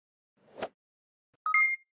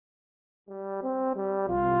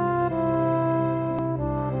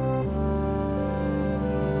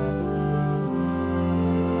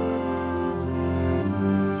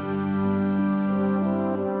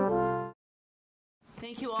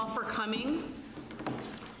Thank you all for coming.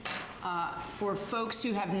 For folks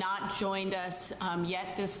who have not joined us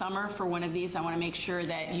yet this summer for one of these, I want to make sure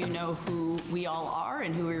that you know who we all are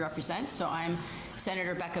and who we represent. So I'm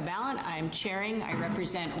Senator Becca Ballant. I'm chairing. I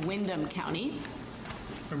represent Windham County.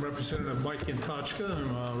 I'm Representative Mike Yantachka.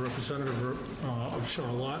 I'm a representative of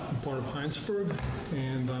Charlotte and part of Heinsberg,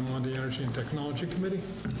 and I'm on the Energy and Technology Committee.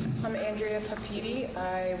 I'm Andrea Papiti.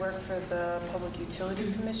 I work for the Public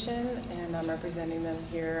Utility Commission, and I'm representing them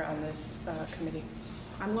here on this committee.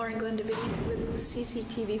 I'm Lauren Glendevine with the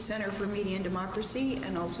CCTV Center for Media and Democracy,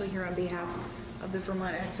 and also here on behalf of the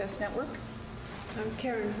Vermont Access Network. I'm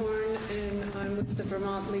Karen Horn, and I'm with the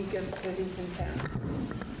Vermont League of Cities and Towns.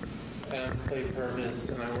 And I'm Clay Purvis,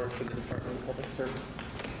 and I work for the Department of Public Service.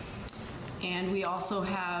 And we also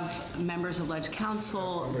have members of Ledge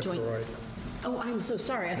Council. Oh, I'm so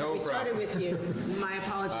sorry. I thought we started with you. My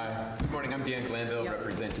apologies. Good morning. I'm Dan Glanville,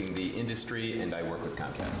 representing the industry, and I work with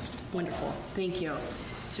Comcast. Wonderful. Thank you.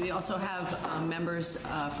 So we also have members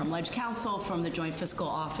from Ledge Council, from the Joint Fiscal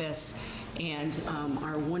Office, and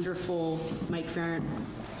our wonderful Mike Farron,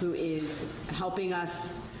 who is helping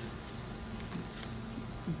us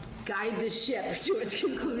guide the ship to its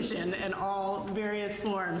conclusion in all various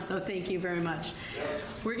forms. So thank you very much.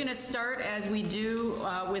 We're going to start, as we do,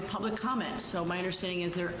 with public comment. So my understanding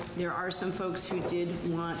is there are some folks who did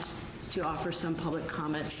want to offer some public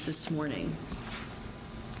comments this morning.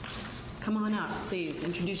 Come on up, please.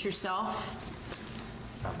 Introduce yourself.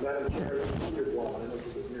 Madam Chair,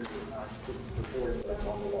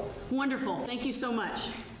 Wonderful. Thank you so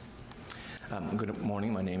much. Good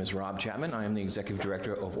morning. My name is Rob Chapman. I am the Executive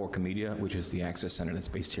Director of Orca Media, which is the Access Center that's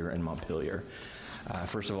based here in Montpelier.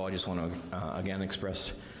 First of all, I just want to again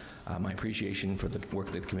express my appreciation for the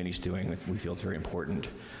work that the committee is doing. We feel it's very important.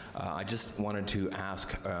 I just wanted to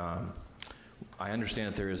ask, I understand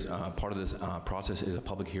that there is part of this process is a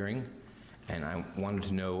public hearing, and I wanted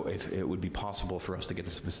to know if it would be possible for us to get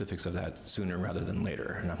the specifics of that sooner rather than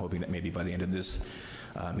later. And I'm hoping that maybe by the end of this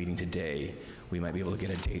meeting today, we might be able to get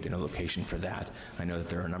a date and a location for that. I know that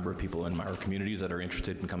there are a number of people in our communities that are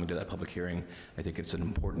interested in coming to that public hearing. I think it's an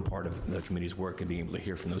important part of the committee's work and being able to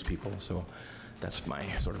hear from those people. So that's my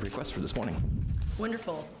sort of request for this morning.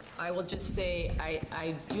 Wonderful. I will just say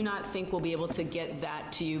I do not think we'll be able to get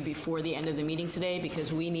that to you before the end of the meeting today,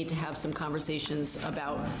 because we need to have some conversations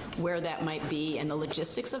about where that might be and the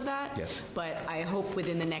logistics of that. Yes. But I hope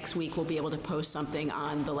within the next week we'll be able to post something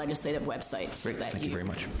on the legislative website so that Thank you very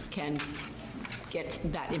much. Can get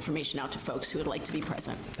that information out to folks who would like to be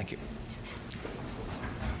present. Thank you. Yes.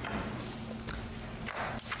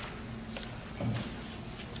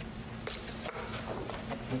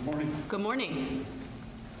 Good morning. Good morning.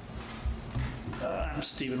 I'm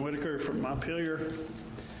Stephen Whitaker from Montpelier.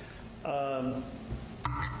 The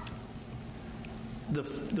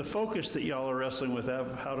focus that y'all are wrestling with,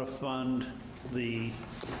 how to fund the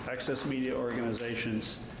access media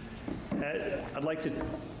organizations, I'd like to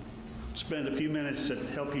spend a few minutes to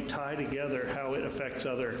help you tie together how it affects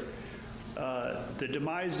other. The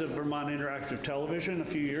demise of Vermont Interactive Television a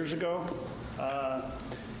few years ago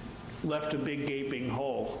left a big gaping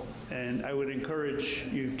hole, and I would encourage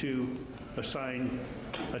you to assign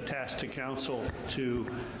a task to council to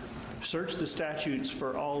search the statutes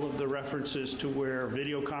for all of the references to where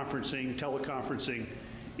video conferencing, teleconferencing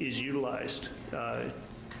is utilized.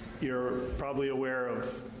 You're probably aware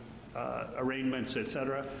of arraignments, et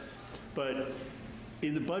cetera, but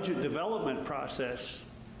in the budget development process,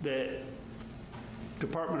 the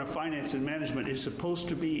Department of Finance and Management is supposed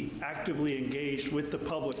to be actively engaged with the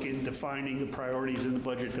public in defining the priorities in the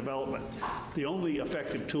budget development. The only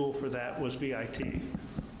effective tool for that was VIT.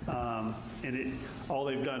 And all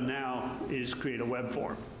they've done now is create a web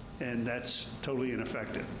form, and that's totally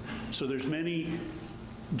ineffective. So there's many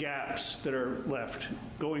gaps that are left.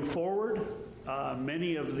 Going forward,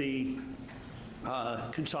 many of the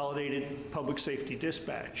consolidated public safety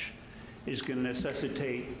dispatch is going to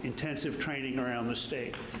necessitate intensive training around the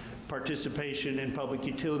state, participation in Public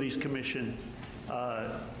Utilities Commission,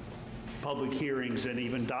 public hearings, and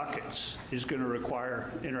even dockets is going to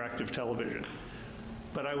require interactive television.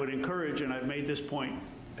 But I would encourage, and I've made this point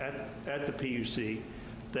at the PUC,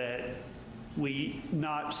 that we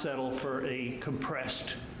not settle for a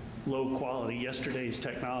compressed, low quality, yesterday's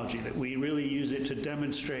technology, that we really use it to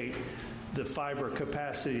demonstrate the fiber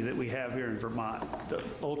capacity that we have here in Vermont, the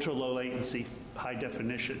ultra low latency, high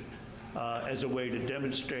definition, as a way to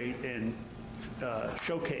demonstrate and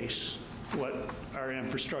showcase what our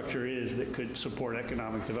infrastructure is that could support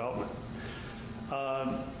economic development.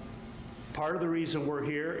 Part of the reason we're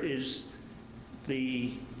here is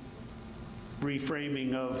the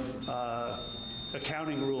reframing of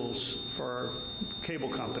accounting rules for cable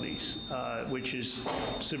companies, which is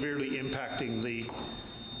severely impacting the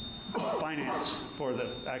finance for the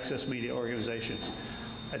access media organizations.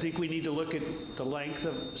 I think we need to look at the length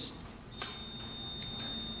of...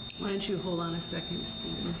 Why don't you hold on a second,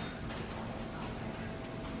 Stephen?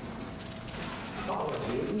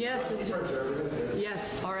 Yes,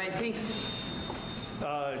 yes, all right, thanks.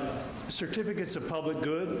 Certificates of public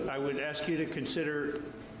good, I would ask you to consider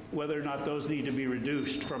whether or not those need to be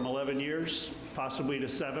reduced from 11 years, possibly to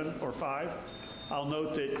 7 or 5. I'll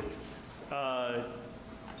note that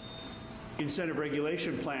incentive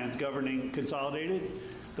regulation plans governing consolidated,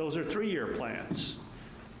 those are 3-year plans.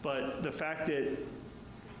 But the fact that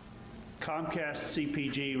Comcast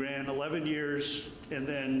CPG ran 11 years and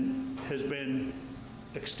then has been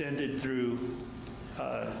extended through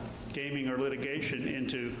gaming or litigation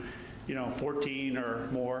into, 14 or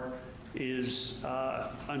more is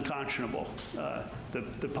unconscionable.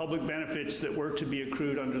 The public benefits that were to be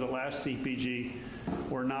accrued under the last CPG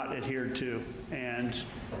were not adhered to, and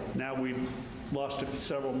now we've lost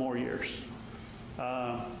several more years.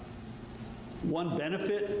 One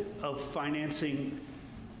benefit of financing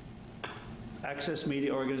access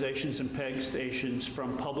media organizations and PEG stations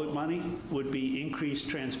from public money would be increased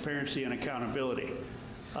transparency and accountability.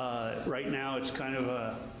 Right now, it's kind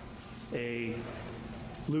of a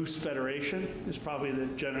loose federation, is probably the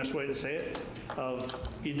generous way to say it, of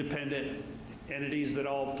independent entities that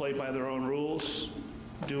all play by their own rules,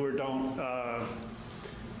 do or don't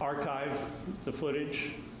archive the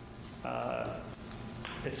footage,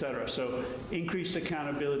 et cetera. So increased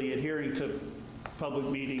accountability, adhering to public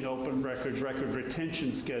meeting, open records, record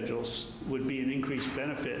retention schedules would be an increased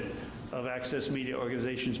benefit of access media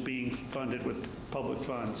organizations being funded with public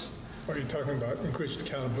funds. Are you talking about increased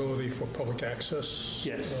accountability for public access?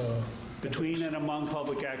 Yes. Between and among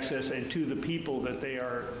public access and to the people that they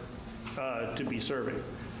are to be serving,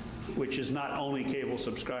 which is not only cable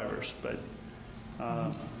subscribers, but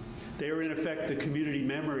they are in effect the community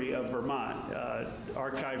memory of Vermont,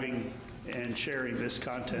 archiving and sharing this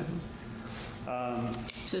content.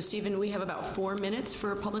 So, Stephen, we have about 4 minutes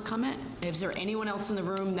for public comment. Is there anyone else in the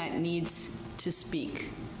room that needs to speak?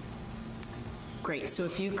 Great. So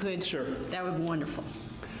if you could, sure, that would be wonderful.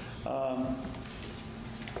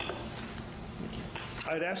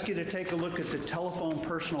 I'd ask you to take a look at the telephone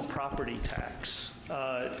personal property tax.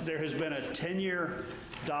 There has been a 10-year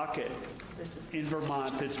docket in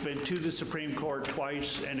Vermont that's been to the Supreme Court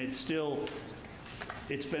twice, and it's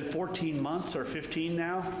been 14 months or 15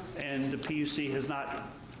 now, and the PUC has not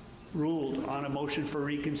ruled on a motion for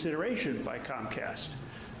reconsideration by Comcast.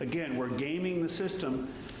 Again, we're gaming the system,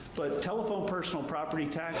 but telephone personal property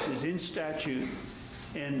tax is in statute,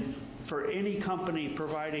 and for any company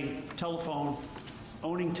providing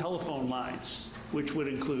owning telephone lines, which would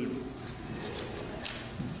include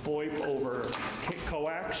VoIP over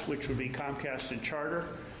coax, which would be Comcast and Charter,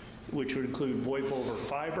 which would include VoIP over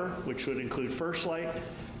fiber, which would include First Light.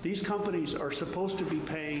 These companies are supposed to be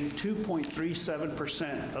paying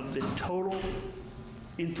 2.37% of the total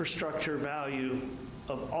infrastructure value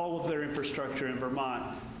of all of their infrastructure in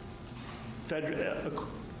Vermont,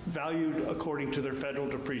 valued according to their federal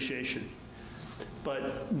depreciation.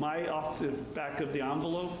 But my off the back of the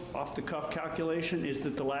envelope, off the cuff calculation is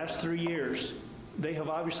that the last 3 years, they have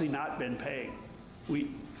obviously not been paying.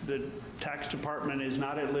 The tax department is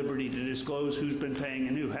not at liberty to disclose who's been paying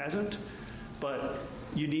and who hasn't, but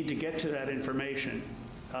you need to get to that information.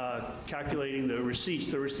 Calculating the receipts.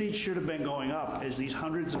 The receipts should have been going up as these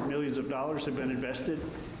hundreds of millions of dollars have been invested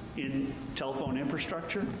in telephone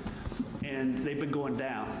infrastructure, and they've been going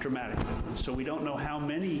down dramatically. So we don't know how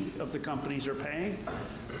many of the companies are paying,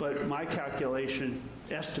 but my calculation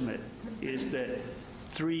estimate is that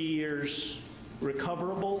 3 years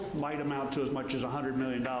recoverable might amount to as much as $100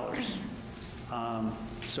 million.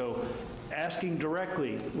 So asking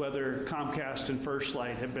directly whether Comcast and First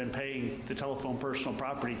Light have been paying the telephone personal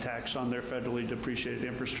property tax on their federally depreciated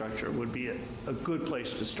infrastructure would be a good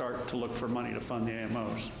place to start to look for money to fund the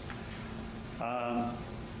AMOs.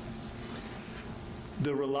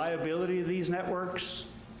 The reliability of these networks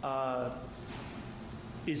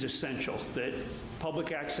is essential, that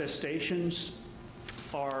public access stations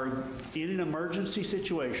are in an emergency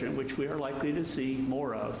situation, which we are likely to see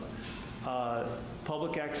more of.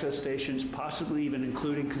 Public access stations, possibly even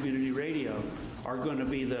including community radio, are going to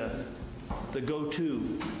be the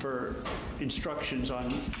go-to for instructions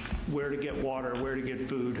on where to get water, where to get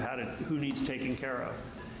food, who needs taken care of.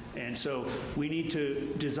 And so we need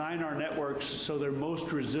to design our networks so they're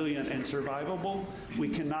most resilient and survivable. We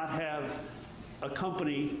cannot have a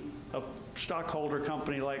company, stockholder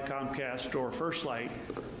company like Comcast or First Light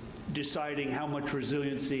deciding how much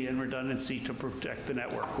resiliency and redundancy to protect the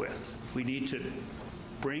network with. We need to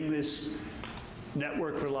bring this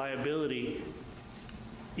network reliability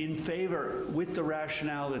in favor with the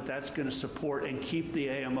rationale that that's going to support and keep the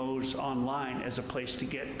AMOs online as a place to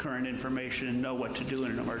get current information and know what to do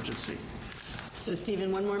in an emergency. So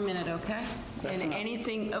Stephen, one more minute, okay? That's and enough.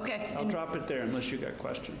 anything, okay. I'll drop it there unless you got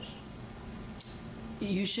questions.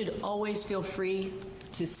 You should always feel free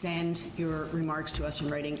to send your remarks to us in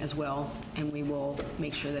writing as well, and we will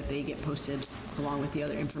make sure that they get posted along with the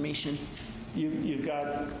other information. You've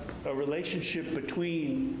got a relationship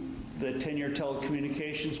between the 10-year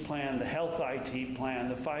telecommunications plan, the health IT plan,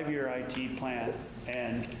 the 5-year IT plan,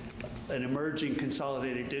 and an emerging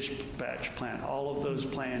consolidated dispatch plan. All of those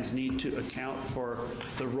plans need to account for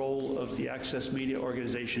the role of the access media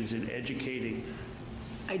organizations in educating.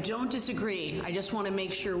 I don't disagree. I just want to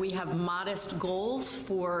make sure we have modest goals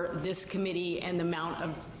for this committee and the amount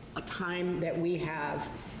of time that we have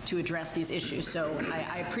to address these issues. So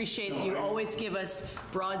I appreciate that you always give us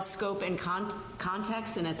broad scope and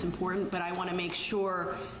context, and that's important, but I want to make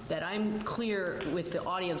sure that I'm clear with the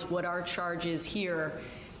audience what our charge is here,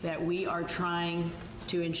 that we are trying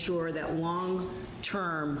to ensure that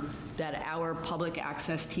long-term that our public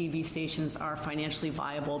access TV stations are financially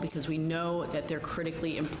viable, because we know that they're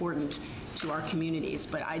critically important to our communities.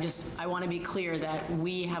 But I want to be clear that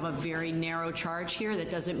we have a very narrow charge here. That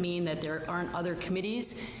doesn't mean that there aren't other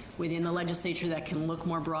committees within the legislature that can look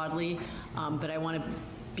more broadly, but I want to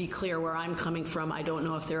be clear where I'm coming from. I don't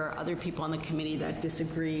know if there are other people on the committee that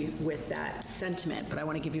disagree with that sentiment, but I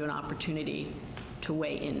want to give you an opportunity to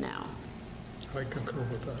weigh in now. I concur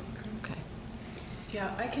with that. Okay.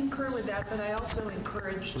 Yeah, I concur with that, but I also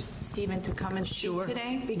encourage Stephen to come and speak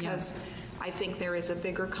today, because I think there is a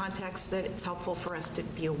bigger context that it's helpful for us to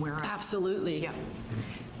be aware of. Absolutely. Yeah.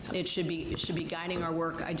 It should be guiding our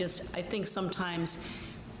work. I think sometimes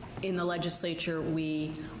in the legislature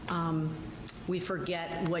we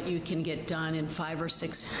forget what you can get done in 5 or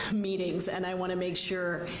 6 meetings, and I want to make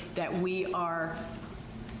sure that we are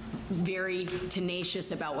very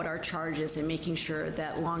tenacious about what our charge is and making sure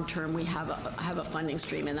that long-term we have a funding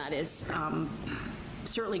stream, and that is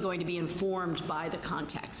certainly going to be informed by the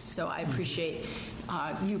context. So I appreciate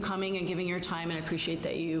you coming and giving your time, and I appreciate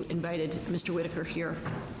that you invited Mr. Whitaker here.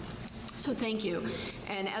 So thank you.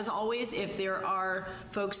 And as always, if there are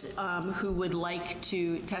folks who would like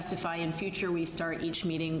to testify in future, we start each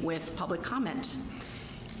meeting with public comment.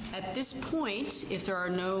 At this point, if there are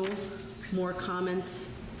no more comments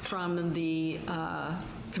from the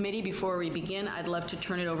committee before we begin, I'd love to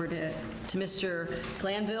turn it over to Mr.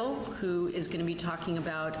 Glanville, who is going to be talking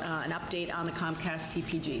about an update on the Comcast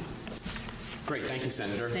CPG. Great, thank you,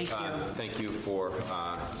 Senator. Thank you. Thank you for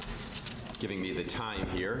giving me the time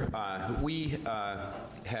here. We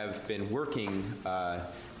have been working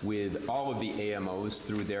with all of the AMOs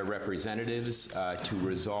through their representatives to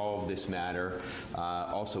resolve this matter,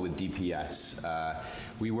 also with DPS.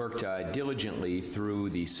 We worked diligently through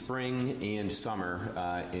the spring and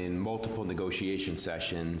summer in multiple negotiation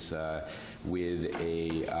sessions with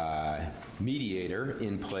a mediator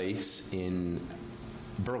in place in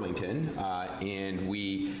Burlington, and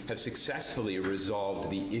we have successfully resolved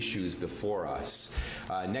the issues before us.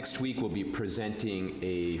 Next week we'll be presenting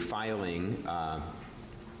a filing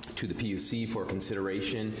to the PUC for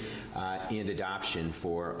consideration and adoption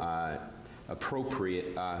for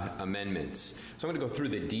appropriate amendments. So I'm going to go through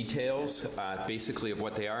the details basically of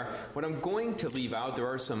what they are. What I'm going to leave out, there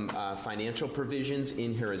are some financial provisions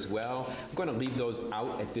in here as well. I'm going to leave those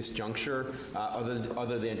out at this juncture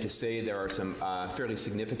other than to say there are some fairly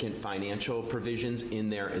significant financial provisions in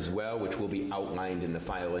there as well, which will be outlined in the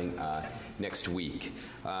filing next week.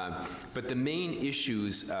 But the main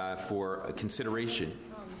issues for consideration.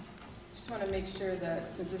 Just want to make sure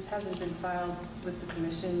that since this hasn't been filed with the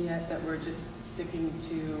commission yet, that we're just sticking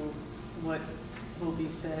to what will be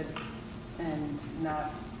said and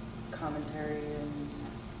not commentary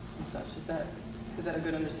and such. Is that a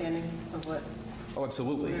good understanding of what Oh,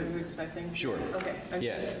 absolutely. we're expecting? Sure. Okay. I'm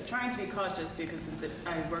Yeah. just trying to be cautious because since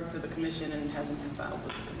I work for the commission and it hasn't been filed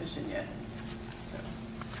with the commission yet. So.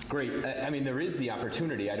 Great. I mean, there is the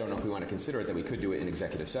opportunity, I don't know if we want to consider it, that we could do it in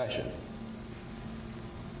executive session.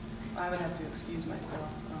 I would have to excuse myself.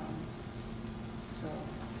 So,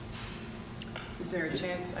 is there a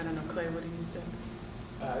chance? I don't know, Clay, what do you think?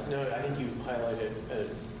 No, I think you highlighted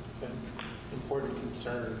an important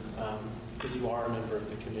concern because you are a member of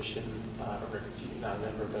the commission, or not a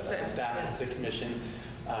member, but staff of the commission.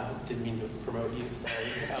 Didn't mean to promote you, sorry.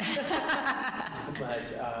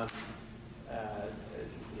 But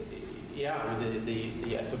Yeah,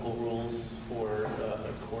 the ethical rules for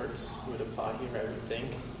the courts would apply here, I would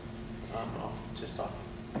think. Just off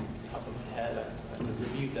the top of my head, I haven't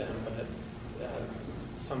reviewed them, but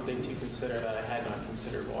something to consider that I had not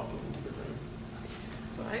considered walking into the room.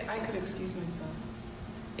 So I could excuse myself.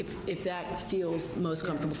 If that feels most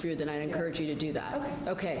comfortable for you, then I'd encourage you to do that.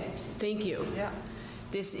 Okay, thank you. Yeah.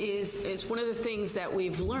 It's one of the things that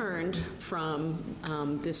we've learned from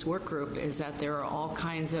this work group is that there are all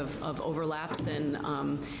kinds of overlaps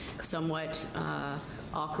and somewhat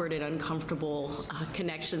awkward and uncomfortable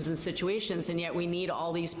connections and situations, and yet we need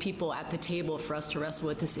all these people at the table for us to wrestle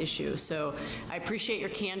with this issue. So I appreciate your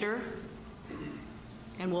candor,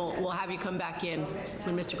 and we'll have you come back in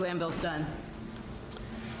when Mr. Glanville's done.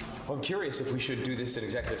 Well, I'm curious if we should do this in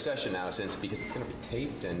executive session now, because it's going to be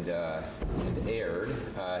taped and aired.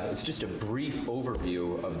 It's just a brief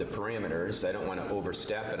overview of the parameters. I don't want to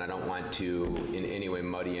overstep, and I don't want to in any way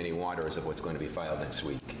muddy any waters of what's going to be filed next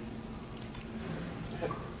week.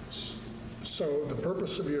 So the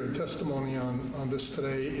purpose of your testimony on this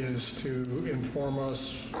today is to inform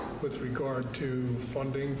us with regard to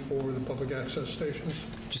funding for the public access stations?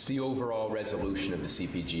 Just the overall resolution of the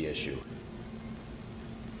CPG issue.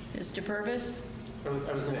 Mr. Purvis? I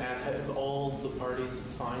was going to ask, have all the parties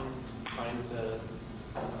signed the...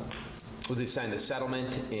 Well, they signed the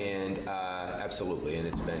settlement, and absolutely, and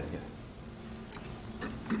it's been, yeah.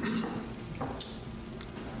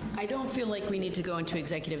 I don't feel like we need to go into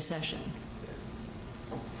executive session.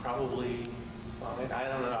 Probably, I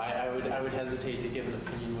don't know, I would hesitate to give an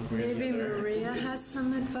opinion one way or the Maybe other. Maria has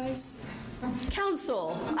some advice?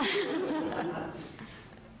 Counsel.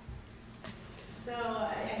 So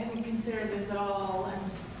I hadn't considered this at all, and,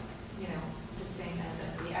 just saying that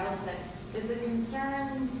at the outset. Is the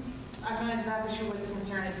concern, I'm not exactly sure what the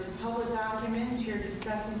concern is, a public document, you're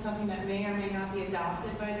discussing something that may or may not be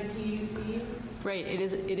adopted by the PUC? Right, it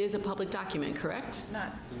is a public document, correct?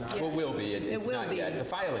 Not Well, it will be. It's will not be. yet. The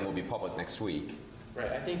filing will be public next week.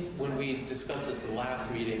 Right, I think when we discussed this the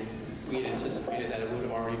last meeting, we had anticipated that it would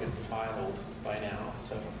have already been filed by now,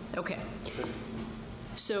 so. Okay. this-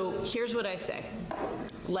 So here's what I say.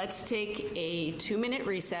 Let's take a 2-minute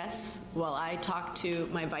recess while I talk to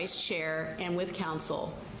my vice chair and with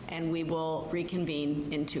counsel, and we will reconvene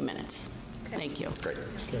in 2 minutes. Thank you. Great.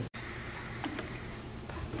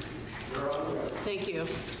 Thank you.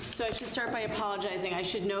 So I should start by apologizing. I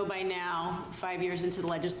should know by now, 5 years into the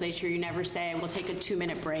legislature, you never say, we'll take a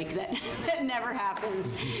 2-minute break. That never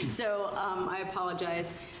happens. So I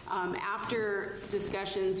apologize. After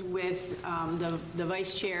discussions with the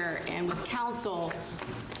vice chair and with counsel,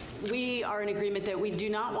 we are in agreement that we do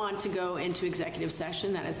not want to go into executive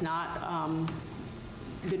session. That is not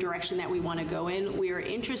the direction that we want to go in. We are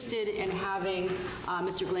interested in having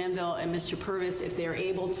Mr. Glanville and Mr. Purvis, if they're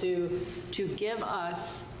able to give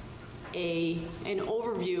us an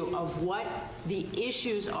overview of what the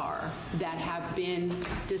issues are that have been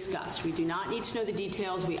discussed. We do not need to know the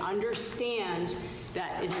details. We understand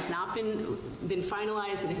that it has not been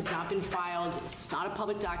finalized, it has not been filed, it's not a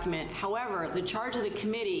public document. However, the charge of the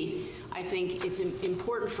committee, I think it's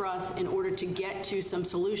important for us in order to get to some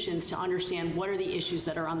solutions to understand what are the issues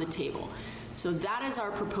that are on the table. So that is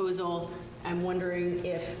our proposal. I'm wondering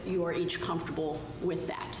if you are each comfortable with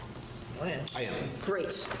that. I am.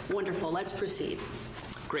 Great, wonderful, let's proceed.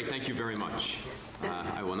 Great, thank you very much.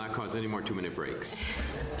 I will not cause any more 2-minute breaks,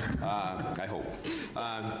 I hope.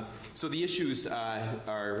 So the issues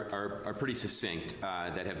are pretty succinct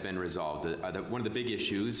that have been resolved. One of the big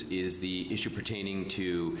issues is the issue pertaining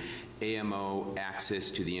to AMO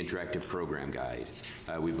access to the interactive program guide.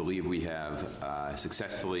 We believe we have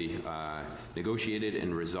successfully negotiated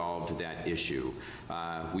and resolved that issue.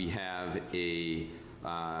 We have a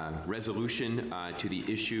resolution to the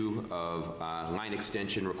issue of line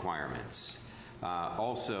extension requirements.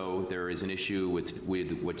 Also, there is an issue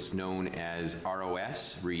with what's known as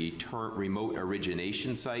ROS, Remote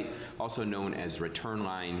Origination Site, also known as return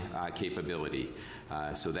line capability.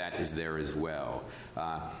 So that is there as well.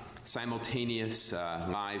 Simultaneous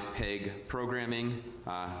live PEG programming,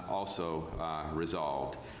 also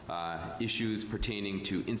resolved. Issues pertaining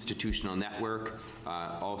to institutional network,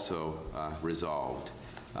 also resolved.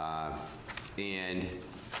 And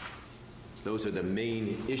those are the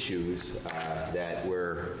main issues that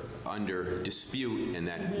were under dispute and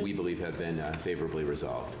that we believe have been favorably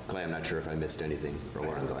resolved. Clay, I'm not sure if I missed anything for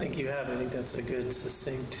Warren. I don't think you have. I think that's a good,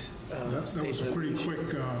 succinct That was a pretty quick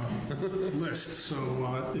list. So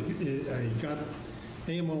I got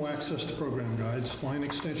AMO access to program guides, line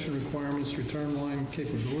extension requirements, return line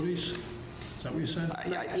capabilities, Is that what you said? I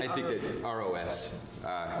think that ROS.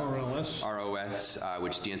 RLS? ROS,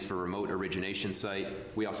 which stands for Remote Origination Site.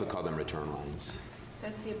 We also call them return lines.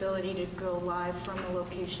 That's the ability to go live from a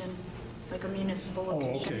location, like a municipal Oh,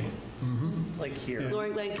 location. okay. Like here.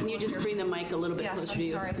 Lauren, Glenn, can you just bring the mic a little bit Yes, closer to I'm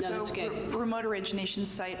you? sorry. No, that's okay. Remote origination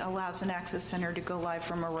site allows an access center to go live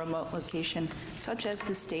from a remote location, such as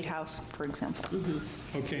the State House, for example.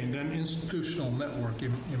 Okay, and then institutional network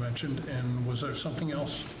you mentioned, and was there something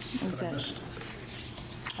else that I missed?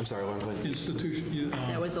 I'm sorry, Lauren Glenn.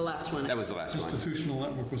 That was the last one. That was the last one. Institutional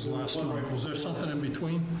network was the last one. Was there something in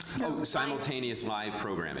between? Oh, simultaneous live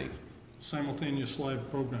programming. Simultaneous live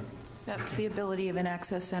programming. That's the ability of an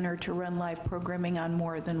access center to run live programming on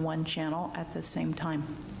more than one channel at the same time.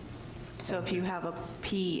 So if you have a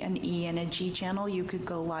P, an E, and a G channel, you could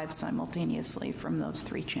go live simultaneously from those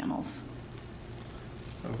 3 channels.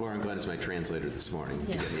 Lauren Glenn is my translator this morning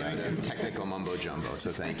to get me out of technical mumbo jumbo, so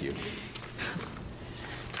thank you.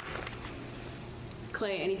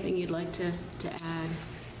 Clay, anything you'd like to add?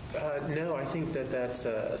 No, I think that that's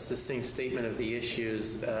a succinct statement of the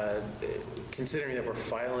issues. Considering that we're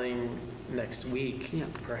filing next week, Yeah.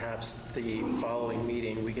 perhaps the following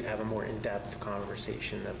meeting, we could have a more in-depth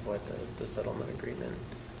conversation of what the settlement agreement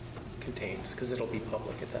contains, because it'll be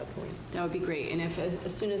public at that point. That would be great. And if,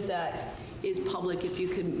 as soon as that is public, if you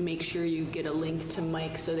could make sure you get a link to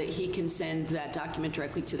Mike so that he can send that document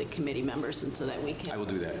directly to the committee members, and so that we can. I will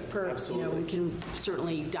do that. Absolutely. We can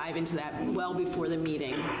certainly dive into that well before the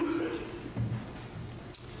meeting.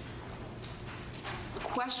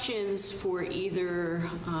 Questions for either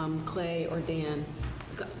Clay or Dan?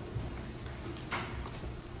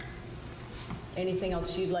 Anything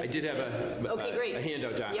else you'd like I to did say? have Okay, great. a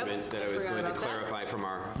handout document Yep, that I was forgot going to about that. clarify from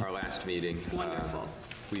our last meeting. Wonderful.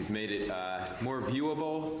 We've made it more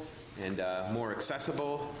viewable and more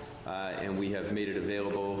accessible, and we have made it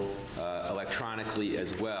available electronically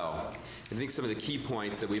as well. I think some of the key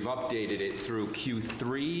points that we've updated it through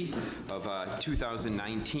Q3 of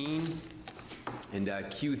 2019, and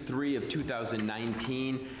Q3 of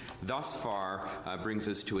 2019 thus far brings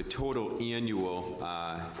us to a total annual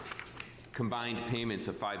combined payments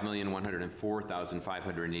of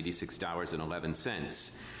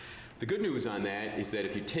 $5,104,586.11. The good news on that is that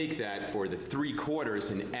if you take that for the 3 quarters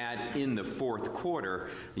and add in the 4th quarter,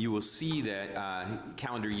 you will see that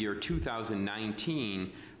calendar year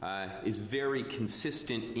 2019 is very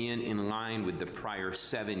consistent and in line with the prior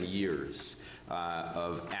 7 years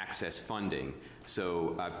of access funding.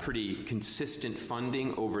 So pretty consistent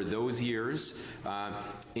funding over those years.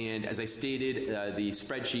 And as I stated, the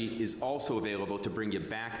spreadsheet is also available to bring you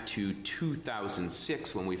back to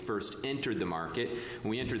 2006 when we first entered the market. When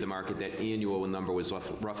we entered the market, that annual number was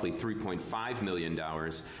roughly $3.5 million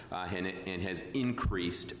and has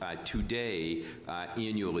increased today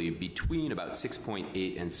annually between about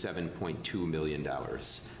 $6.8 and $7.2 million.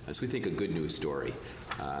 So we think a good news story.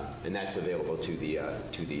 And that's available to the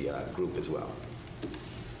group as well.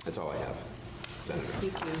 That's all I have, Senator.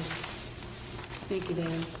 Thank you. Thank you,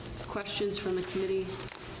 Dan. Questions from the committee?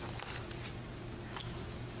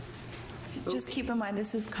 Just keep in mind,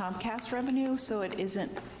 this is Comcast revenue, so it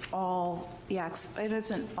isn't all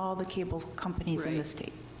the cable companies in the Right.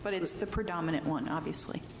 state, but it's the predominant one,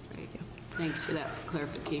 obviously. Great. Thanks for that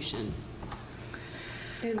clarification.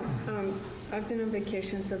 And I've been on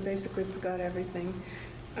vacation, so basically forgot everything.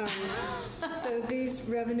 So these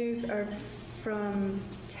revenues are from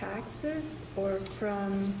taxes or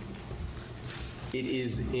from? It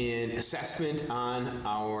is an assessment on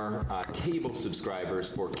our cable subscribers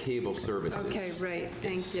for cable services. Okay, right,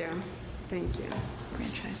 thank you, thank you.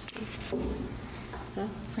 Franchise fee.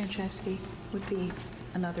 Franchise fee would be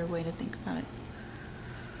another way to think about it.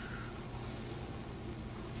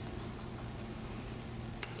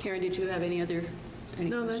 Karen, did you have any No,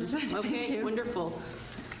 questions? that's it. Thank Okay, you. wonderful.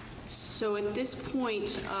 So at this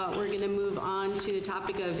point, we're going to move on to the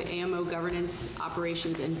topic of AMO governance,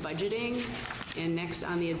 operations, and budgeting. And next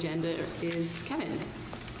on the agenda is Kevin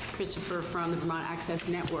Christopher from the Vermont Access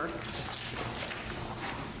Network.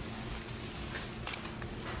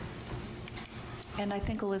 And I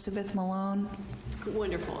think Elizabeth Malone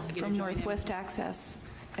Wonderful. You're gonna from join him. Northwest Access,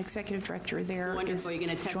 Executive Director there. Wonderful. is You're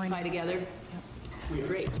going to testify joining. together?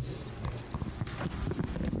 Great.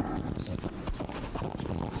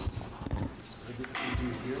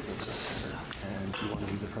 And do you want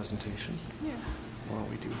to do the presentation? Yeah. Why don't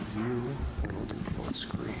we do view, and we'll do full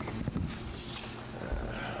screen.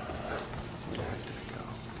 Where did it go?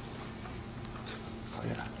 Oh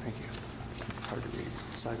yeah, thank you. Hard to read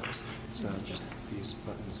sideways. So just these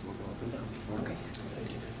buttons will go up and down. Okay. Thank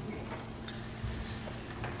you.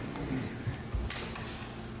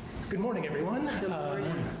 Good morning, everyone. Good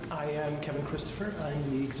morning. I am Kevin Christopher.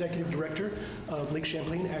 I'm the Executive Director of Lake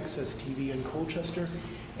Champlain Access TV in Colchester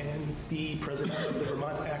and the President of the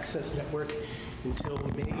Vermont Access Network until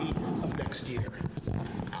May of next year.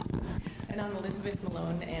 And I'm Elizabeth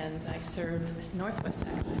Malone, and I serve Northwest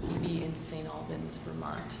Access TV in St. Albans,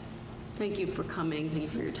 Vermont. Thank you for coming. Thank you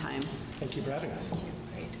for your time. Thank you for having us.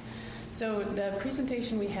 Great. So the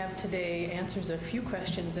presentation we have today answers a few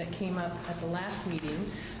questions that came up at the last meeting,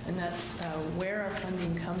 and that's where our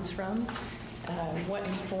funding comes from, what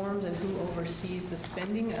informs and who oversees the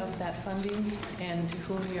spending of that funding, and to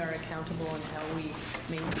whom we are accountable and how we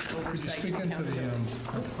maintain oversight. Could you speak into the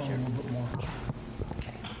microphone a little bit more?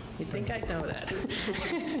 Okay. You'd think I'd know that.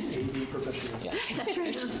 AV professionals. Yeah, that's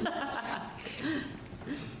right.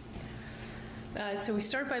 So we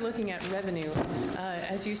start by looking at revenue.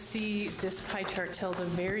 As you see, this pie chart tells a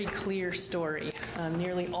very clear story.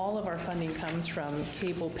 Nearly all of our funding comes from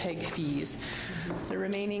cable PEG fees. The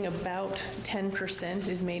remaining about 10%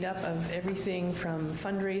 is made up of everything from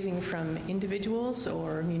fundraising from individuals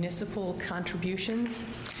or municipal contributions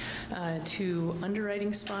to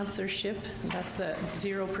underwriting sponsorship. That's the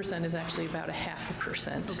 0% is actually about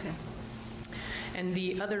 0.5%. Okay. And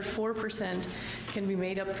the other 4% can be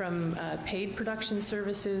made up from paid production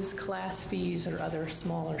services, class fees, or other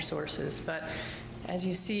smaller sources. But as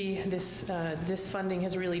you see, this funding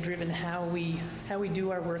has really driven how we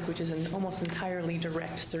do our work, which is almost entirely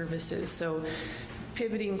direct services. So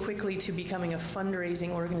pivoting quickly to becoming a fundraising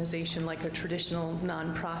organization like a traditional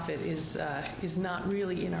nonprofit is not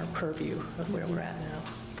really in our purview of where we're at now.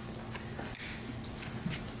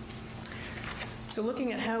 So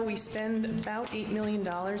looking at how we spend about $8 million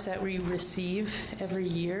that we receive every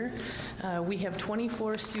year, we have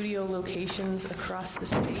 24 studio locations across the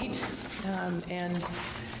state, and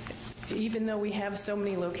even though we have so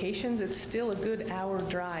many locations, it's still a good hour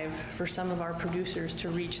drive for some of our producers to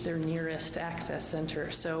reach their nearest access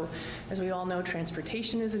center. So as we all know,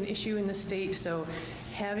 transportation is an issue in the state, so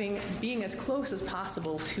being as close as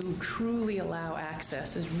possible to truly allow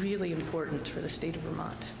access is really important for the state of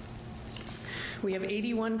Vermont. We have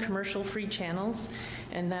 81 commercial-free channels,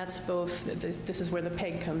 and that's both, this is where the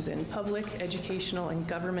PEG comes in, public, educational, and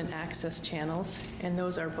government access channels, and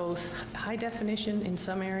those are both high definition in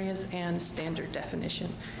some areas and standard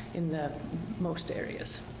definition in most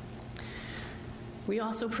areas. We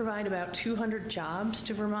also provide about 200 jobs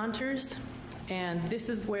to Vermonters, and this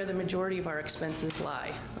is where the majority of our expenses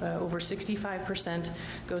lie. Over 65%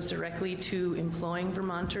 goes directly to employing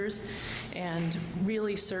Vermonters and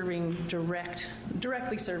really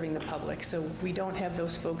directly serving the public. So we don't have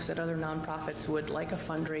those folks that other nonprofits would, like a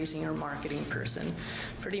fundraising or marketing person.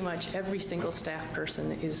 Pretty much every single staff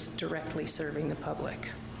person is directly serving the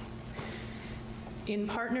public. In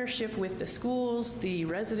partnership with the schools, the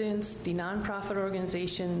residents, the nonprofit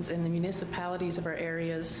organizations, and the municipalities of our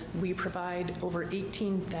areas, we provide over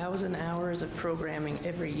 18,000 hours of programming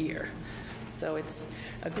every year. So it's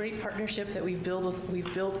a great partnership that we've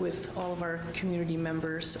built with all of our community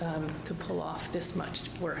members to pull off this much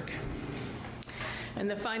work. And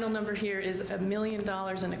the final number here is $1 million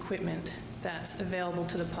in equipment that's available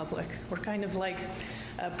to the public. We're kind of like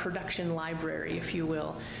a production library, if you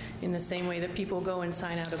will. In the same way that people go and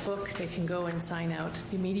sign out a book, they can go and sign out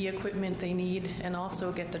the media equipment they need and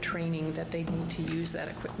also get the training that they need to use that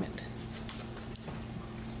equipment.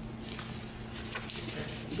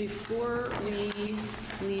 Before we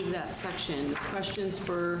leave that section, questions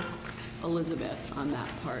for Elizabeth on that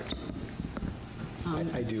part?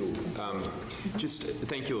 I do. Just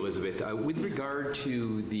thank you, Elizabeth. With regard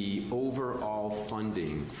to the overall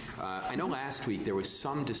funding, I know last week there was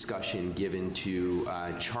some discussion given to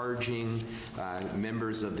charging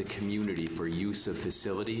members of the community for use of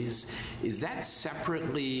facilities. Is that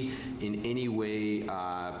separately in any way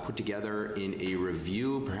put together in a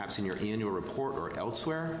review, perhaps in your annual report or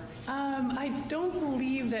elsewhere? I don't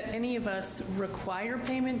believe that any of us require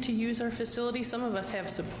payment to use our facility. Some of us have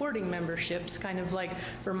supporting memberships, kind of like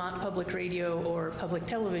Vermont Public Radio or Public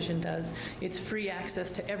Television does. It's free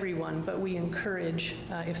access to everyone, but we encourage,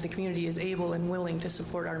 if the community is able and willing to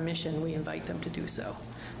support our mission, we invite them to do so.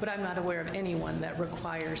 But I'm not aware of anyone that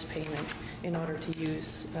requires payment in order to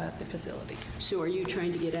use the facility. So are you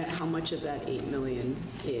trying to get at how much of that $8 million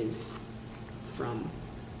is from?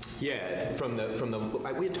 Yeah,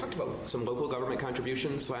 we had talked about some local government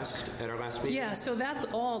contributions at our last meeting. Yeah, so that's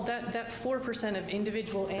all, that 4% of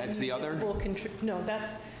individual and that's the other? No,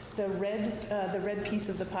 The red piece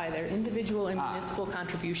of the pie there, individual and municipal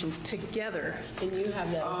contributions together. And you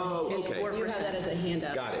have that as okay. 4%. You have that as a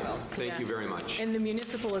handout Got as it. well. Thank you very much. And the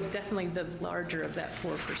municipal is definitely the larger of that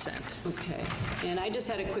 4%. Okay. And I just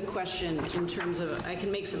had a quick question in terms of, I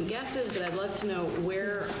can make some guesses, but I'd love to know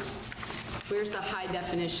where's the high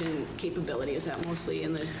definition capability? Is that mostly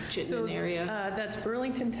in the Chittenden area? That's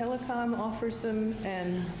Burlington Telecom offers them,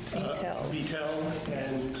 and VTEL. VTEL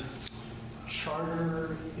and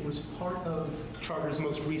Charter, it was part of Charter's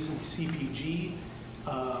most recent CPG.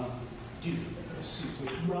 Excuse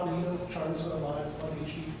me, Rob, do you know Charter's live on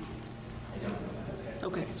HD? I don't know.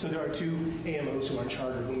 Okay. So there are 2 AMOs who are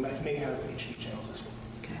Charter who may have HD channels as well.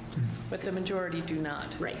 Okay. But the majority do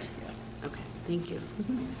not. Right. Okay. Thank you.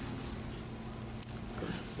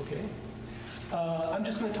 Okay. I'm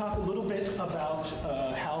just going to talk a little bit about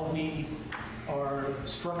how we are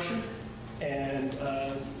structured and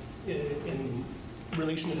in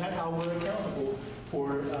relation to that, how we're accountable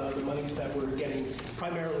for the monies that we're getting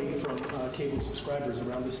primarily from cable subscribers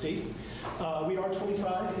around the state. We are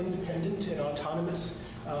 25 independent and autonomous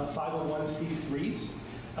 501c3s.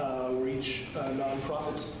 We're each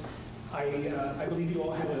nonprofits. I believe you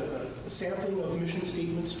all had a sampling of mission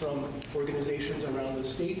statements from organizations around the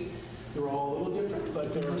state. They're all a little different,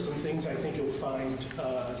 but there are some things I think you'll find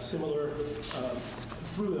similar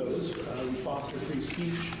through those. We foster free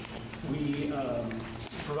speech. We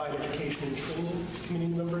provide education and training to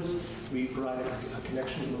community members. We provide a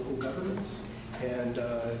connection to local governments and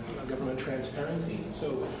government transparency.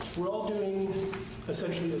 So we're all doing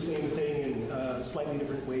essentially the same thing in slightly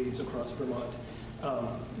different ways across Vermont.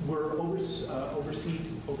 We're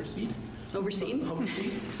overseen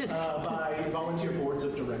by volunteer boards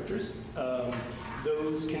of directors.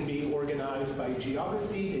 Those can be organized by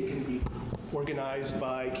geography. They can be organized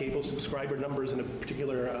by cable subscriber numbers in a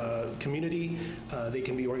particular community. They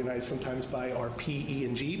can be organized sometimes by our P, E,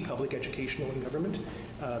 and G, public, educational, and government,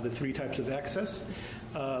 the 3 types of access.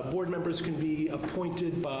 Board members can be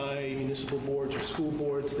appointed by municipal boards or school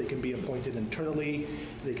boards. They can be appointed internally.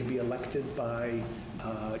 They can be elected by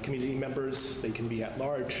community members. They can be at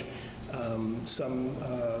large. Some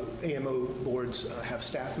AMO boards have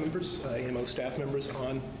staff members, AMO staff members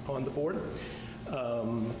on the board.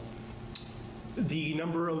 The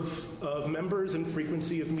number of members and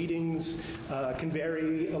frequency of meetings can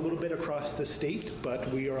vary a little bit across the state, but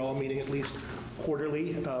we are all meeting at least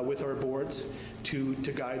quarterly with our boards to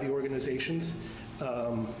guide the organizations.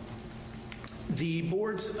 Our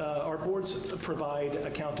boards provide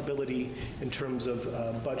accountability in terms of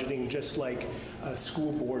budgeting, just like a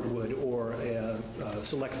school board would or a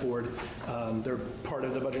select board. They're part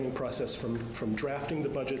of the budgeting process from drafting the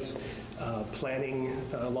budgets, planning,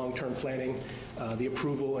 long-term planning, the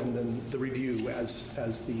approval, and then the review as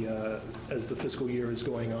the fiscal year is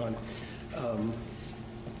going on.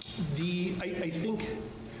 I think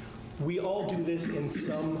we all do this in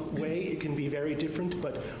some way. It can be very different,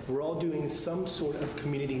 but we're all doing some sort of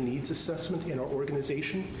community needs assessment in our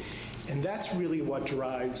organization, and that's really what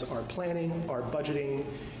drives our planning, our budgeting,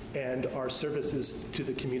 and our services to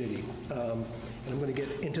the community. And I'm going to get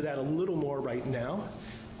into that a little more right now.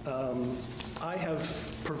 I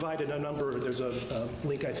have provided a number, there's a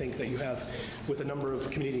link I think that you have with a number of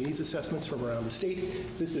community needs assessments from around the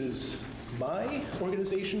state. This is my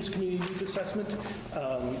organization's community needs assessment.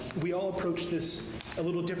 We all approach this a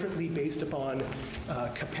little differently based upon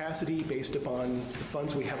capacity, based upon the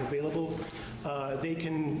funds we have available. They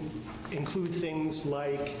can include things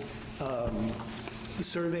like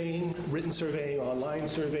surveying, written surveying, online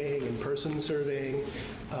surveying, in-person surveying,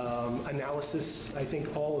 analysis. I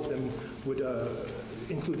think all of them would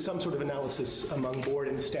include some sort of analysis among board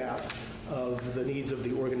and staff of the needs of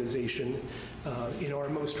the organization. In our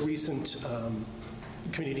most recent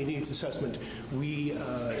community needs assessment, we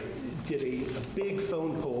did a big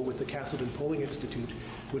phone poll with the Castleton Polling Institute,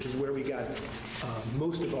 which is where we got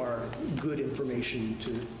most of our good information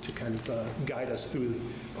to kind of guide us through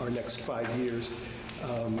our next 5 years.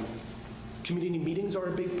 Community meetings are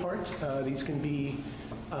a big part. These can be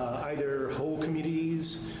either whole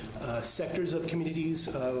communities, sectors of communities.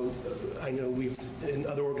 I know we've, in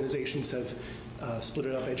other organizations, have split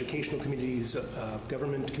it up: educational communities,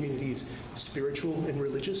 government communities, spiritual and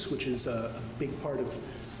religious, which is a big part of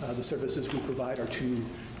the services we provide, are to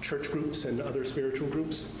church groups and other spiritual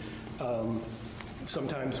groups.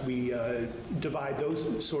 Sometimes we divide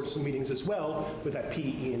those sorts of meetings as well with that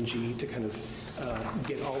P, E, and G to kind of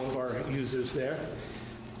get all of our users there.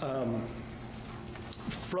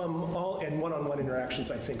 And one-on-one interactions,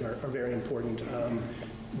 I think, are very important.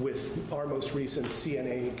 With our most recent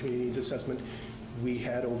CNA community needs assessment, We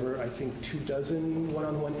had over, I think, 24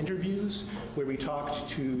 one-on-one interviews where we talked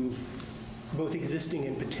to both existing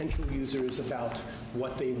and potential users about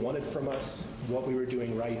what they wanted from us, what we were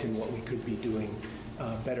doing right, and what we could be doing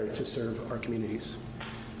better to serve our communities.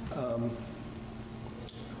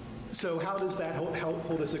 So how does that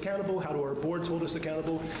hold us accountable? How do our boards hold us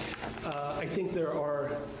accountable? I think there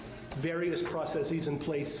are various processes in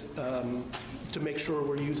place to make sure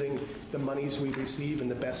we're using the monies we receive in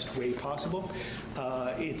the best way possible.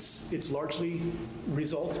 It's largely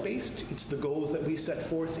results-based. It's the goals that we set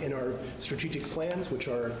forth in our strategic plans, which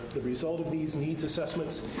are the result of these needs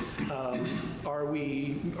assessments. Are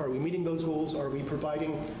we meeting those goals? Are we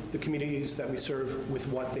providing the communities that we serve with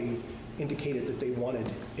what they indicated that they wanted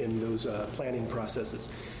in those planning processes?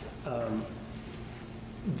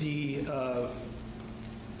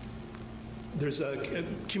 There's a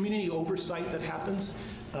community oversight that happens.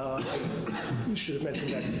 I should have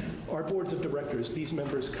mentioned that our boards of directors, these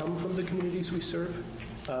members come from the communities we serve.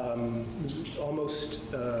 Almost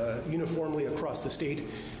uniformly across the state,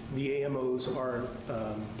 the AMOs are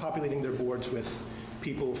populating their boards with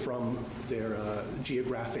people from their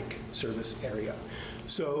geographic service area.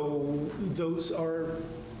 So those are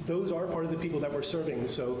part of the people that we're serving.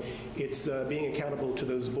 So it's being accountable to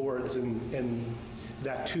those boards and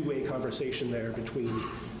that two-way conversation there between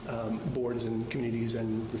boards and communities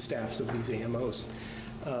and the staffs of these AMOs.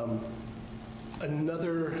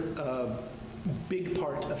 Another big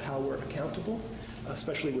part of how we're accountable,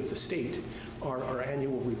 especially with the state, are our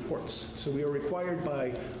annual reports. So we are required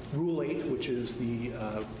by Rule 8, which is the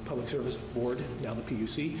Public Service Board, now the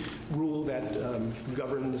PUC, rule that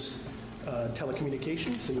governs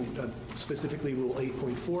telecommunications, and specifically Rule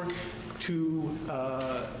 8.4,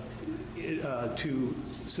 to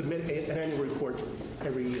submit an annual report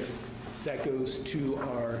every year. That goes to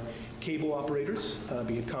our cable operators,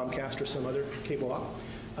 be it Comcast or some other cable op.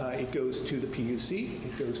 It goes to the PUC,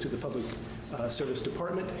 it goes to the Public Service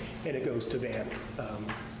Department, and it goes to VAN.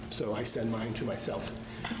 So I send mine to myself.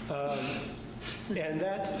 And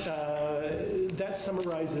that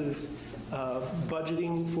summarizes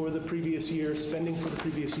budgeting for the previous year, spending for the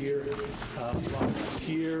previous year,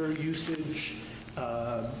 volunteer usage,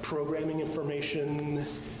 programming information,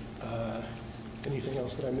 anything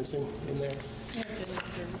else that I'm missing in there? Yeah,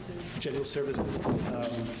 general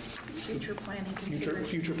services. Future planning consideration.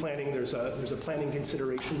 Future planning, there's a planning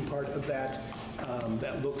consideration part of that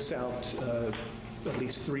that looks out at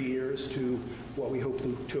least 3 years to what we hope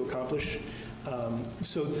to accomplish.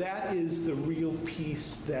 So that is the real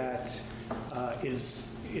piece that is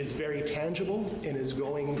very tangible and is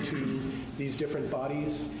going to these different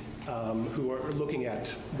bodies who are looking at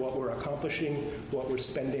what we're accomplishing, what we're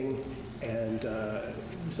spending, and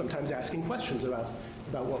sometimes asking questions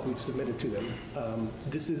about what we've submitted to them.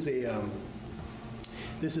 This is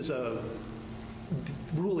a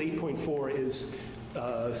Rule 8.4 is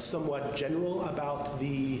somewhat general about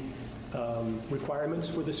the requirements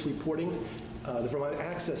for this reporting. The Vermont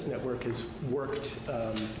Access Network has worked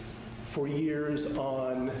for years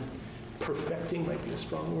on perfecting, might be a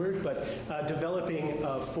strong word, but developing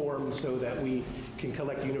a form so that we can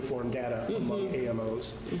collect uniform data among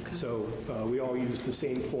AMOs. Okay. So we all use the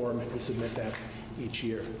same form and submit that each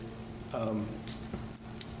year. I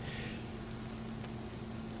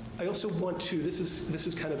also want to, this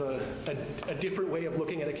is kind of a different way of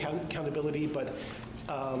looking at accountability, but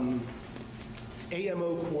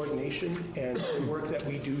AMO coordination and the work that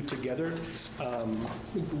we do together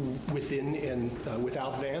within and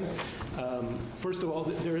without VAN. First of all,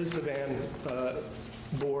 there is the VAN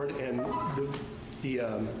board and the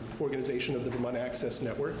organization of the Vermont Access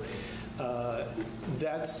Network.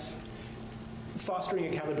 That's fostering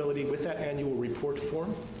accountability with that annual report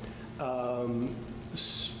form.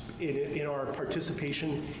 In our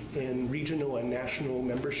participation in regional and national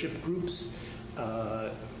membership groups,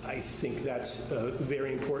 I think that's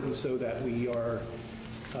very important so that we are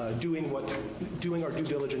doing our due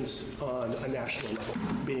diligence on a national level,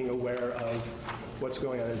 being aware of what's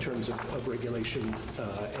going on in terms of regulation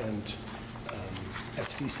and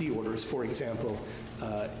FCC orders, for example,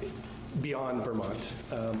 beyond Vermont.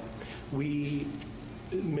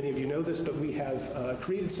 Many of you know this, but we have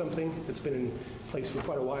created something that's been in place for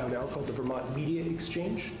quite a while now called the Vermont Media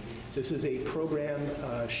Exchange. This is a program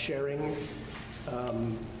sharing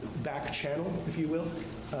back channel, if you will.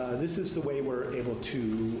 This is the way we're able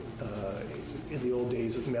to, in the old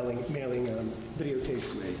days of mailing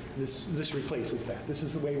videotapes, this replaces that. This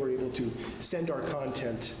is the way we're able to send our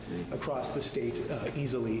content across the state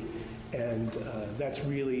easily, and that's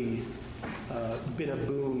really been a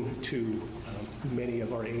boon to many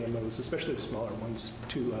of our AMOs, especially the smaller ones,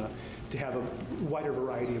 to have a wider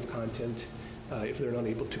variety of content if they're not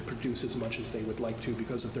able to produce as much as they would like to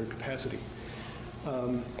because of their capacity.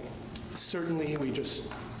 Certainly, we just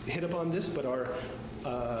hit upon this, but our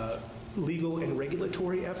legal and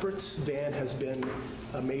regulatory efforts, VAN has been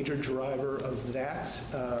a major driver of that.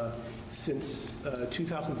 Since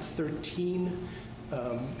 2013,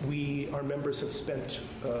 our members have spent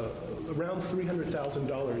around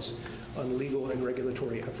 $300,000 on legal and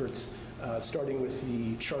regulatory efforts, starting with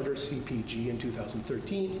the Charter CPG in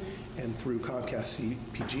 2013 and through Comcast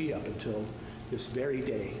CPG up until this very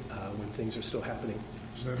day when things are still happening.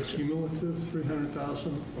 Is that a cumulative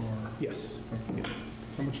 300,000 or? Yes. Okay. Yeah.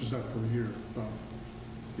 How much is that per year?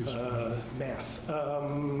 Math.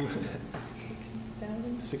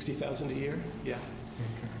 60,000 a year. Yeah.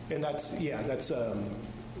 Okay. And that's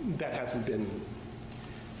that hasn't been.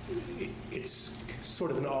 It's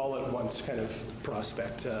sort of an all-at-once kind of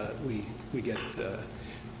prospect. We get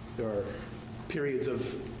there are periods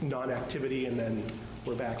of non-activity, and then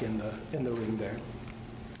we're back in the ring there.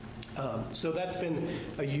 So that's been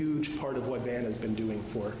a huge part of what VAN has been doing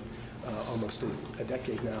for almost a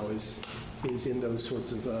decade now, is in those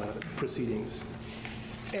sorts of proceedings.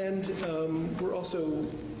 And we're also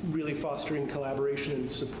really fostering collaboration and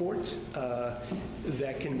support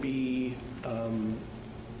that can be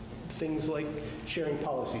things like sharing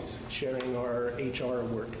policies, sharing our HR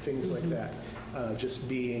work, things like that, just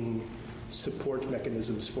being support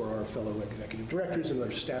mechanisms for our fellow executive directors and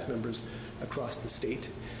other staff members across the state.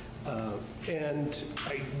 And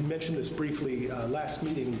I mentioned this briefly last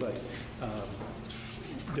meeting, but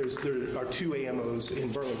there are two AMOs in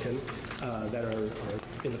Burlington that are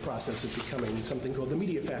in the process of becoming something called the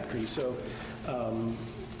Media Factory. So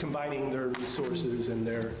combining their resources and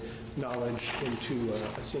their knowledge into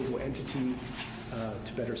a single entity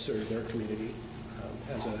to better serve their community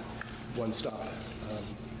as a one-stop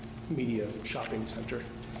media shopping center.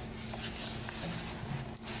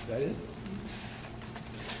 Is that it?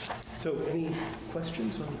 So any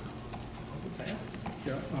questions on that?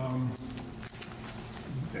 Yeah.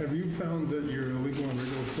 Have you found that your legal and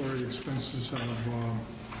regulatory expenses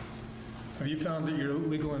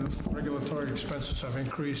have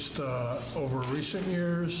increased over recent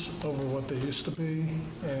years, over what they used to be,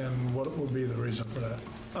 and what would be the reason for that?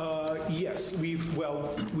 Yes, we've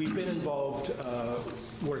been involved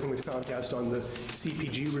working with Comcast on the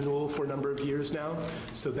CPG renewal for a number of years now,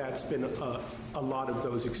 so that's been a lot of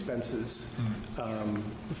those expenses,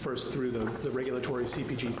 first through the regulatory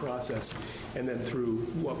CPG process, and then through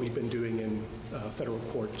what we've been doing in federal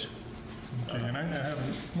court. Okay, and I have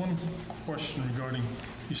one question regarding,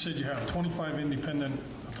 you said you have 25 independent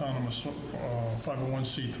autonomous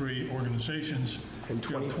 501c3 organizations. And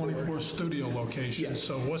 24 studio locations. Yes.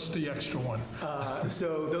 So what's the extra one?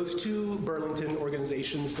 So those two Burlington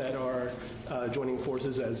organizations that are joining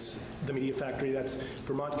forces as the Media Factory, that's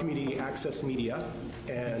Vermont Community Access Media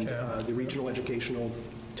and the Regional Educational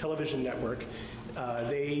Television Network,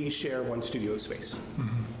 they share one studio space.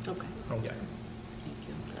 Mm-hmm. Okay. Yeah. Thank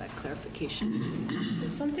you for that clarification. So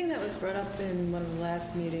something that was brought up in one of the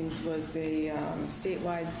last meetings was a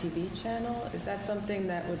statewide TV channel. Is that something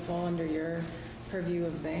that would fall under your purview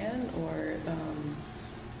of VAN, or?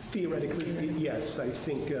 Theoretically, yes. I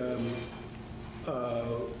think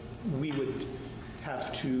we would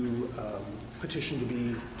have to petition to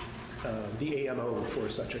be the AMO for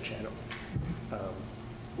such a channel,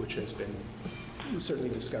 which has been certainly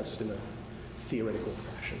discussed in a theoretical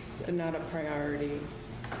fashion. Yeah. But not a priority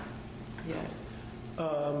yet?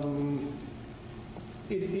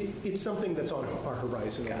 It's something that's on our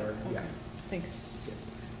horizon. Okay. Yeah. Thanks.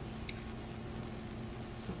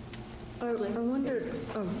 I wondered,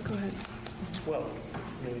 oh, go ahead. Well,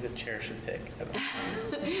 maybe the chair should pick.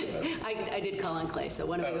 I did call on Clay, so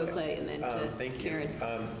why don't we go Clay and then to thank Karen.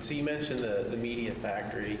 You. So you mentioned the Media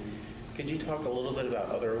Factory. Could you talk a little bit about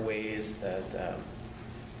other ways that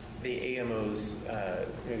the AMOs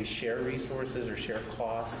maybe share resources or share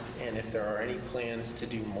costs, and if there are any plans to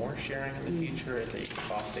do more sharing in the future as a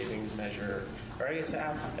cost savings measure? Or I guess,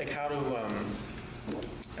 how do,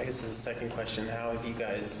 I guess as a second question, how have you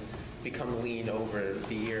guys become lean over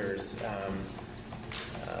the years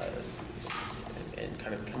and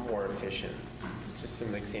kind of become more efficient? Just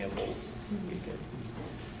some examples we could.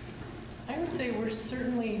 I would say we're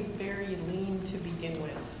certainly very lean to begin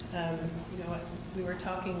with. You know, we were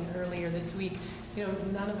talking earlier this week, you know,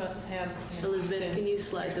 none of us have an Elizabeth, assistant. can you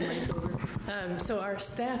slide the mic over? So our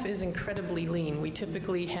staff is incredibly lean. We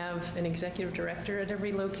typically have an executive director at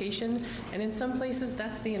every location, and in some places,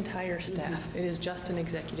 that's the entire staff. It is just an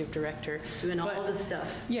executive director. Doing all the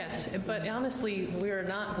stuff. Yes, but honestly, we are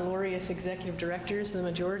not glorious executive directors. The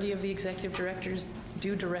majority of the executive directors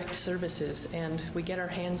do direct services, and we get our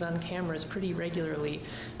hands on cameras pretty regularly.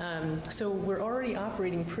 So we're already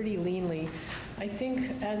operating pretty leanly. I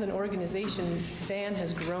think as an organization, VAN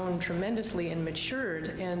has grown tremendously and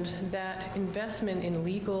matured, and that investment in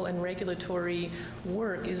legal and regulatory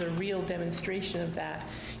work is a real demonstration of that.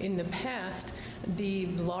 In the past, the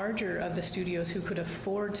larger of the studios who could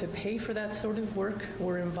afford to pay for that sort of work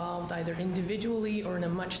were involved either individually or in a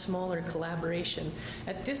much smaller collaboration.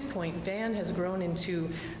 At this point, VAN has grown into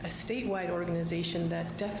a statewide organization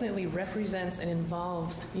that definitely represents and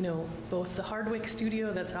involves, you know, both the Hardwick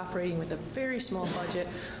studio that's operating with a very small budget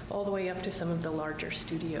all the way up to some of the larger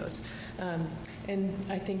studios. And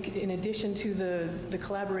I think in addition to the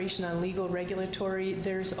collaboration on legal regulatory,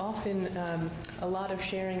 there's often a lot of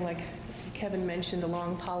sharing, like Kevin mentioned,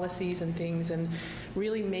 along policies and things, and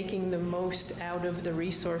really making the most out of the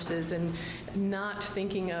resources and not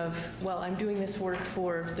thinking of, well, I'm doing this work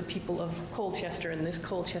for the people of Colchester in this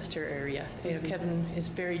Colchester area. You know, Kevin is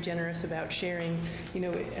very generous about sharing, you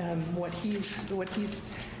know, what he's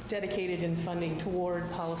dedicated in funding toward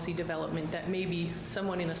policy development that maybe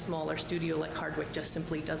someone in a smaller studio like Hardwick just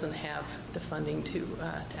simply doesn't have the funding to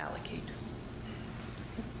allocate.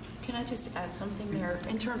 Can I just add something there?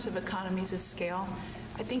 In terms of economies of scale,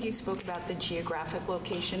 I think you spoke about the geographic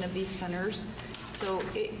location of these centers. So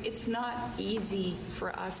it's not easy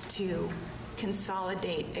for us to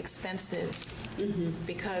consolidate expenses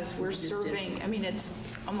because we're serving, I mean, it's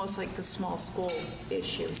almost like the small school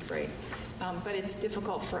issue, right? But it's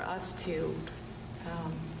difficult for us to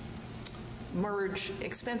merge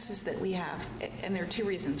expenses that we have, and there are two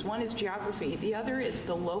reasons. One is geography, the other is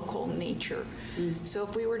the local nature. So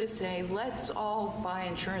if we were to say, let's all buy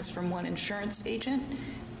insurance from one insurance agent,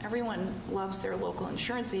 everyone loves their local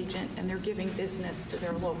insurance agent and they're giving business to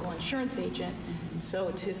their local insurance agent.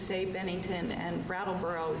 So to say Bennington and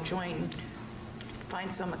Brattleboro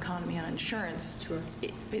find some economy on insurance,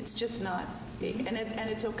 it's just not, and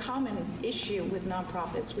it's a common issue with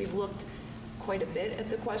nonprofits. We've looked quite a bit at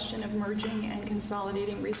the question of merging and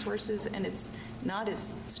consolidating resources, and it's not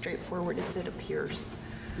as straightforward as it appears.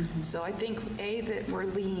 So I think, A, that we're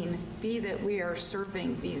lean, B, that we are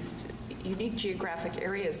serving these unique geographic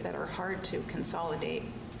areas that are hard to consolidate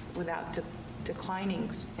without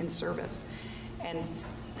declining in service. And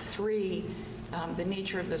 3, the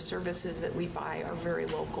nature of the services that we buy are very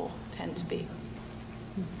local, tend to be.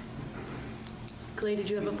 Clay, did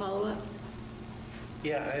you have a follow-up?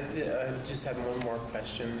 Yeah, I just had one more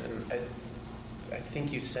question, and I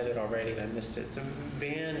think you said it already and I missed it. So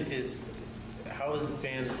how is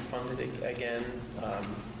VAN funded again?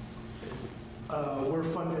 We're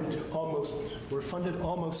funded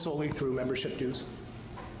almost solely through membership dues.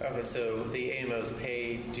 Okay, so the AMOs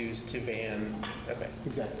pay dues to VAN. Okay.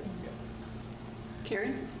 Exactly.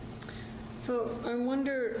 Karen? So I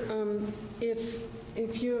wonder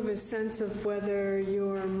if you have a sense of whether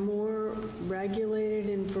you're more regulated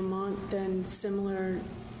in Vermont than similar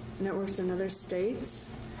networks in other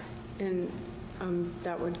states, and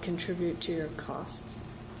that would contribute to your costs.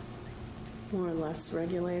 More or less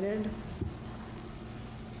regulated?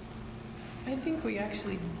 I think we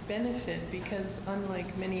actually benefit because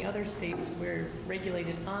unlike many other states, we're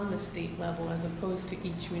regulated on the state level as opposed to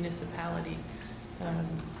each municipality.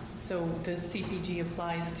 So the CPG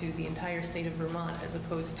applies to the entire state of Vermont as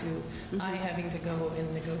opposed to I having to go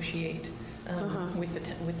and negotiate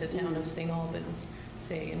with the town of St. Albans,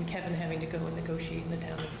 say, and Kevin having to go and negotiate in the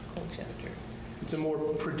town of Colchester. It's a more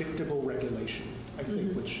predictable regulation, I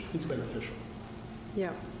think, which is beneficial.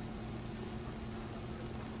 Yeah.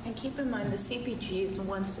 And keep in mind, the CPG is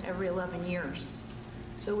once every 11 years.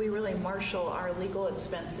 So we really marshal our legal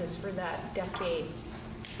expenses for that decade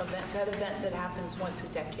event, that event that happens once a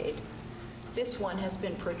decade. This one has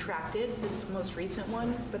been protracted, this most recent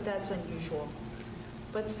one, but that's unusual.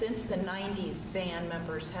 But since the 90s, VAN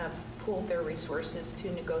members have pooled their resources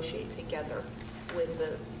to negotiate together with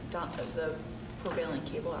the prevailing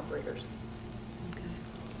cable operators.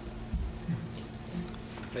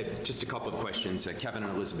 Just a couple of questions. Kevin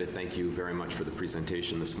and Elizabeth, thank you very much for the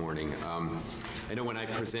presentation this morning. I know when I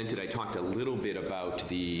presented, I talked a little bit about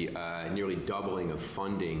the nearly doubling of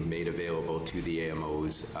funding made available to the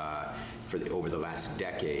AMOs over the last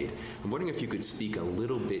decade. I'm wondering if you could speak a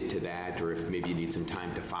little bit to that, or if maybe you need some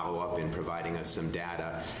time to follow up in providing us some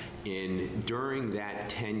data during that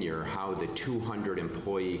tenure, how the 200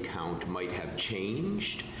 employee count might have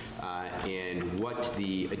changed and what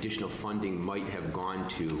the additional funding might have gone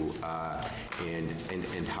to,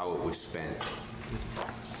 and how it was spent.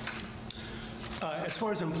 As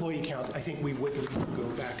far as employee count, I think we would go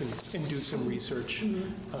back and do some research,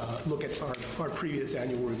 look at our previous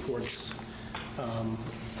annual reports.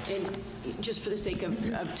 And just for the sake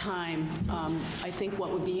of time, I think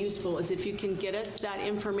what would be useful is if you can get us that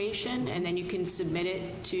information, and then you can submit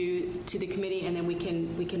it to the committee, and then we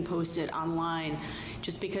can post it online,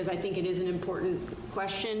 just because I think it is an important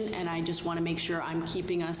question, and I just want to make sure I'm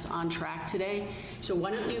keeping us on track today. So why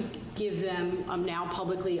don't you give them now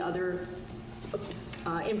publicly other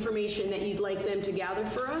information that you'd like them to gather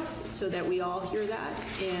for us, so that we all hear that,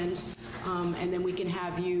 and then we can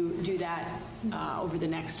have you do that over the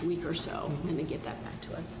next week or so, and then get that back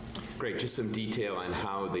to us. Great. Just some detail on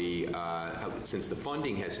how since the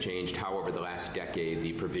funding has changed, how over the last decade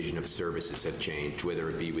the provision of services have changed, whether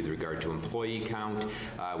it be with regard to employee count,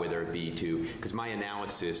 whether it be because my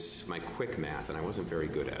analysis, my quick math, and I wasn't very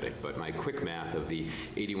good at it, but my quick math of the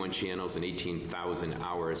 81 channels and 18,000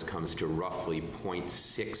 hours comes to roughly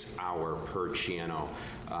 0.6 hour per channel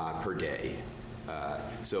per day.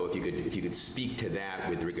 So if you could speak to that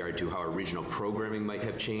with regard to how original programming might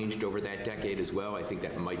have changed over that decade as well, I think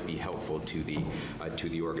that might be helpful to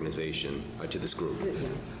the organization, to this group.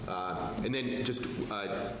 And then just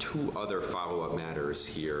two other follow-up matters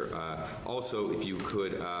here. Also, if you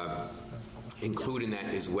could include in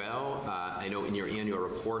that as well, I know in your annual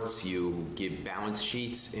reports you give balance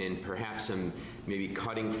sheets, and perhaps some maybe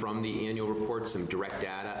cutting from the annual report some direct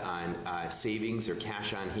data on savings or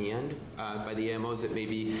cash on hand by the AMOs that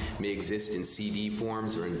may exist in CD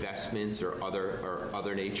forms or investments or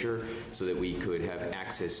other nature, so that we could have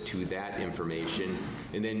access to that information.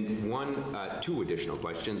 And then two additional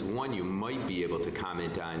questions. One, you might be able to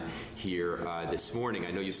comment on here this morning.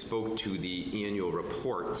 I know you spoke to the annual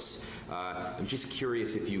reports. I'm just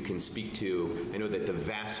curious if you can speak to, I know that the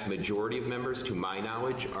vast majority of members, to my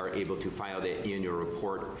knowledge, are able to file that annual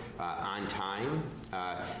report on time.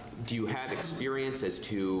 Do you have experience as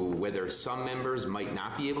to whether some members might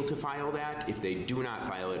not be able to file that? If they do not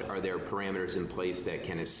file it, are there parameters in place that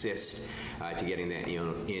can assist to getting that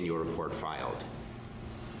annual report filed?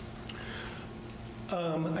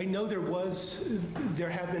 I know there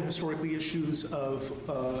have been historically issues of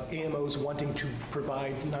AMOs wanting to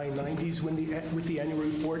provide 990s with the annual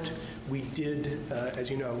report. We did, as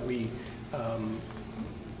you know, we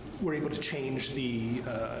were able to change the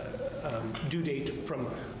due date from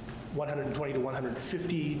 120 to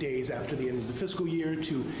 150 days after the end of the fiscal year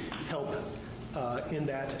to help in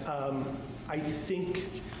that. I think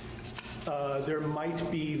there might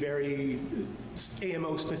be very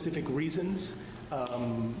AMO-specific reasons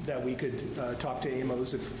that we could talk to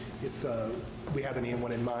AMOs if we have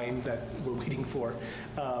anyone in mind that we're waiting for.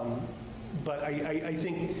 But I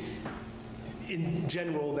think in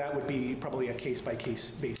general that would be probably a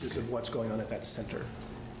case-by-case basis of what's going on at that center.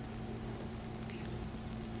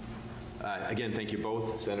 Again, thank you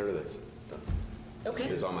both. Senator, that's Okay.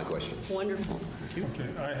 There's all my questions. Wonderful. Okay,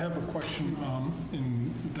 I have a question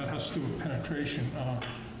that has to do with penetration.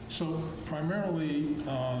 So primarily,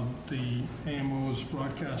 the AMO is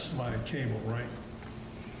broadcast via cable, right?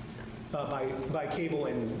 By cable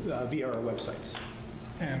and via our websites.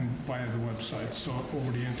 And via the website, so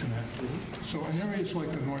over the internet. Mm-hmm. So in areas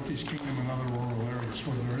like the Northeast Kingdom and other rural areas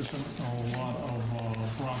where there isn't a lot of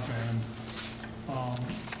broadband,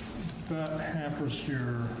 that hampers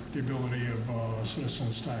the ability of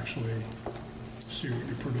citizens to actually see what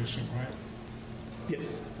you're producing, right?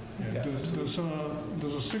 Yes. Yeah. Does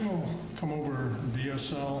a signal come over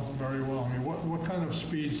DSL very well? I mean, what kind of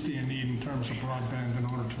speeds do you need in terms of broadband in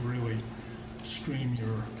order to really stream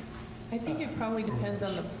your I think it probably depends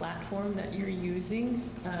on the platform that you're using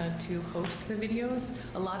to host the videos.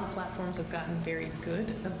 A lot of platforms have gotten very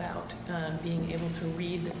good about being able to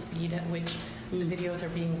read the speed at which the videos are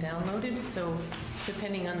being downloaded. So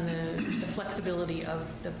depending on the flexibility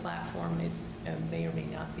of the platform, it may or may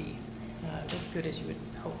not be as good as you would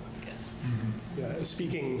hope, I guess. Mm-hmm. Yeah,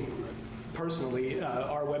 speaking personally,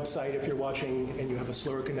 our website, if you're watching and you have a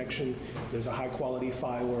slower connection, there's a high-quality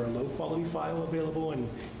file or a low-quality file available, and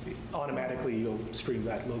automatically you'll stream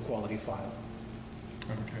that low-quality file.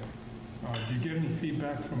 Okay. Do you get any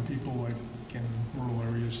feedback from people like in rural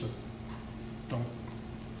areas that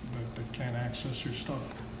can't access your stuff?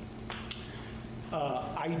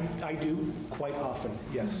 I do quite often,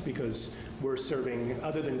 yes, because we're serving,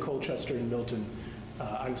 other than Colchester and Milton,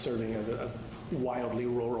 I'm serving a wildly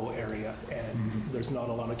rural area, and there's not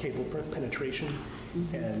a lot of cable penetration,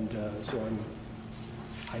 and so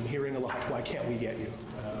I'm hearing a lot, why can't we get you?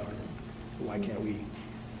 Why can't we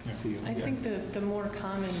I think the more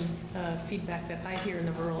common feedback that I hear in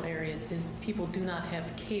the rural areas is people do not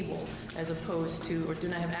have cable as opposed to, or do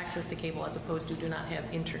not have access to cable as opposed to do not have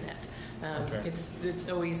internet. Okay. It's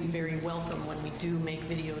always very welcome when we do make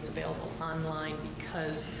videos available online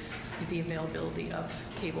because the availability of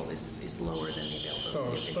cable is lower than the availability So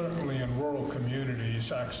of certainly in rural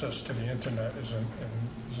communities, access to the internet is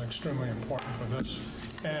extremely important for this.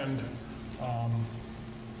 And,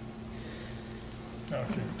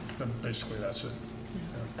 okay, then basically that's it.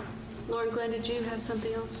 Yeah. Lauren, Glenn, did you have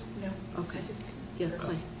something else? No. Okay. Yeah,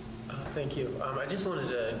 Clay. Thank you. I just wanted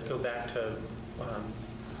to go back to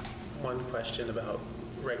one question about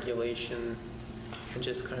regulation and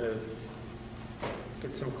just kind of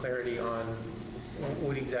get some clarity on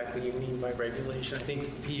what exactly you mean by regulation. I think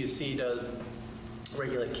PUC does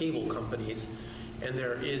regulate cable companies, and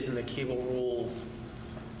there is in the cable rules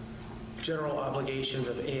general obligations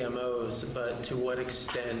of AMOs, but to what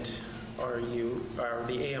extent are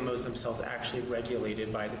the AMOs themselves actually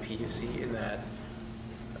regulated by the PUC? In that,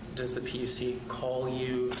 does the PUC call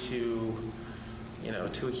you to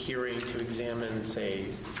a hearing to examine, say,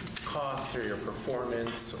 costs or your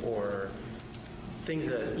performance or things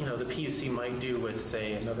that, the PUC might do with,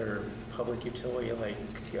 say, another public utility like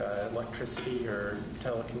electricity or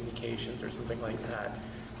telecommunications or something like that?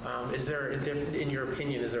 Is there, in your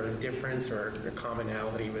opinion, is there a difference or a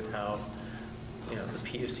commonality with how, the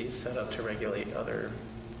PUC is set up to regulate other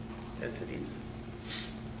entities?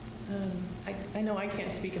 I know I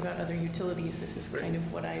can't speak about other utilities. This is kind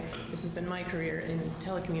of this has been my career in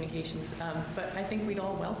telecommunications. But I think we'd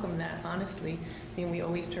all welcome that, honestly. I mean, we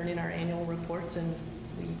always turn in our annual reports and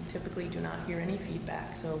we typically do not hear any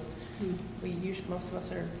feedback. So most of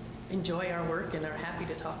us enjoy our work and are happy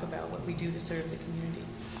to talk about what we do to serve the community.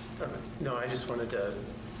 No, I just wanted to,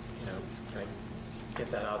 kind of get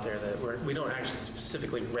that out there that we don't actually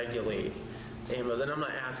specifically regulate AMOs, and I'm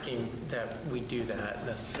not asking that we do that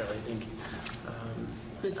necessarily. I think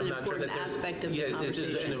it's an important aspect of the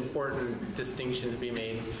conversation. It's an important distinction to be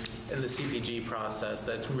made in the CPG process.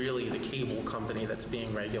 That's really the cable company that's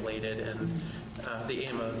being regulated, and the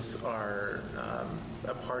AMOs are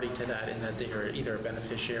a party to that in that they are either a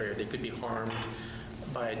beneficiary or they could be harmed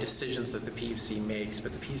by decisions that the PUC makes,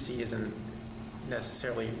 but the PUC isn't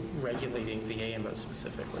necessarily regulating the AMO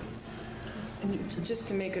specifically. And just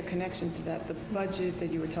to make a connection to that, the budget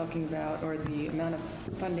that you were talking about, or the amount of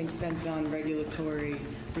funding spent on regulatory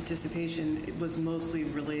participation, it was mostly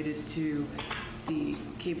related to the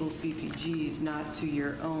cable CPGs, not to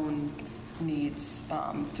your own needs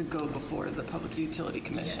to go before the Public Utility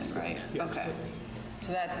Commission, Yes. right? Yes. Okay.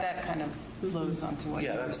 So that kind of flows onto what you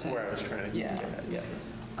were saying. Yeah, that's where I was trying to get at. Yeah.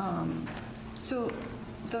 So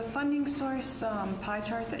the funding source pie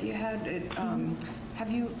chart that you had,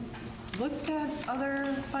 have you looked at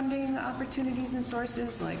other funding opportunities and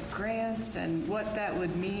sources like grants and what that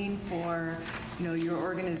would mean for your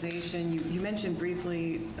organization? You mentioned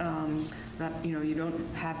briefly that you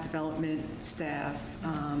don't have development staff,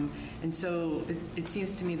 and so it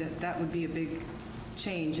seems to me that would be a big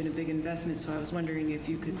change and a big investment. So I was wondering if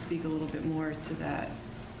you could speak a little bit more to that.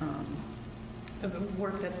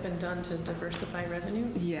 Work that's been done to diversify revenue?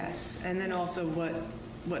 Yes, and then also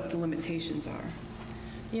what the limitations are.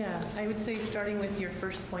 Yeah, I would say starting with your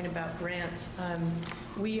first point about grants,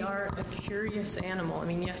 we are a curious animal. I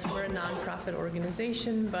mean, yes, we're a nonprofit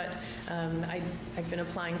organization, but I've been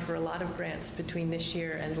applying for a lot of grants between this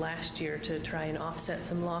year and last year to try and offset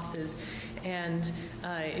some losses. And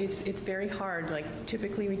it's very hard. Like,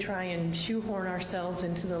 typically we try and shoehorn ourselves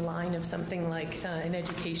into the line of something like an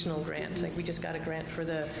educational grant. Like, we just got a grant from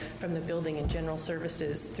the Building and General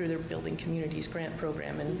Services through their Building Communities grant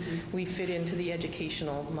program, and we fit into the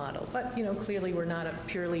educational model. But, clearly we're not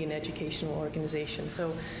purely an educational organization.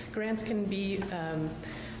 So grants can be,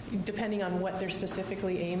 depending on what they're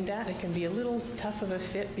specifically aimed at, it can be a little tough of a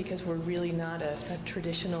fit because we're really not a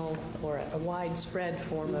traditional or a widespread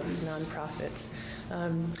form of nonprofits.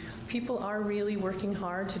 People are really working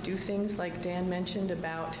hard to do things like Dan mentioned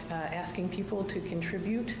about asking people to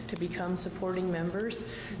contribute, to become supporting members.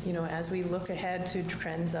 As we look ahead to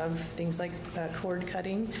trends of things like cord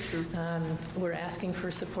cutting, we're asking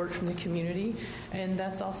for support from the community. And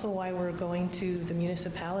that's also why we're going to the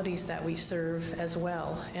municipalities that we serve as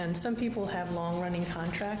well. And some people have long-running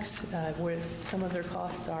contracts where some of their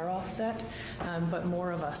costs are offset, but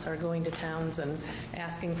more of us are going to towns and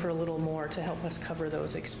asking for a little more to help us cover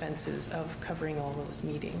those expenses of covering all those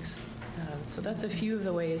meetings. So that's a few of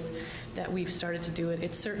the ways that we've started to do it.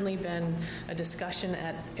 It's certainly been a discussion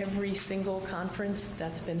at every single conference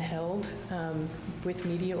that's been held with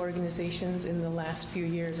media organizations in the last few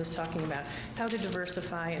years, is talking about how to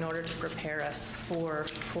diversify in order to prepare us for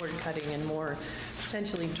cord cutting and more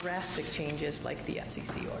potentially drastic changes like the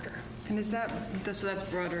FCC order. And is that, so that's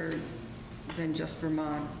broader than just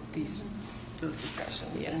Vermont, those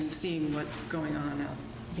discussions? Yes. And seeing what's going on out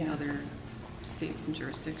in Yeah. other states and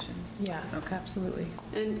jurisdictions? Yeah, Okay. absolutely.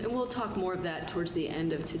 And we'll talk more of that towards the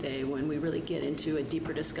end of today when we really get into a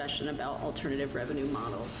deeper discussion about alternative revenue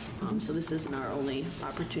models. So this isn't our only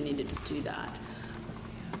opportunity to do that.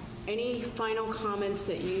 Any final comments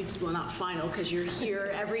that you, well, not final because you're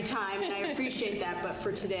here every time and I appreciate that, but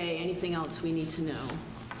for today, anything else we need to know?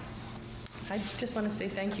 I just want to say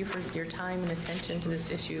thank you for your time and attention to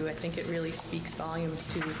this issue. I think it really speaks volumes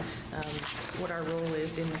to what our role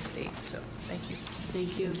is in the state. So thank you.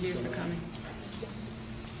 Thank you. Thank you for coming.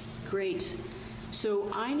 Great.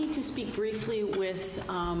 So I need to speak briefly with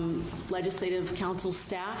Legislative Council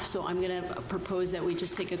staff, so I'm going to propose that we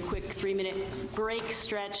just take a quick 3-minute break,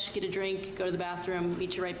 stretch, get a drink, go to the bathroom,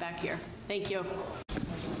 meet you right back here. Thank you.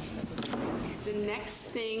 The next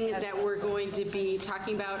thing that we're going to be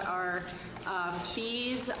talking about are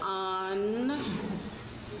fees on...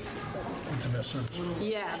 Internet service.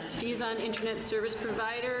 Yes, fees on internet service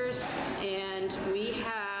providers, and we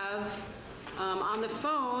have on the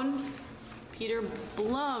phone Peter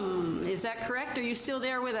Blum. Is that correct? Are you still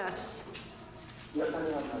there with us? Yes,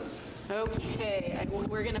 I am. Okay,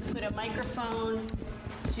 we're going to put a microphone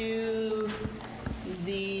to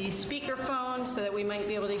the speakerphone so that we might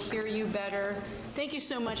be able to hear you better. Thank you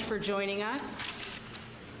so much for joining us.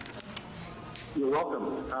 You're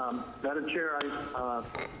welcome. Madam Chair, I have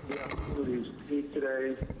the opportunity to speak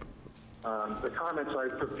today. The comments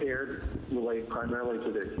I've prepared relate primarily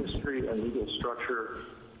to the history and legal structure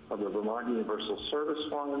of the Vermont Universal Service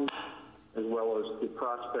Fund, as well as the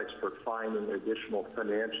prospects for finding additional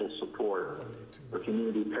financial support for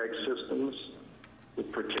community PEG systems,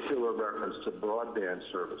 with particular reference to broadband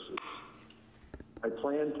services. I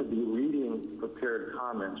plan to be reading prepared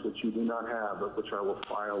comments, which you do not have, but which I will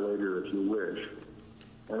file later if you wish.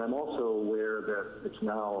 And I'm also aware that it's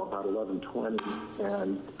now about 11:20,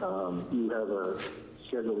 and you have a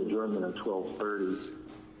scheduled adjournment at 12:30.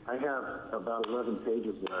 I have about 11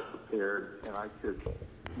 pages that I prepared, and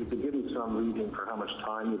you could give me some reading for how much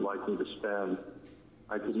time you'd like me to spend.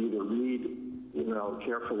 I could either read,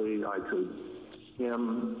 carefully, I could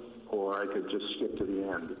skim, or I could just skip to the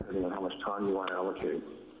end, depending on how much time you want to allocate.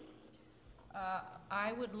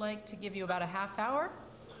 I would like to give you about a half hour.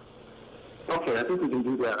 Okay, I think we can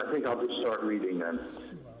do that. I think I'll just start reading then,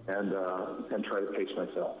 and try to pace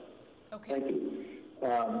myself. Okay. Thank you.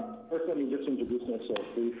 First, let me just introduce myself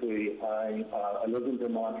briefly. I lived in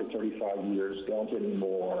Vermont for 35 years, don't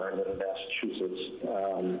anymore. I live in Massachusetts.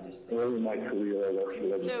 Early in my career, I worked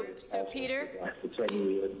for So Peter? for 10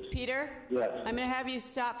 years. Peter? Yes. I'm going to have you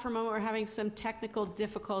stop for a moment. We're having some technical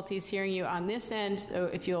difficulties hearing you on this end, so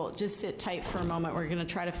if you'll just sit tight for a moment, we're going to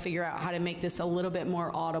try to figure out how to make this a little bit more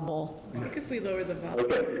audible. I think if we lower the volume.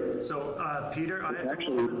 Okay. So, Peter,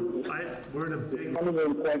 we're in a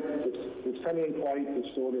big... It's coming in quite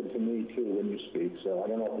distorted to me, too, when you speak, so I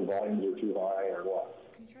don't know if the volumes are too high or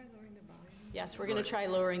what. Can you try lowering the volume? Yes, we're going to try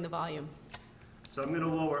lowering the volume. So I'm going to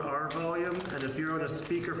lower our volume, and if you're on a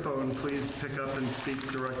speakerphone, please pick up and speak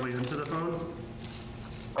directly into the phone.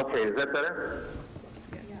 Okay, is that better?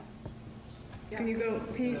 Can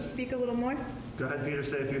you speak a little more? Go ahead, Peter,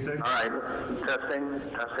 say a few things. All right, testing.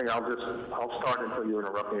 I'll start until you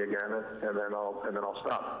interrupt me again, and then I'll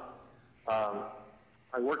stop.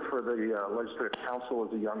 I worked for the Legislative Council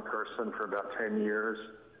as a young person for about 10 years.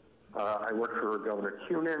 I worked for Governor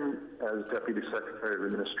Cunin as Deputy Secretary of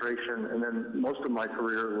Administration, and then most of my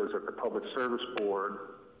career was at the Public Service Board.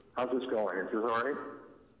 How's this going? Is this all right?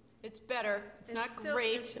 It's better. It's not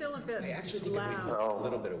great. It's still a bit A loud.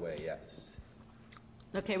 little bit away, yes.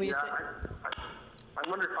 Okay, will you say? I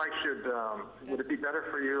wonder if I should, would it be better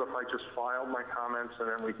for you if I just filed my comments and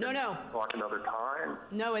then we can talk another time?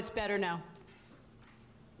 No, it's better now.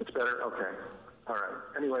 It's better? Okay. All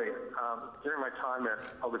right. Anyway, during my time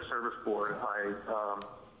at Public Service Board, I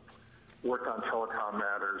worked on telecom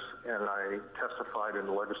matters, and I testified in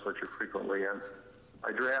the legislature frequently, and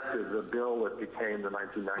I drafted the bill that became in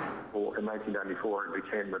 1994, it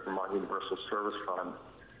became the Vermont Universal Service Fund,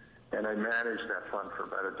 and I managed that fund for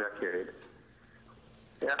about a decade.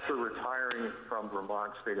 After retiring from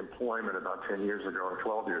Vermont state employment about 10 years ago, or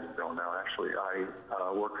 12 years ago now, actually, I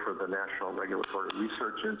worked for the National Regulatory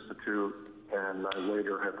Research Institute, and I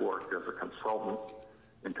later have worked as a consultant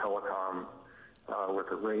in telecom with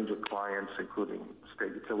a range of clients, including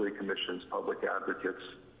state utility commissions, public advocates,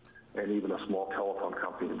 and even a small telephone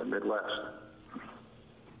company in the Midwest.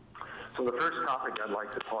 So the first topic I'd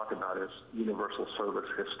like to talk about is universal service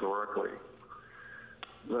historically.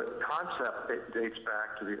 The concept dates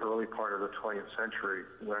back to the early part of the 20th century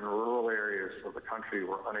when rural areas of the country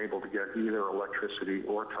were unable to get either electricity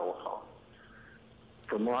or telephone.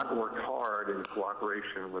 Vermont worked hard in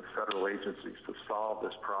cooperation with federal agencies to solve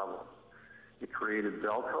this problem. It created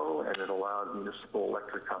Velco, and it allowed municipal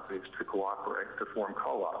electric companies to cooperate to form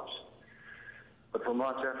co-ops. But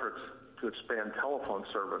Vermont's efforts to expand telephone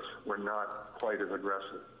service were not quite as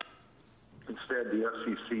aggressive. Instead, the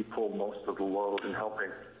FCC pulled most of the load in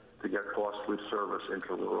helping to get costly service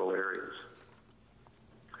into rural areas.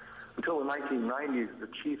 Until the 1990s, the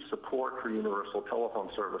chief support for universal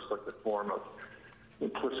telephone service took the form of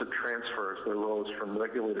implicit transfers that arose from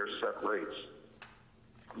regulators' set rates.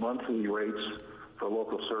 Monthly rates for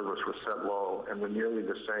local service were set low and were nearly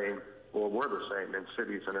the same, or were the same in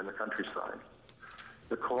cities and in the countryside.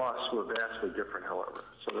 The costs were vastly different, however,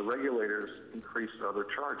 so the regulators increased other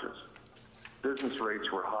charges. Business rates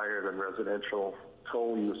were higher than residential,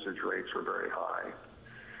 toll usage rates were very high.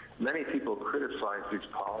 Many people criticized these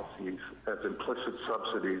policies as implicit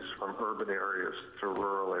subsidies from urban areas to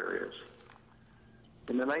rural areas.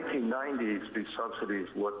 In the 1990s, these subsidies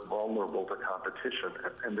looked vulnerable to competition,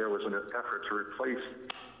 and there was an effort to replace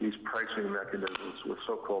these pricing mechanisms with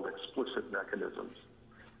so-called explicit mechanisms,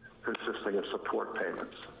 consisting of support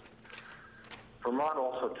payments. Vermont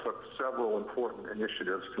also took several important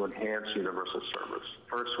initiatives to enhance universal service.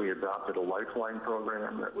 First, we adopted a lifeline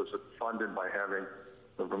program that was funded by having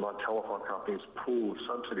the Vermont telephone companies pool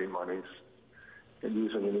subsidy monies and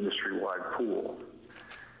using an industry-wide pool.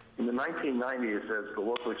 In the 1990s, as the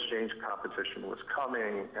local exchange competition was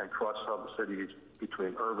coming and cross-subsidies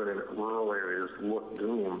between urban and rural areas looked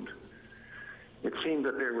doomed, it seemed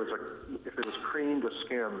that if there was cream to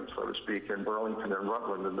skim, so to speak, in Burlington and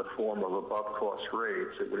Rutland in the form of above-cost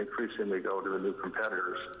rates, it would increasingly go to the new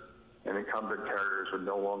competitors, and incumbent carriers would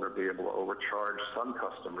no longer be able to overcharge some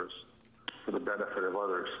customers for the benefit of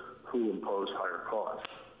others who imposed higher costs.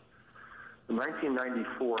 The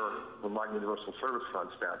 1994 Vermont Universal Service Fund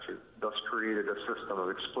statute thus created a system of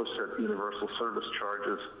explicit universal service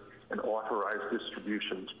charges and authorized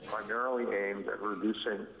distributions primarily aimed at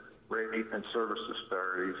reducing rate and service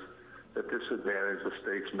disparities that disadvantage the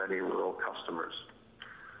state's many rural customers.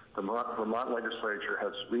 The Vermont legislature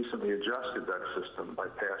has recently adjusted that system by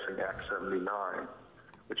passing Act 79,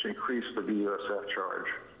 which increased the VUSF charge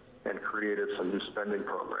and created some new spending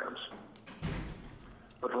programs.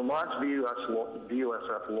 But Vermont's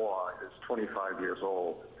VUSF law is 25 years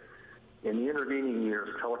old. In the intervening years,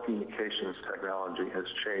 telecommunications technology has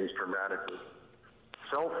changed dramatically.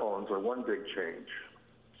 Cell phones are one big change.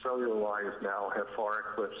 Cellular lines now have far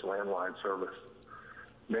eclipsed landline service.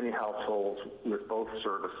 Many households with both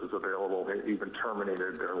services available have even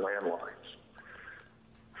terminated their landlines.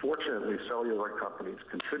 Fortunately, cellular companies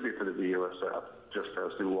contribute to the VUSF, just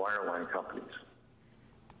as do wireline companies.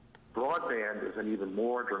 Broadband is an even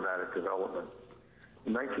more dramatic development.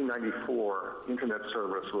 In 1994, internet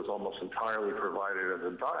service was almost entirely provided as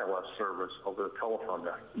a dial-up service over the telephone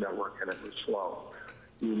network, and it was slow.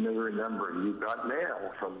 You may remember you got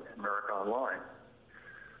mail from America Online.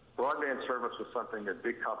 Broadband service was something that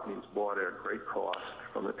big companies bought at a great cost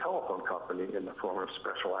from the telephone company in the form of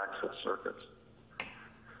special access circuits.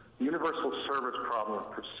 The universal service problem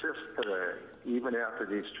persists today, even after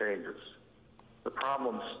these changes. The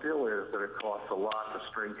problem still is that it costs a lot to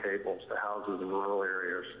string cables to houses in rural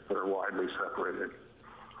areas that are widely separated.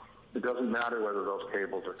 It doesn't matter whether those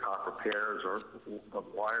cables are copper pairs or of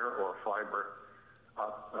wire or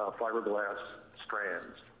fiberglass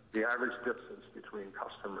strands. The average distance between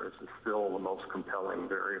customers is still the most compelling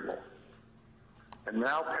variable. And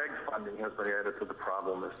now PEG funding has been added to the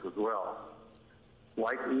problem list as well.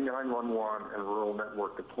 Like E911 and rural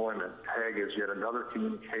network deployment, PEG is yet another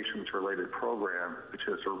communications-related program which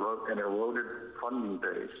has an eroded funding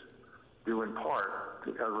base due in part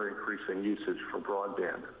to ever-increasing usage for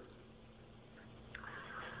broadband.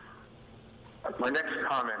 My next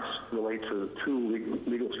comments relate to two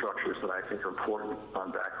legal structures that I think are important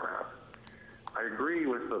on background. I agree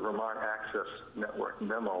with the Vermont Access Network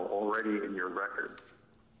memo already in your record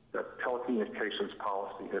that telecommunications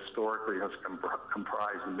policy historically has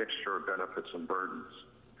comprised a mixture of benefits and burdens.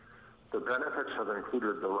 The benefits have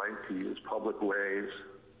included the right to use public ways,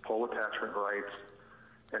 pole attachment rights,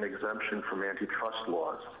 and exemption from antitrust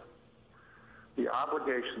laws. The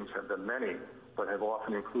obligations have been many, but have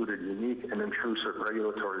often included unique and intrusive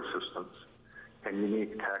regulatory systems, and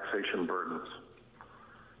unique taxation burdens.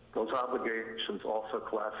 Those obligations also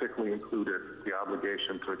classically included the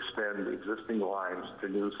obligation to extend existing lines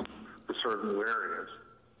to serve new areas,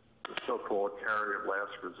 the so-called carrier of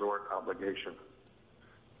last resort obligation.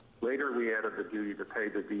 Later, we added the duty to pay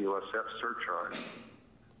the VUSF surcharge,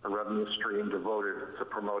 a revenue stream devoted to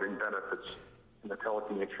promoting benefits in the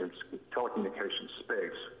telecommunications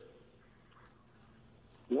space.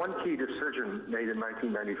 One key decision made in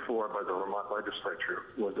 1994 by the Vermont legislature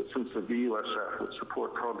was that since the VUSF would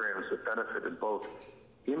support programs that benefited both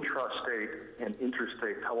intrastate and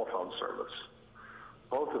interstate telephone service,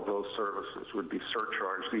 both of those services would be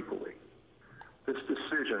surcharged equally. This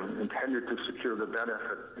decision, intended to secure the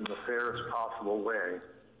benefit in the fairest possible way,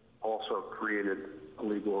 also created a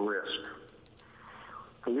legal risk.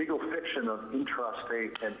 The legal fiction of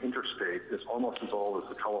intrastate and interstate is almost as old as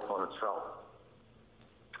the telephone itself.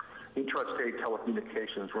 Intrastate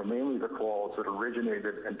telecommunications were mainly the calls that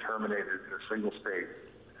originated and terminated in a single state.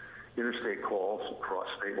 Interstate calls cross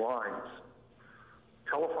state lines.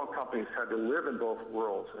 Telephone companies had to live in both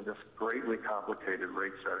worlds in this greatly complicated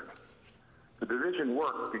rate setting. The division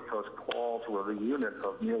worked because calls were the unit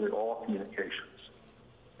of nearly all communications.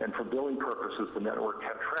 And for billing purposes, the network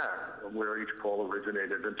kept track of where each call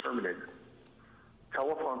originated and terminated.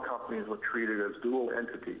 Telephone companies were treated as dual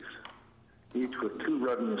entities, each with two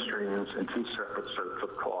revenue streams and two separate sets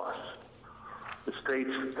of costs. The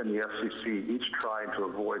states and the FCC each tried to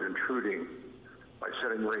avoid intruding by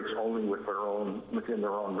setting rates only within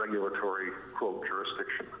their own regulatory, quote,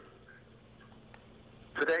 jurisdiction.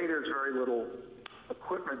 Today, there's very little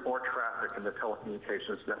equipment or traffic in the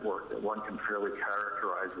telecommunications network that one can fairly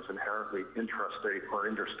characterize as inherently intrastate or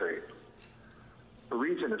interstate. The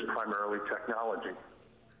reason is primarily technology.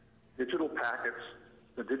 The digital packet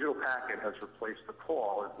has replaced the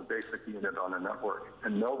call as the basic unit on a network,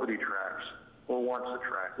 and nobody tracks or wants to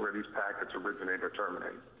track where these packets originate or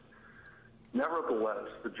terminate. Nevertheless,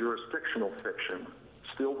 the jurisdictional fiction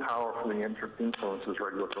still powerfully influences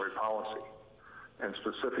regulatory policy, and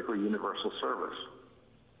specifically universal service.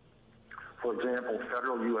 For example,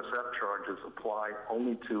 federal USF charges apply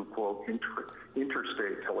only to, quote,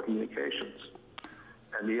 interstate telecommunications,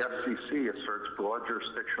 and the FCC asserts broad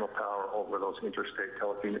jurisdictional power over those interstate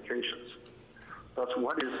telecommunications. Thus,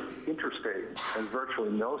 what is interstate has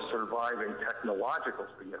virtually no surviving technological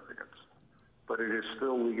significance, but it is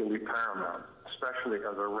still legally paramount, especially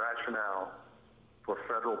as a rationale for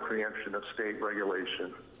federal preemption of state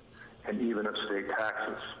regulation and even of state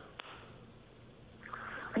taxes.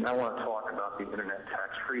 And I want to talk about the Internet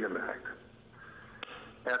Tax Freedom Act.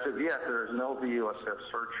 As of yet, there is no VUSF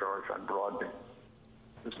surcharge on broadband.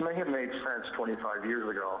 This may have made sense 25 years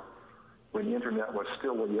ago when the Internet was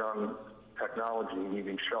still a young technology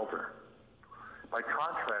needing shelter. By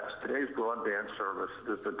contrast, today's broadband service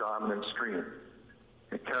is the dominant stream.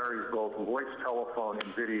 It carries both voice, telephone,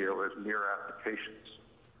 and video as mere applications.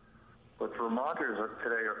 But Vermonters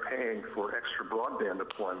today are paying for extra broadband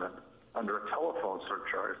deployment under a telephone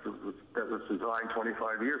surcharge that was designed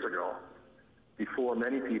 25 years ago, before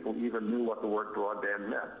many people even knew what the word broadband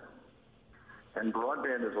meant. And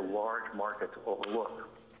broadband is a large market to overlook.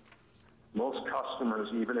 Most customers,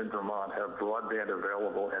 even in Vermont, have broadband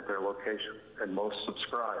available at their location, and most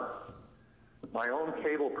subscribe. My own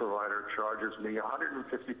cable provider charges me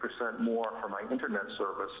 150% more for my internet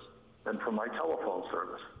service than for my telephone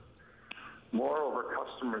service. Moreover,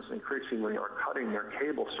 customers increasingly are cutting their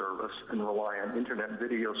cable service and rely on internet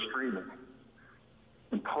video streaming.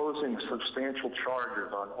 Imposing substantial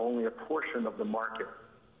charges on only a portion of the market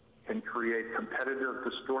can create competitive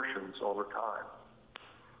distortions over time.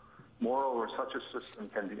 Moreover, such a system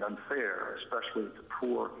can be unfair, especially to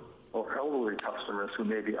poor or elderly customers who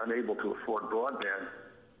may be unable to afford broadband,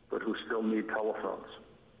 but who still need telephones.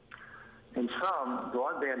 In sum,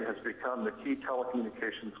 broadband has become the key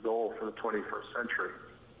telecommunications goal for the 21st century,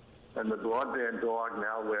 and the broadband dog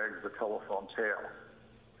now wags the telephone tail.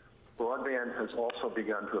 Broadband has also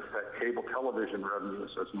begun to affect cable television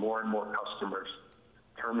revenues as more and more customers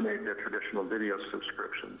terminate their traditional video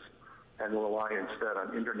subscriptions and rely instead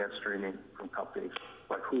on internet streaming from companies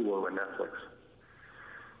like Hulu and Netflix.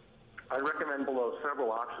 I recommend below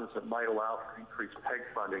several options that might allow for increased PEG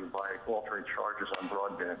funding by altering charges on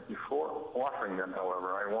broadband. Before offering them,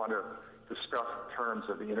 however, I want to discuss the terms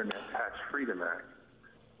of the Internet Tax Freedom Act,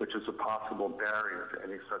 which is a possible barrier to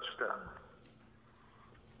any such step.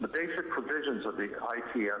 The basic provisions of the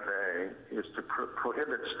ITFA is to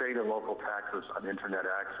prohibit state and local taxes on internet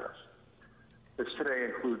access. This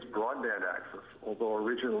today includes broadband access, although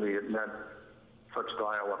originally it meant such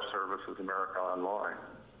dial-up service as America Online.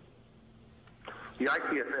 The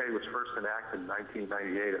ITFA was first enacted in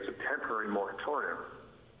 1998 as a temporary moratorium,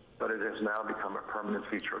 but it has now become a permanent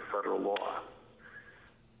feature of federal law.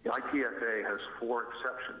 The ITFA has 4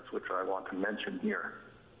 exceptions, which I want to mention here.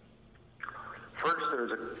 First,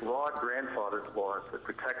 there's a broad grandfathered clause that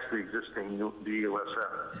protects the existing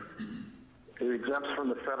DUSF. It exempts from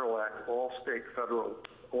the Federal Act all state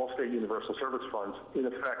universal service funds in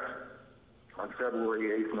effect on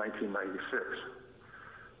February 8, 1996.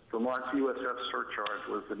 Vermont's USF surcharge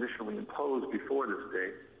was initially imposed before this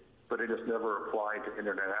date, but it has never applied to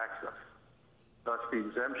internet access. Thus, the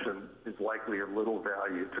exemption is likely of little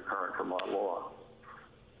value to current Vermont law.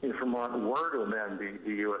 If Vermont were to amend the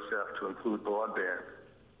USF to include broadband,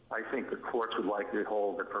 I think the courts would likely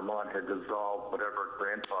hold that Vermont had dissolved whatever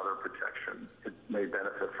grandfather protection it may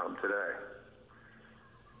benefit from today.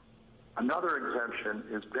 Another exemption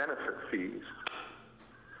is benefit fees.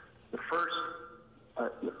 The first,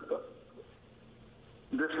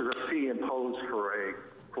 this is a fee imposed for a,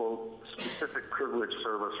 quote, specific privilege,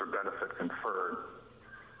 service, or benefit conferred.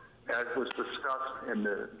 As was discussed in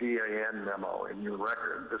the DAN memo in your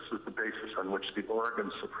record, this is the basis on which the Oregon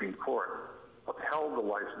Supreme Court upheld the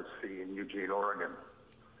license fee in Eugene, Oregon.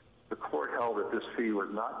 The court held that this fee was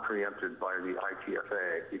not preempted by the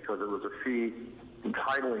ITFA because it was a fee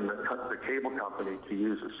entitling the cable company to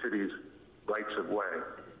use the city's rights of way.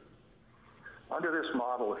 Under this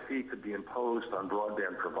model, a fee could be imposed on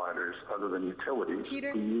broadband providers other than utilities who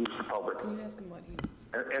use the public. Can you ask him what he...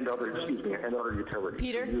 And other utilities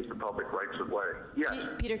Peter? who use the public rights of way. Yes.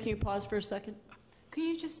 Peter, can you pause for a second? Can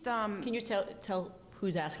you just... Can you tell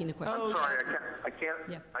who's asking the question? I'm sorry, I can't.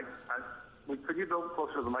 Yeah. Could you go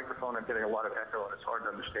closer to the microphone? I'm getting a lot of echo, and it's hard to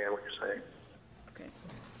understand what you're saying. Okay.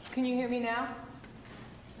 Can you hear me now?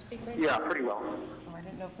 Speak right Yeah, now. pretty well. Oh, I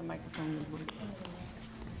didn't know if the microphone would work.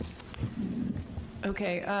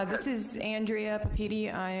 Okay, this is Andrea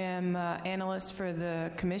Papiti. I am analyst for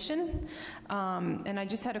the commission. And I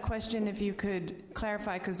just had a question if you could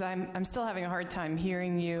clarify, because I'm still having a hard time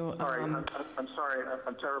hearing you. Sorry, I'm sorry.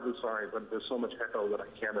 I'm terribly sorry, but there's so much echo that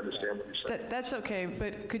I can't understand what you're saying. That's okay,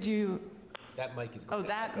 but could you... That mic is going Oh,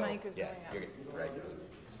 that mic is going out. You're right.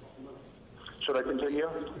 Should I continue?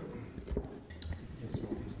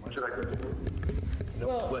 Should I continue? No,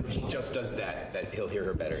 well, she just does that he'll hear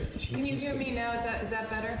her better. Can you hear me now? Is that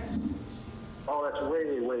better? Oh, that's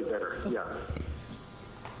way, way better. Yeah.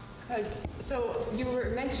 So you were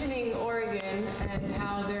mentioning Oregon and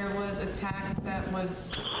how there was a tax that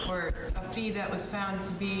was, or a fee that was found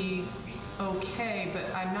to be okay, but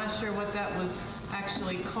I'm not sure what that was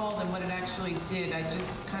actually called and what it actually did. I just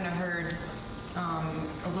kind of heard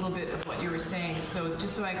a little bit of what you were saying. So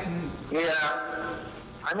just so I can... Yeah.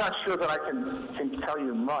 I'm not sure that I can tell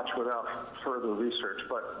you much without further research,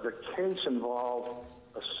 but the case involved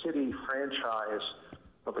a city franchise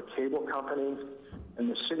of a cable company, and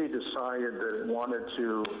the city decided that it wanted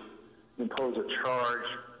to impose a charge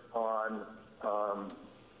on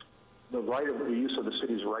the use of the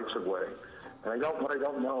city's rights of way. And what I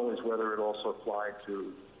don't know is whether it also applied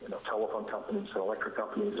to telephone companies, electric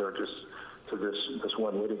companies, or just to this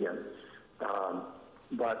one litigant.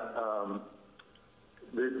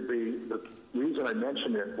 The reason I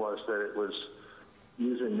mentioned it was that it was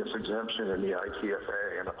using this exemption in the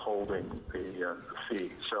ITFA and upholding the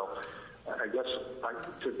fee. So I guess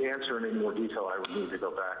to answer in any more detail, I would need to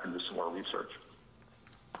go back and do some more research.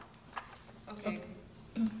 Okay.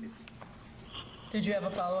 Did you have a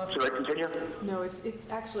follow-up? Should I continue? No, it's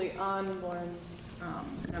actually on Lauren's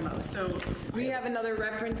memo. So we have another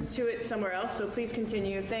reference to it somewhere else, so please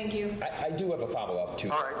continue. Thank you. I do have a follow-up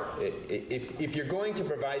too. All right. If you're going to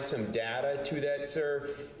provide some data to that, sir,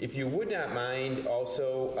 if you would not mind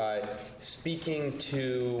also speaking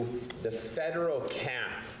to the federal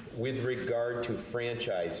cap with regard to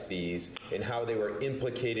franchise fees and how they were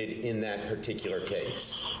implicated in that particular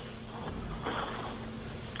case.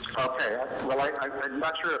 Okay. Well, I'm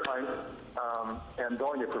not sure if I am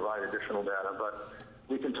going to provide additional data, but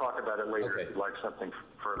we can talk about it later if you'd like something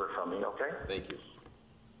further from me, okay? Thank you.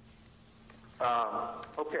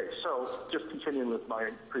 Okay, so just continuing with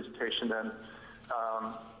my presentation then.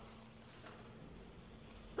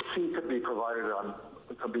 The fee could be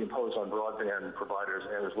imposed on broadband providers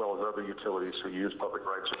and as well as other utilities who use public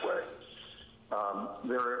rights of way.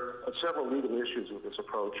 There are several legal issues with this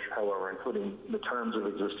approach, however, including the terms of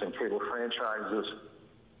existing cable franchises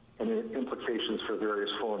and the implications for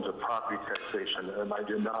various forms of property taxation, and I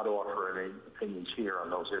do not offer any opinions here on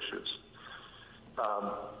those issues.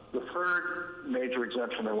 The third major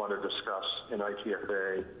exemption I want to discuss in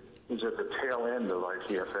ITFA is at the tail end of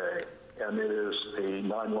ITFA, and it is the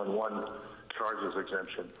 911 charges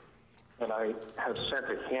exemption. And I have sent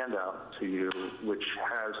a handout to you which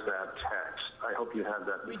has that text. I hope you have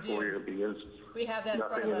that before you. We have that in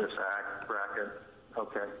front of us. Nothing in this act bracket.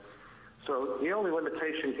 Okay. So the only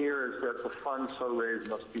limitation here is that the funds so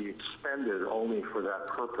raised must be expended only for that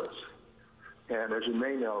purpose. And as you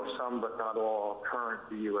may know, some but not all current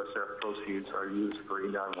USF proceeds are used for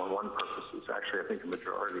E911 purposes. Actually, I think the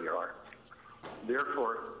majority are.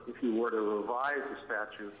 Therefore, if you were to revise the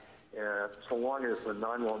statute, so long as the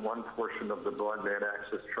 911 portion of the broadband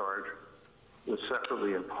access charge was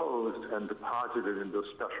separately imposed and deposited into a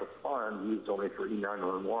special fund used only for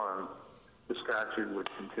E911, the statute would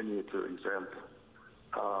continue to exempt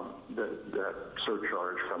that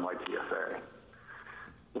surcharge from ITFA.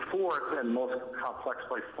 The fourth and most complex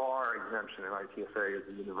by far exemption in ITFA is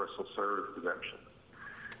the universal service exemption.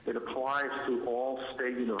 It applies to all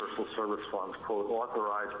state universal service funds, quote,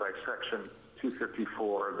 authorized by Section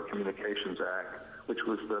 254 of the Communications Act, which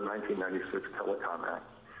was the 1996 Telecom Act.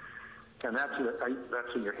 And that's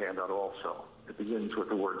in your handout also. It begins with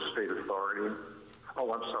the word state authority.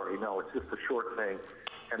 Oh, I'm sorry, no, it's just a short thing.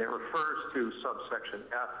 And it refers to subsection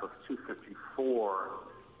F of 254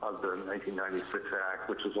 of the 1996 Act,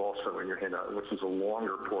 which is also in your handout, which is a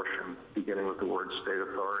longer portion beginning with the word state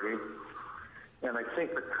authority. And I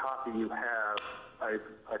think the copy you have, I've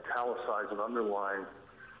italicized and underlined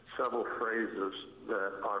several phrases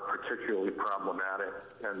that are particularly problematic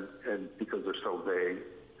and because they're so vague.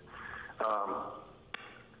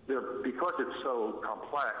 Because it's so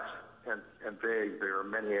complex and vague, there are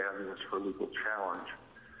many avenues for legal challenge.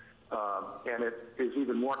 And it is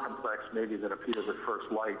even more complex maybe than appears at first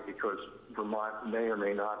light because Vermont may or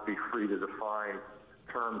may not be free to define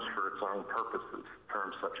terms for its own purposes,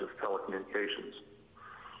 terms such as telecommunications.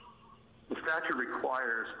 The statute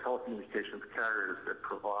requires telecommunications carriers that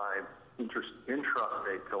provide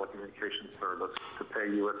intrastate telecommunications service to pay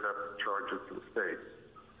USF charges to the states.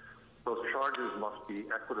 Those charges must be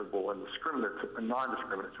equitable and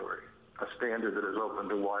non-discriminatory, a standard that is open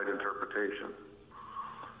to wide interpretation.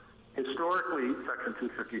 Historically, Section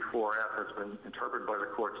 254F has been interpreted by the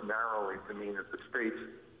courts narrowly to mean that the states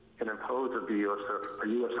can impose a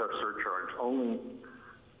USF surcharge only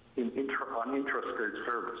on intrastate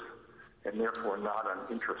service and therefore not on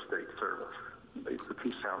intrastate service. The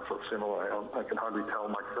two sound so similar, I can hardly tell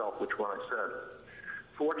myself which one I said.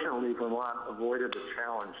 Fortunately, Vermont avoided the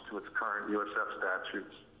challenge to its current USF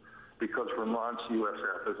statutes because Vermont's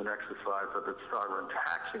USF is an exercise of its sovereign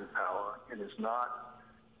taxing power and is not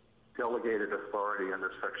delegated authority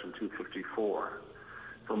under Section 254.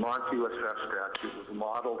 Vermont's USF statute was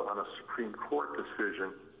modeled on a Supreme Court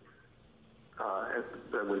decision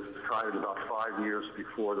that was decided about 5 years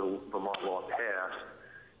before the Vermont law passed,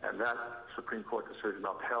 and that Supreme Court decision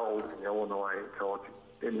upheld an Illinois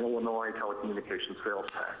telecommunications sales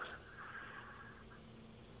tax.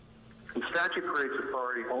 The statute creates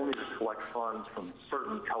authority only to collect funds from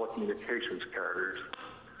certain telecommunications carriers.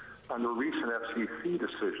 Under recent FCC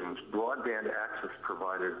decisions, broadband access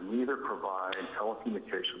providers neither provide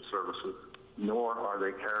telecommunications services nor are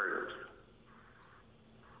they carriers.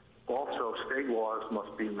 Also, state laws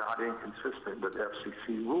must be not inconsistent with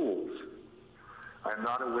FCC rules. I am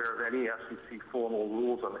not aware of any FCC formal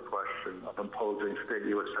rules on the question of imposing state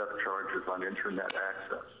USF charges on internet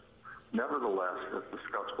access. Nevertheless, as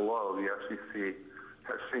discussed below, the FCC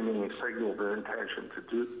has seemingly signaled their intention to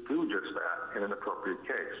do just that in an appropriate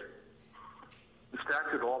case. The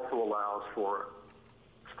statute also allows for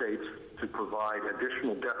states to provide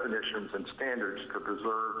additional definitions and standards to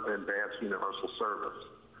preserve and advance universal service.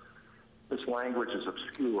 This language is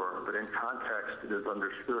obscure, but in context it is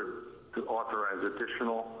understood to authorize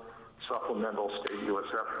additional supplemental state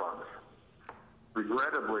USF funds.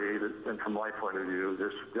 Regrettably, and from my point of view,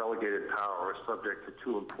 this delegated power is subject to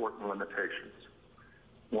two important limitations.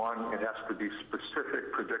 One, it has to be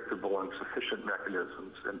specific, predictable, and sufficient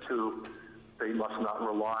mechanisms. And two, they must not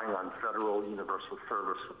rely on federal universal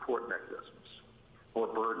service support mechanisms or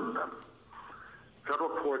burden them. Federal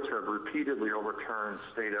courts have repeatedly overturned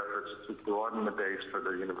state efforts to broaden the base for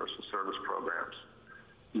their universal service programs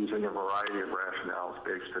using a variety of rationales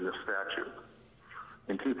based in the statute.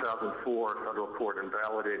 In 2004, a federal court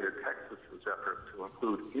invalidated Texas's effort to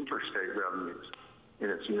include interstate revenues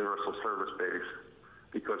in its universal service base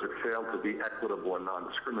because it failed to be equitable and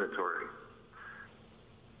non-discriminatory.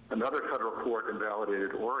 Another federal court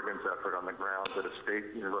invalidated Oregon's effort on the ground that a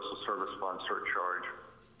state universal service fund surcharge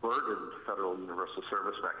burdened federal universal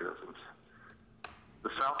service mechanisms.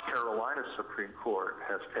 The South Carolina Supreme Court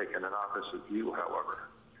has taken an opposite view, however.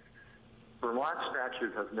 Vermont's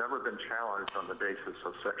statute has never been challenged on the basis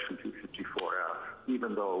of Section 254F,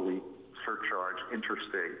 even though we surcharge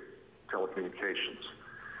interstate telecommunications.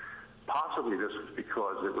 Possibly this was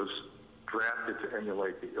because it was drafted to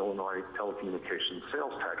emulate the Illinois telecommunications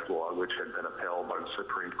sales tax law, which had been upheld by the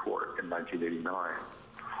Supreme Court in 1989.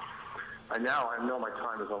 I know my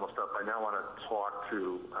time is almost up. I now want to talk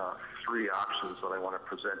to three options that I want to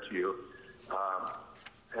present to you.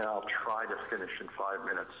 And I'll try to finish in 5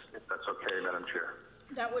 minutes, if that's okay, Madam Chair.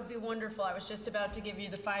 That would be wonderful. I was just about to give you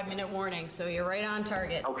the 5-minute warning, so you're right on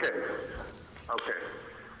target. Okay.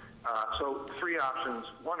 So three options.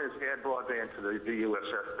 One is add broadband to the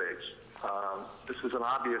USF base. This is an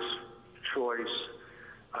obvious choice.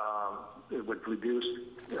 It would reduce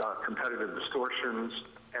competitive distortions,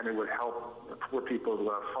 and it would help poor people who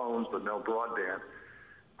have phones but no broadband.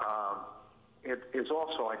 It is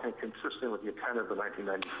also, I think, consistent with the intent of the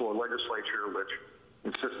 1994 legislature, which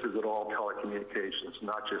insisted that all telecommunications,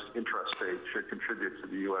 not just intrastate, should contribute to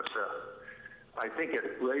the USF. I think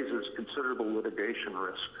it raises considerable litigation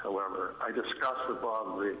risk, however. I discussed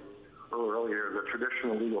above earlier the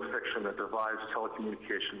traditional legal fiction that divides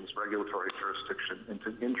telecommunications regulatory jurisdiction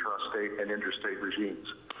into intrastate and interstate regimes.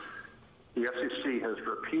 The FCC has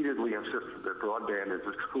repeatedly insisted that broadband is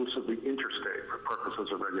exclusively interstate for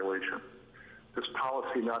purposes of regulation. This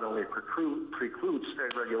policy not only precludes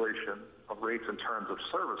state regulation of rates and terms of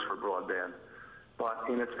service for broadband, but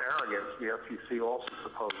in its arrogance, the FCC also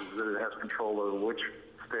supposes that it has control over which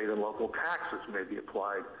state and local taxes may be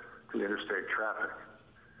applied to interstate traffic.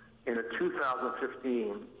 In a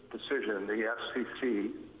 2015 decision, the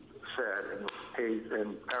FCC said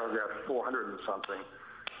in paragraph 400 and something,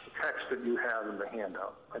 the text that you have in the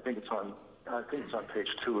handout, I think it's on page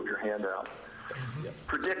 2 of your handout,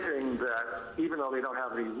 predicting that even though they don't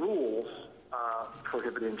have any rules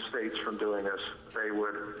prohibiting states from doing this, they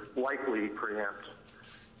would likely preempt.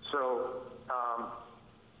 So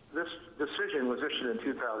this decision was issued in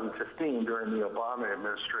 2015 during the Obama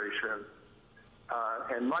administration,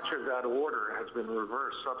 and much of that order has been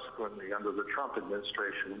reversed subsequently under the Trump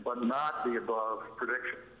administration, but not the above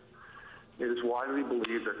prediction. It is widely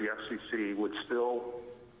believed that the FCC would still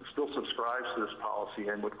subscribes to this policy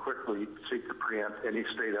and would quickly seek to preempt any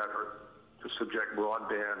state effort to subject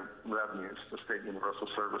broadband revenues to state universal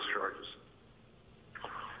service charges.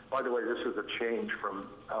 By the way, this is a change from,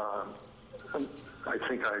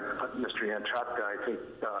 Mr. Yanchapka, I think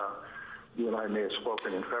you and I may have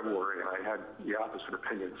spoken in February, and I had the opposite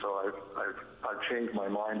opinion, so I've changed my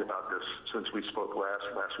mind about this since we spoke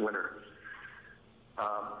last winter.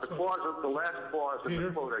 The last clause of the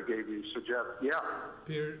quote I gave you suggests,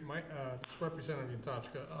 Peter, this is Representative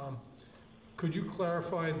Yantochka. Could you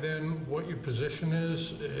clarify then what your position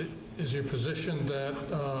is? Is your position that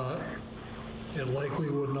it likely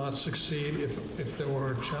would not succeed if there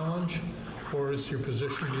were a challenge, or is your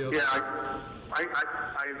position the other? Yeah,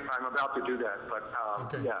 I'm about to do that, but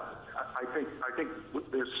okay. Yeah, I think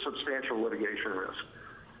there's substantial litigation risk.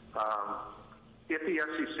 If the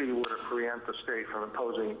FCC were to preempt the state from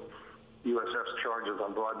imposing USF's charges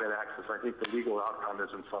on broadband access, I think the legal outcome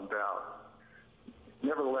is in some doubt.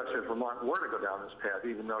 Nevertheless, if Vermont were to go down this path,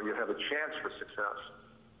 even though you have a chance for success,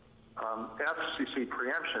 FCC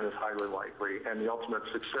preemption is highly likely, and the ultimate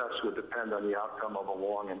success would depend on the outcome of a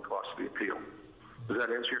long and costly appeal. Does that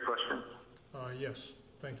answer your question? Yes,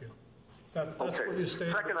 thank you. That's okay. What you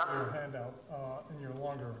stated in your handout, in your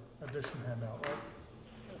longer edition handout, right?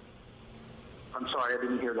 I'm sorry, I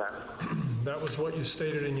didn't hear that. That was what you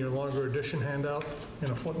stated in your longer edition handout in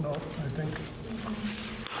a footnote, I think.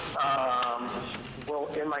 Well,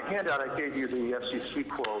 in my handout, I gave you the FCC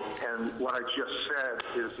quote, and what I just said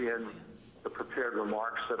is in the prepared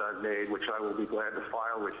remarks that I've made, which I will be glad to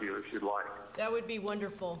file with you if you'd like. That would be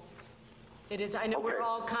wonderful. It is. I know okay. We're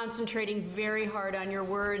all concentrating very hard on your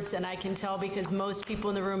words, and I can tell because most people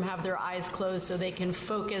in the room have their eyes closed so they can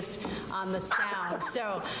focus on the sound,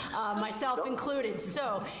 so myself included.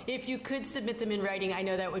 So if you could submit them in writing, I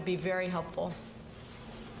know that would be very helpful.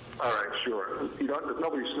 All right, sure. There's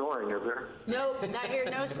nobody snoring, is there? Nope, not here.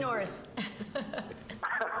 No snores.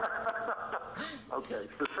 Okay.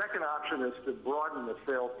 The second option is to broaden the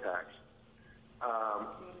sales tax.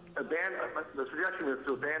 The suggestion is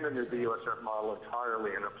to abandon the USF model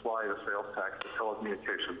entirely and apply the sales tax to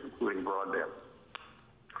telecommunications, including broadband.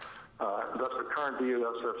 Thus, the current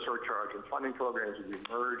USF surcharge and funding programs would be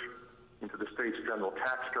merged into the state's general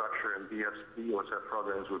tax structure, and USF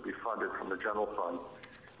programs would be funded from the general fund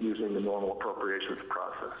using the normal appropriations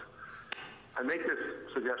process. I make this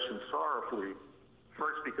suggestion sorrowfully,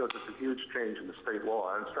 first because it's a huge change in the state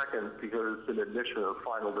law, and second because it's an admission of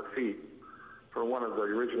final defeat for one of the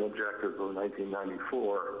original objectives of the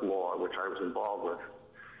 1994 law, which I was involved with.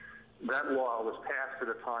 That law was passed at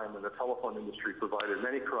a time when the telephone industry provided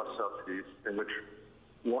many cross-subsidies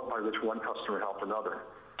by which one customer helped another.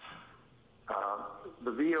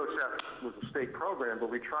 The VOSF was a state program, but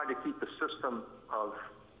we tried to keep the system of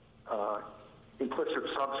implicit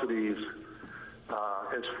subsidies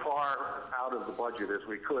as far out of the budget as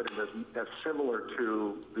we could and as similar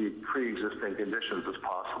to the pre-existing conditions as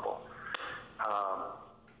possible.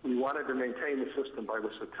 We wanted to maintain the system by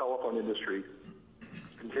which the telephone industry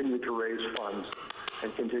continued to raise funds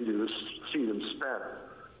and continue to see them spent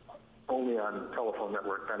only on telephone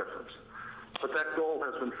network benefits. But that goal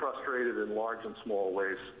has been frustrated in large and small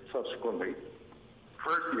ways subsequently.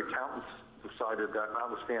 First, the accountants decided that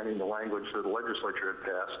notwithstanding the language that the legislature had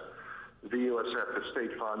passed, the VOSF is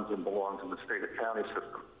state funds and belongs in the state and county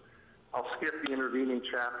system. I'll skip the intervening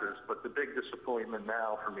chapters, but the big disappointment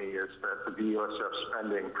now for me is that the VOSF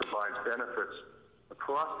spending provides benefits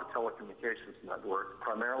across the telecommunications network,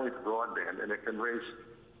 primarily to broadband, and it can raise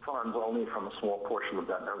funds only from a small portion of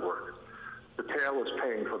that network. The tail is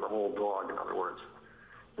paying for the whole dog, in other words.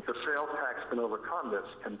 If the sales tax can overcome this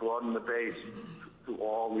and broaden the base to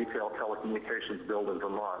all retail telecommunications billed in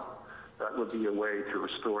Vermont, that would be a way to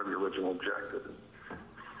restore the original objective.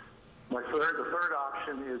 The third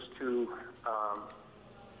option is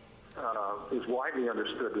is widely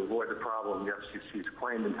understood to avoid the problem the FCC's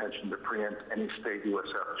claimed intention to preempt any state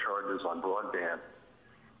USF charges on broadband.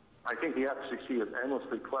 I think the FCC is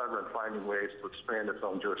endlessly clever in finding ways to expand its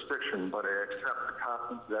own jurisdiction, but I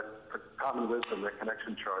accept the common wisdom that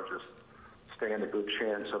connection charges stand a good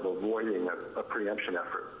chance of avoiding a preemption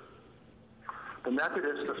effort. The method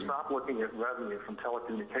is to stop looking at revenue from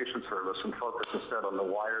telecommunication service and focus instead on the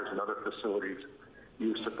wires and other facilities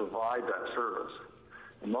used to provide that service.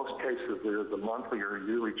 In most cases, there is a monthly or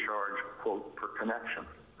yearly charge, quote, per connection.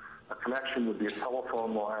 A connection would be a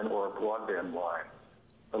telephone line or a broadband line.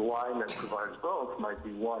 A line that provides both might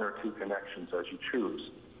be one or two connections as you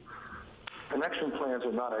choose. Connection plans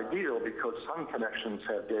are not ideal because some connections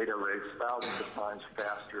have data rates thousands of times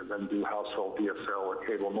faster than do household DSL or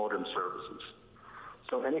cable modem services.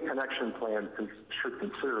 So any connection plan should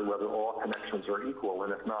consider whether all connections are equal,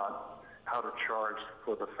 and if not, how to charge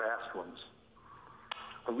for the fast ones.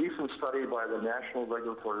 A recent study by the National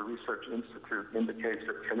Regulatory Research Institute indicates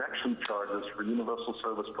that connection charges for universal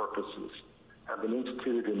service purposes have been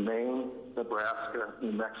instituted in Maine, Nebraska,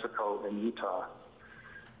 New Mexico, and Utah.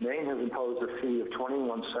 Maine has imposed a fee of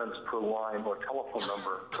 21 cents per line or telephone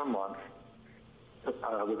number per month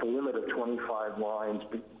with a limit of 25 lines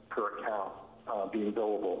per account being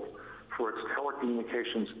billable for its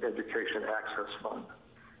Telecommunications Education Access Fund.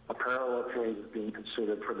 A parallel change is being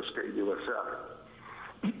considered for the state USF.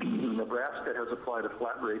 Nebraska has applied a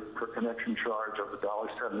flat rate per connection charge of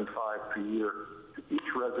 $1.75 per year to each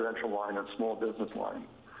residential line and small business line.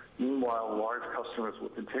 Meanwhile, large customers will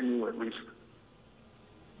continue, at least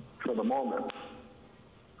for the moment,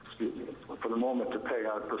 to pay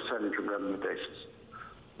on a percentage of revenue basis.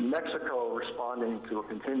 New Mexico, responding to a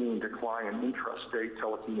continuing decline in intrastate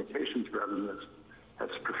telecommunications revenues, has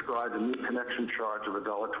prescribed a new connection charge of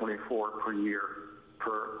 $1.24 per year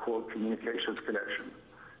per, quote, communications connection.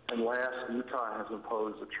 And last, Utah has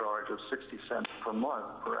imposed a charge of 60 cents per month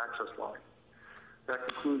per access line. That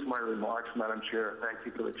concludes my remarks, Madam Chair. Thank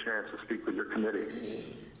you for the chance to speak with your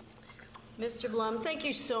committee. Mr. Blum, thank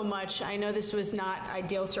you so much. I know this was not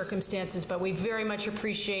ideal circumstances, but we very much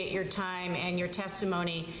appreciate your time and your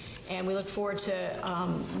testimony, and we look forward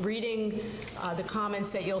to reading the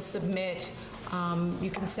comments that you'll submit. You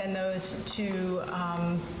can send those to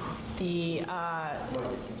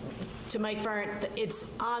to Mike Farrant. It's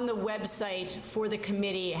on the website for the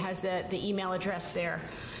committee. It has the email address there.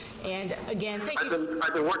 And again, thank you.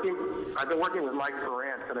 I've been working with Mike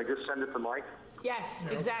Farrant. Can I just send it to Mike? Yes,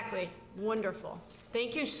 exactly. Wonderful.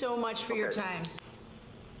 Thank you so much for your time.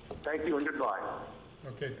 Thank you and goodbye.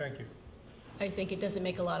 Okay, thank you. I think it doesn't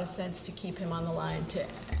make a lot of sense to keep him on the line to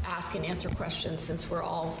ask and answer questions since we're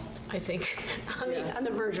all, I think, on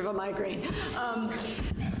the verge of a migraine.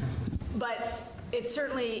 But it's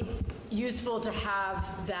certainly useful to have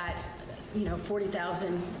that,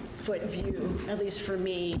 40,000-foot view, at least for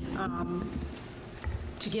me,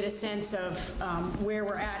 to get a sense of where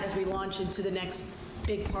we're at as we launch into the next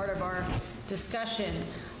big part of our discussion,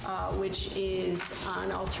 which is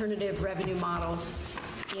on alternative revenue models.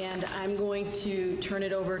 And I'm going to turn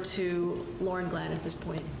it over to Lauren Glenn at this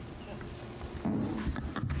point.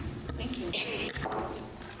 Thank you.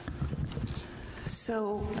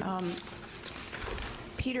 So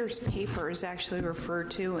Peter's paper is actually referred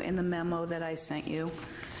to in the memo that I sent you.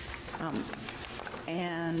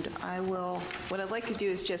 And what I'd like to do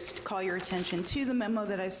is just call your attention to the memo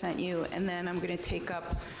that I sent you, and then I'm going to take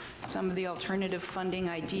up some of the alternative funding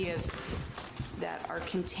ideas that are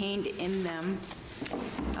contained in them.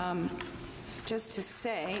 Just to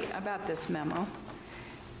say about this memo,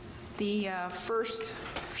 the first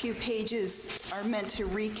few pages are meant to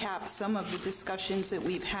recap some of the discussions that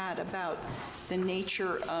we've had about the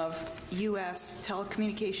nature of U.S.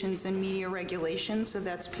 telecommunications and media regulations. So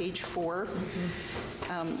that's page 4.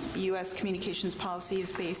 U.S. communications policy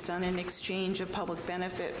is based on an exchange of public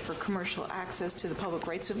benefit for commercial access to the public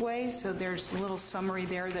rights-of-way. So there's a little summary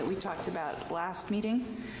there that we talked about last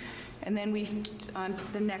meeting. And then on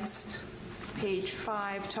the next page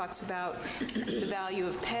 5 talks about the value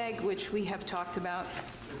of PEG, which we have talked about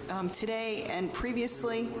today and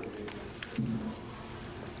previously.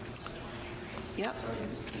 Yep.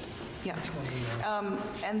 Yeah.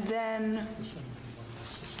 And then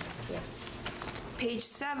page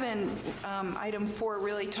 7, item 4,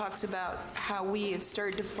 really talks about how we have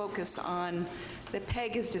started to focus on the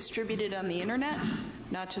PEG is distributed on the internet,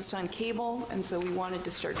 not just on cable, and so we wanted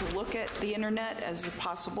to start to look at the internet as a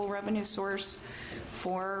possible revenue source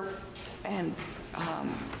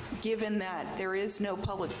given that there is no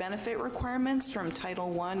public benefit requirements from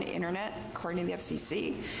Title I internet, according to the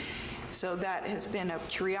FCC. So that has been a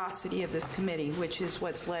curiosity of this committee, which is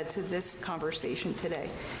what's led to this conversation today.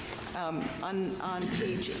 On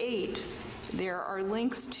page 8, there are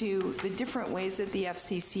links to the different ways that the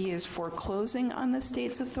FCC is foreclosing on the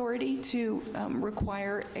state's authority to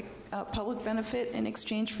require public benefit in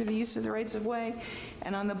exchange for the use of the rights-of-way.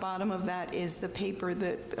 And on the bottom of that is the paper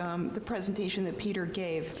that, the presentation that Peter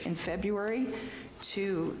gave in February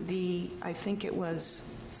to I think it was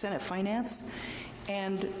Senate Finance.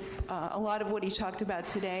 And a lot of what he talked about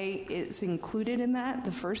today is included in that,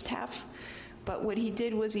 the first half. But what he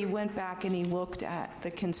did was he went back and he looked at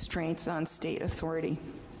the constraints on state authority.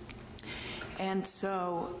 And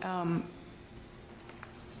so,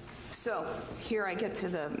 here I get to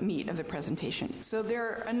the meat of the presentation. So there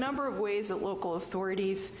are a number of ways that local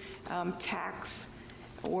authorities tax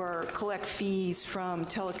or collect fees from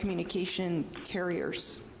telecommunication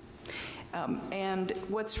carriers. And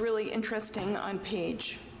what's really interesting on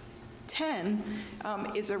page 10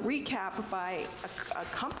 is a recap by a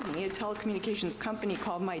company, a telecommunications company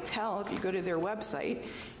called Mitel, if you go to their website,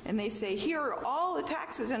 and they say, here are all the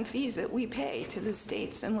taxes and fees that we pay to the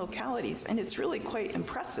states and localities, and it's really quite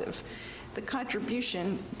impressive, the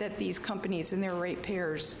contribution that these companies and their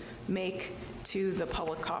ratepayers make to the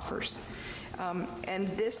public coffers. And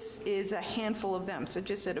this is a handful of them. So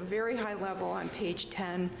just at a very high level on page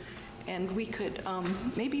 10, and we could,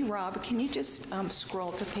 maybe Rob, can you just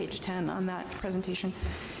scroll to page 10 on that presentation?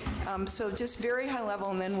 So just very high level,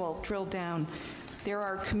 and then we'll drill down. There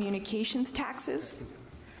are communications taxes.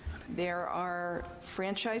 There are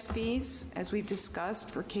franchise fees, as we've discussed,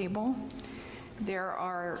 for cable. There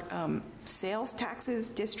are sales taxes,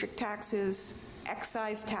 district taxes,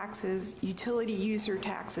 excise taxes, utility user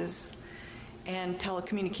taxes, and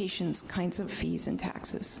telecommunications kinds of fees and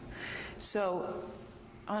taxes. So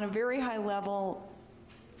on a very high level,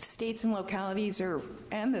 states and localities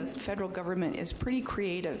and the federal government is pretty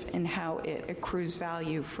creative in how it accrues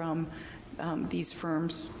value from these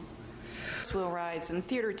firms. Wheel rides and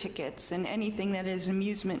theater tickets and anything that is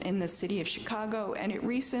amusement in the city of Chicago, and it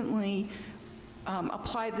recently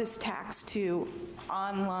applied this tax to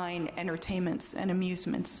online entertainments and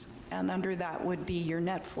amusements, and under that would be your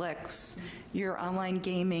Netflix, your online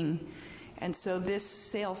gaming, and so this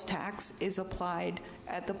sales tax is applied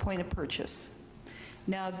at the point of purchase.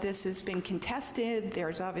 Now, this has been contested.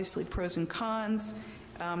 There's obviously pros and cons.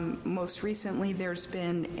 Most recently, there's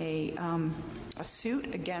been a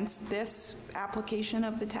suit against this application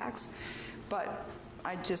of the tax. But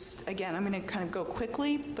again, I'm going to kind of go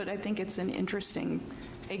quickly, but I think it's an interesting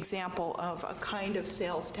example of a kind of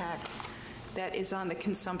sales tax that is on the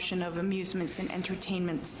consumption of amusements and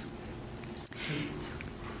entertainments.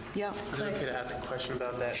 Yeah. Is it okay to ask a question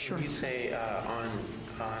about that? Sure. When you say on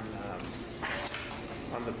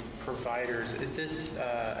the providers, is this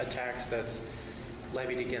a tax that's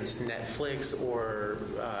levied against Netflix or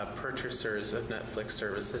purchasers of Netflix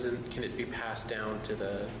services? And can it be passed down to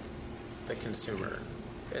the consumer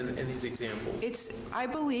in these examples? I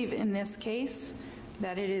believe in this case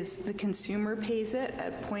that it is the consumer pays it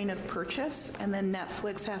at point of purchase, and then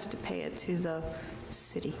Netflix has to pay it to the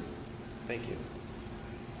city. Thank you.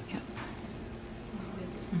 Yeah.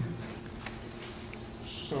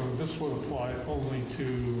 So this would apply only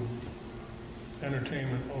to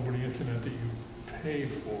entertainment over the internet that you pay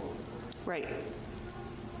for? Right.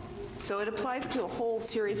 So it applies to a whole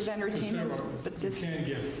series of entertainments, but this... You can't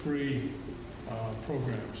get free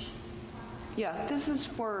programs. Yeah, this is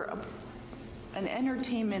for an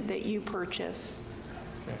entertainment that you purchase,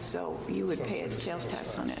 so you would pay a sales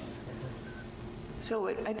tax on it. So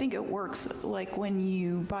I think it works like when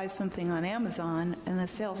you buy something on Amazon and the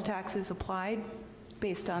sales tax is applied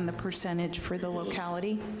based on the percentage for the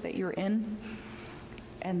locality that you're in,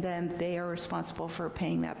 and then they are responsible for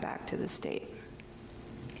paying that back to the state.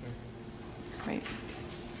 Right.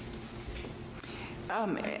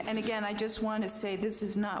 And again, I just want to say this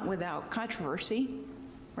is not without controversy,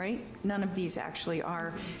 right? None of these actually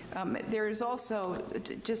are. There is also,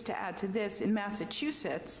 just to add to this, in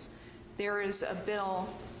Massachusetts, there is a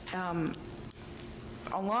bill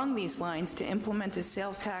along these lines to implement a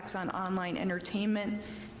sales tax on online entertainment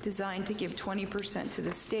designed to give 20% to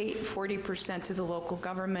the state, 40% to the local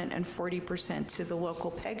government, and 40% to the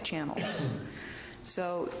local PEG channels.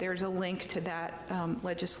 So there's a link to that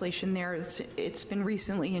legislation there. It's been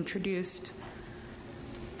recently introduced.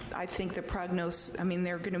 I think the prognosis, I mean,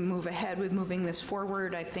 they're going to move ahead with moving this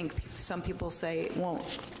forward. I think some people say it won't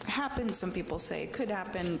happen. Some people say it could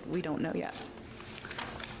happen. We don't know yet.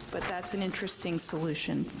 But that's an interesting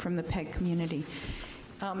solution from the PEG community.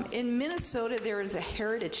 In Minnesota, there is a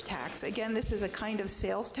heritage tax. Again, this is a kind of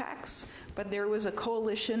sales tax, but there was a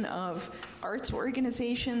coalition of arts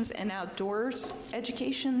organizations and outdoors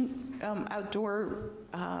education, outdoor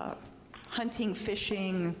hunting,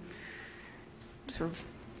 fishing, sort of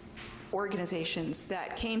organizations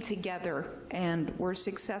that came together and were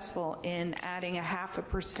successful in adding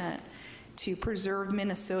 0.5% to preserve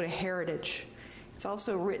Minnesota heritage. It's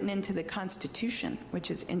also written into the Constitution,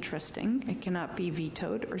 which is interesting. It cannot be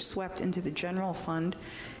vetoed or swept into the general fund,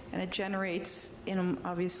 and it generates, in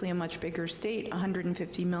obviously a much bigger state,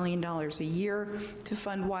 $150 million a year to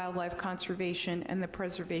fund wildlife conservation and the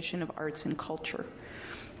preservation of arts and culture.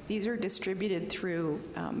 These are distributed through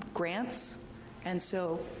grants, and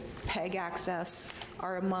so PEG Access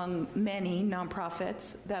are among many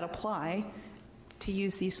nonprofits that apply to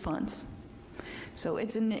use these funds. So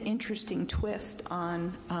it's an interesting twist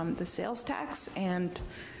on the sales tax and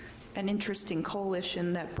an interesting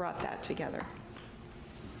coalition that brought that together.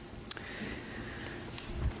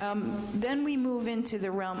 Then we move into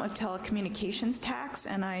the realm of telecommunications tax,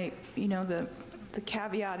 and the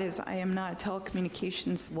caveat is I am not a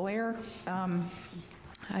telecommunications lawyer.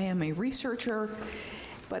 I am a researcher,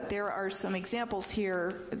 but there are some examples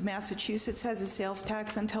here. Massachusetts has a sales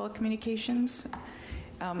tax on telecommunications.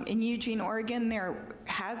 In Eugene, Oregon, there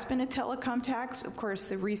has been a telecom tax. Of course,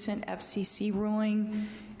 the recent FCC ruling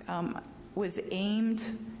was aimed,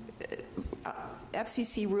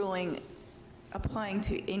 FCC ruling applying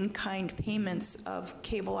to in-kind payments of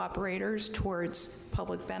cable operators towards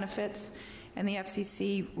public benefits. And the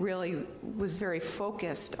FCC really was very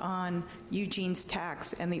focused on Eugene's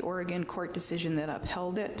tax and the Oregon court decision that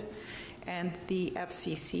upheld it. And the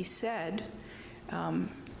FCC said,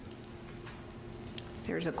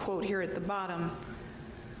 there's a quote here at the bottom.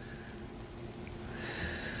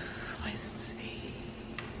 License fee.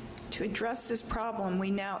 To address this problem, we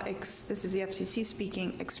now, this is the FCC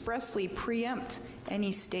speaking, expressly preempt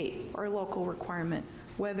any state or local requirement,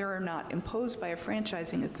 whether or not imposed by a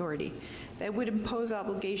franchising authority, that would impose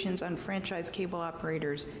obligations on franchise cable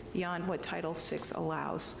operators beyond what Title VI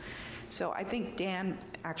allows. So I think Dan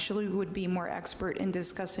actually would be more expert in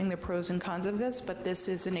discussing the pros and cons of this, but this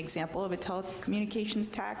is an example of a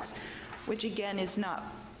telecommunications tax, which again is not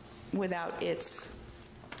without its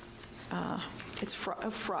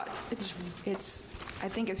fraud. It's I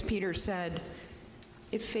think as Peter said,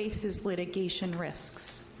 it faces litigation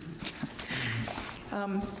risks.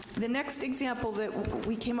 The next example that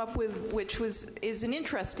we came up with, which is an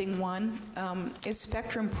interesting one, is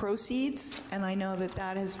spectrum proceeds, and I know that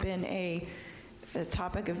that has been a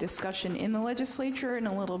topic of discussion in the legislature and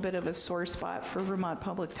a little bit of a sore spot for Vermont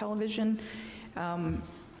Public Television.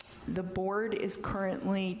 The board is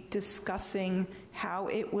currently discussing how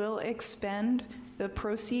it will expend the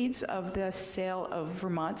proceeds of the sale of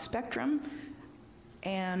Vermont spectrum,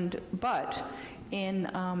 but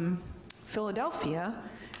in Philadelphia,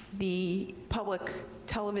 the public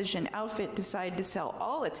television outfit decided to sell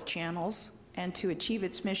all its channels and to achieve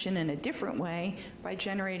its mission in a different way by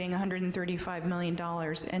generating $135 million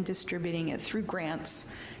and distributing it through grants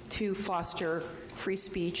to foster free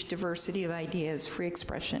speech, diversity of ideas, free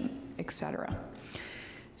expression, etc.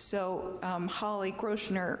 So Holly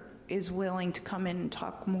Groschner is willing to come in and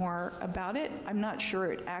talk more about it. I'm not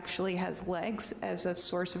sure it actually has legs as a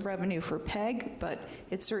source of revenue for PEG, but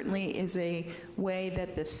it certainly is a way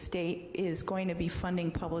that the state is going to be funding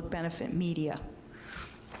public benefit media.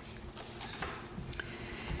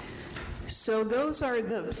 So those are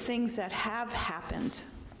the things that have happened,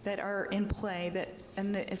 that are in play,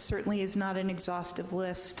 and it certainly is not an exhaustive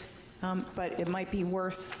list, but it might be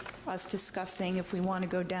worth us discussing if we want to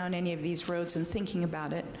go down any of these roads and thinking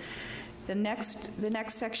about it. The next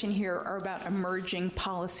section here are about emerging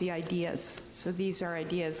policy ideas. So these are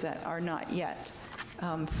ideas that are not yet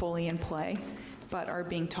fully in play, but are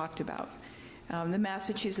being talked about. The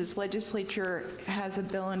Massachusetts legislature has a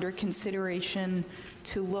bill under consideration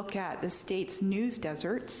to look at the state's news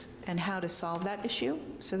deserts and how to solve that issue.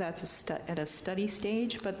 So that's at a study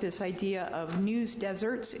stage, but this idea of news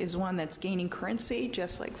deserts is one that's gaining currency,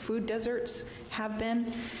 just like food deserts have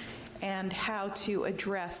been, and how to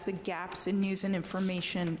address the gaps in news and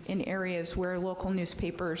information in areas where local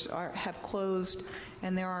newspapers have closed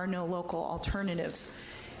and there are no local alternatives.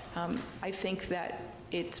 I think that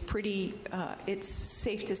it's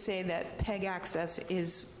safe to say that PEG access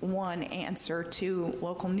is one answer to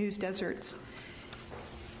local news deserts.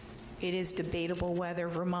 It is debatable whether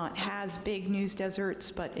Vermont has big news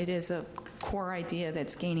deserts, but it is a core idea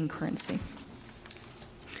that's gaining currency.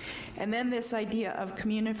 And then this idea of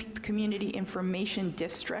community information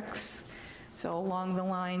districts. So along the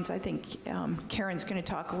lines, I think Karen's going to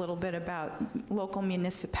talk a little bit about local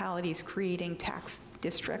municipalities creating tax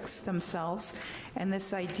districts themselves, and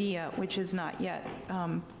this idea, which is not yet,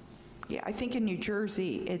 I think in New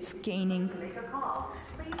Jersey, it's gaining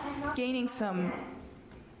some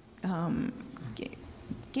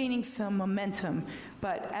momentum,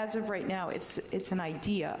 but as of right now, it's an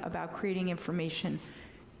idea about creating information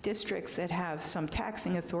districts that have some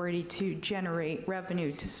taxing authority to generate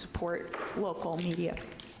revenue to support local media.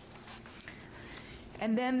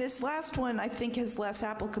 And then this last one, I think, has less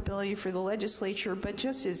applicability for the legislature, but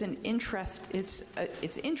just is an interest. It's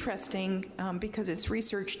interesting because it's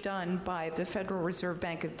research done by the Federal Reserve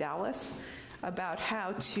Bank of Dallas about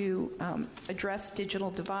how to address digital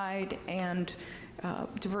divide and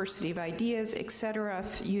diversity of ideas, et cetera,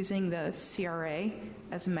 using the CRA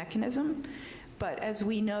as a mechanism. But as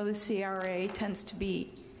we know, the CRA tends to be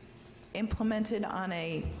implemented on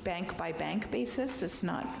a bank-by-bank basis. It's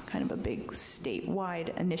not kind of a big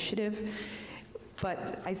statewide initiative.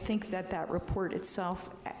 But I think that report itself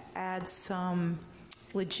adds some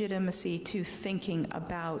legitimacy to thinking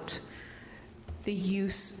about the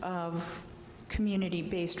use of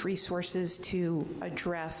community-based resources to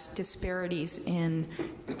address disparities in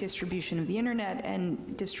distribution of the internet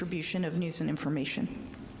and distribution of news and information.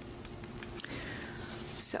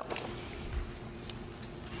 So,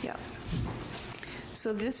 yeah.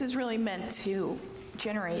 So this is really meant to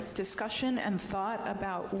generate discussion and thought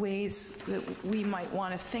about ways that we might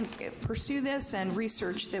want to pursue this, and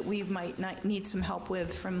research that we might need some help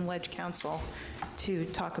with from Ledge Council to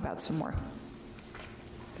talk about some more.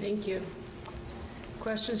 Thank you.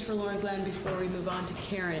 Questions for Lauren Glenn before we move on to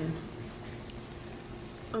Karen?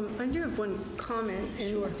 I do have one comment.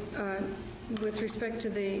 Sure. With respect to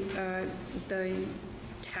the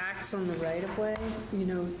tax on the right-of-way,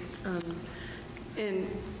 and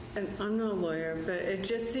I'm not a lawyer, but it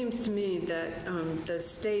just seems to me that the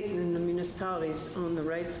state and the municipalities own the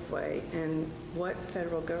rights-of-way, and what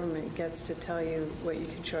federal government gets to tell you what you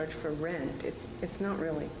can charge for rent, it's not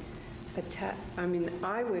really a tax. I mean,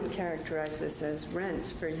 I would characterize this as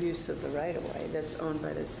rents for use of the right-of-way that's owned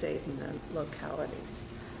by the state and the localities.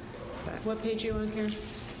 But what page are you on, Karen?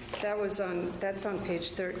 That's on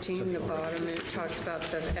page 13, the bottom, and it talks about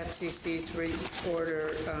the FCC's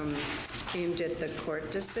order aimed at the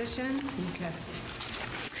court decision. Okay.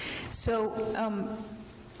 So,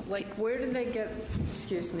 where did they get,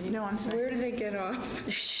 excuse me. No, I'm sorry. Where did they get off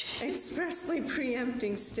expressly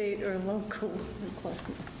preempting state or local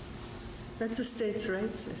requirements? That's a states'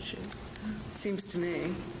 rights issue, it seems to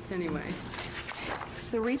me, anyway.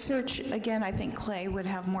 The research, again, I think Clay would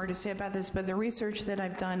have more to say about this, but the research that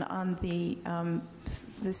I've done on the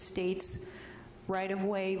state's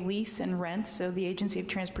right-of-way lease and rent, so the Agency of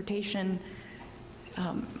Transportation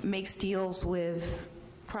makes deals with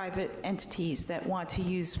private entities that want to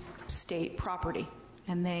use state property,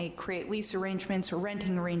 and they create lease arrangements or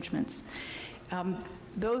renting arrangements.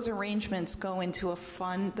 Those arrangements go into a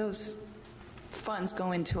fund, those funds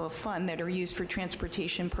go into a fund that are used for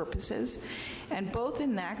transportation purposes. And both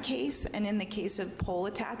in that case and in the case of pole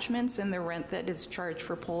attachments and the rent that is charged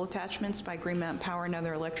for pole attachments by Green Mountain Power and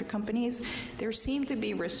other electric companies, there seem to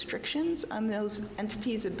be restrictions on those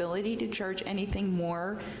entities' ability to charge anything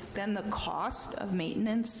more than the cost of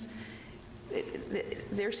maintenance.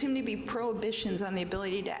 There seem to be prohibitions on the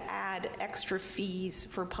ability to add extra fees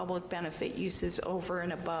for public benefit uses over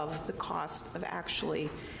and above the cost of actually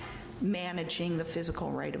managing the physical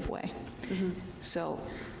right-of-way. Mm-hmm. So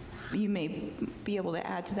you may be able to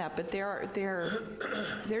add to that, but there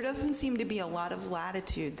doesn't seem to be a lot of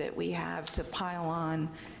latitude that we have to pile on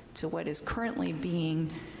to what is currently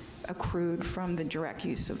being accrued from the direct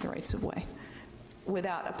use of the rights-of-way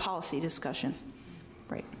without a policy discussion.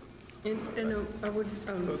 Right. And I would,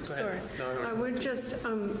 sorry, I would just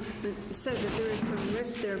say that there is some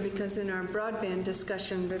risk there, because in our broadband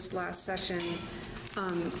discussion this last session,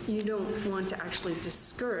 you don't want to actually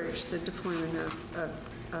discourage the deployment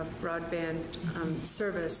of broadband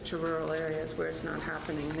service to rural areas where it's not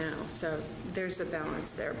happening now. So there's a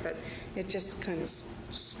balance there, but it just kind of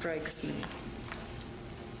strikes me.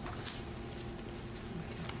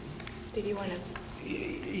 Did you want to?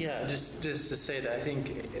 Yeah, just to say that I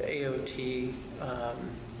think AOT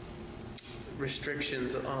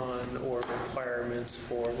restrictions on or requirements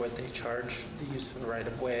for what they charge the use of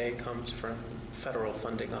right-of-way comes from federal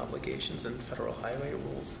funding obligations and federal highway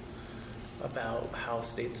rules about how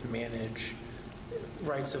states manage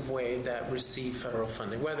rights-of-way that receive federal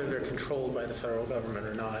funding, whether they're controlled by the federal government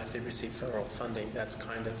or not. If they receive federal funding, that's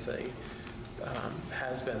kind of the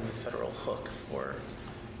has been the federal hook for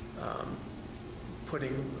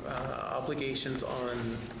putting obligations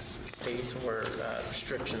on states or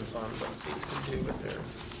restrictions on what states can do with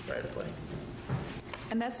their right-of-way.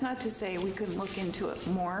 And that's not to say we couldn't look into it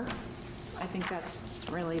more. I think that's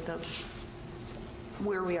really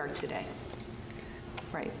where we are today.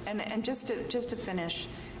 Right. And just to finish,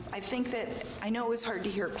 I think that, I know it was hard to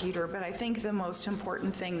hear Peter, but I think the most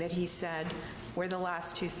important thing that he said were the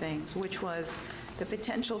last two things, which was the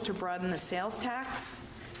potential to broaden the sales tax.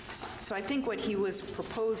 So I think what he was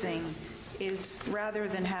proposing is, rather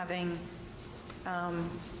than having,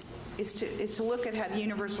 is to look at how the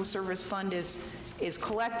Universal Service Fund is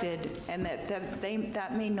collected, and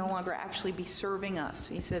that may no longer actually be serving us.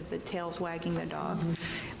 He said the tail's wagging the dog.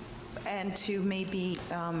 And to maybe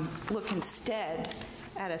look instead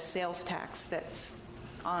at a sales tax that's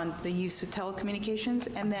on the use of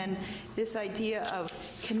telecommunications, and then this idea of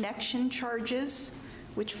connection charges,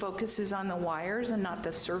 which focuses on the wires and not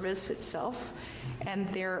the service itself. And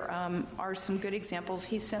there are some good examples.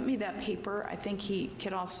 He sent me that paper. I think he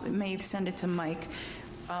could also, may send it to Mike,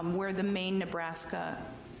 where the Maine, Nebraska,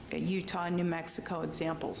 Utah, New Mexico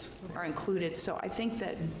examples are included. So I think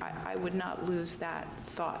that I would not lose that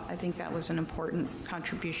thought. I think that was an important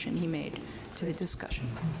contribution he made to the discussion.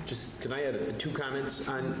 Just, can I add two comments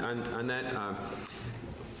on that?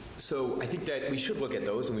 So I think that we should look at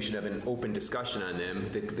those and we should have an open discussion on them.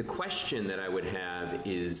 The question that I would have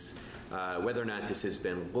is whether or not this has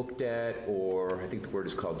been looked at, or I think the word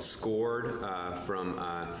is called scored, from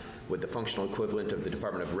with the functional equivalent of the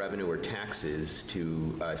Department of Revenue or taxes,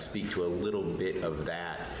 to speak to a little bit of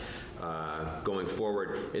that going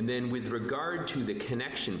forward. And then with regard to the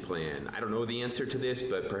connection plan, I don't know the answer to this,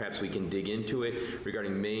 but perhaps we can dig into it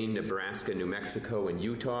regarding Maine, Nebraska, New Mexico, and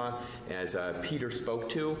Utah, as Peter spoke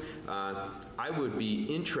to. I would be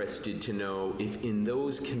interested to know if in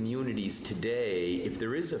those communities today, if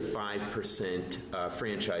there is a 5%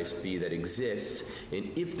 franchise fee that exists,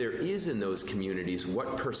 and if there is in those communities,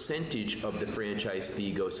 what percentage of the franchise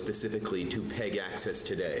fee goes specifically to PEG access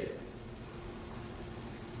today?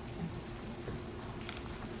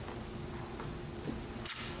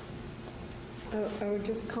 I would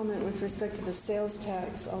just comment with respect to the sales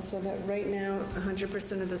tax also that right now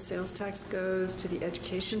 100% of the sales tax goes to the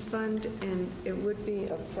education fund, and it would be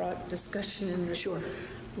a fraught discussion in this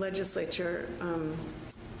legislature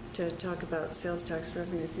to talk about sales tax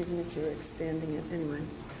revenues, even if you're expanding it anyway.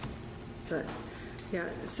 But yeah,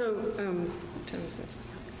 so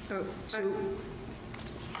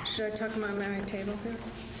should I talk about my table here?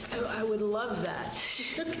 I would love that.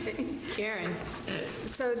 Okay. Karen.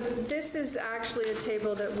 So this is actually a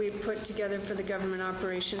table that we put together for the Government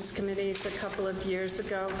Operations Committees a couple of years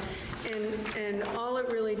ago. And all it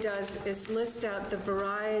really does is list out the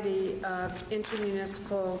variety of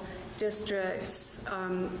intermunicipal districts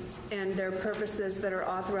and their purposes that are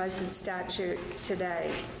authorized in statute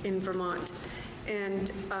today in Vermont.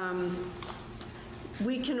 And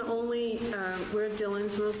we can only, we're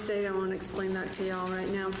Dillon's rural state, I won't explain that to y'all right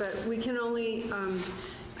now, but we can only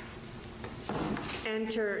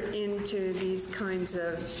enter into these kinds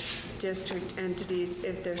of district entities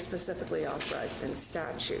if they're specifically authorized in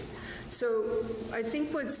statute. So I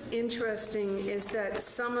think what's interesting is that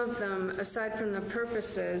some of them, aside from the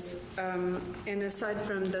purposes and aside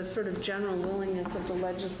from the sort of general willingness of the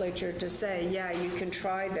legislature to say, yeah, you can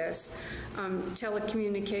try this,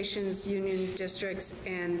 telecommunications union districts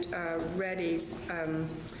and REDIs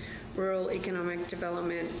rural economic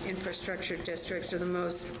development infrastructure districts are the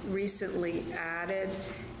most recently added.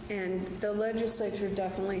 And the legislature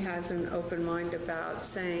definitely has an open mind about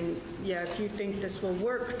saying, yeah, if you think this will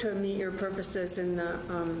work to meet your purposes in the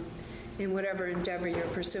in whatever endeavor you're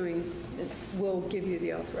pursuing, we'll give you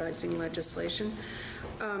the authorizing legislation.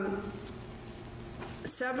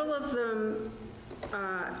 Several of them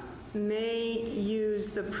may use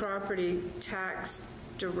the property tax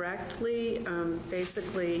directly,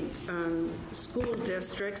 basically school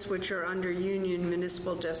districts, which are under union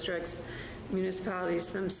municipal districts, municipalities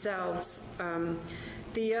themselves.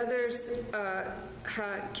 The others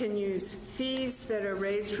can use fees that are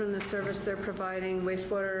raised from the service they're providing,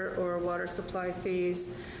 wastewater or water supply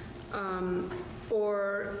fees,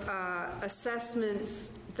 or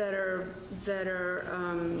assessments that are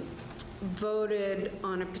voted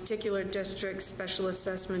on a particular district, special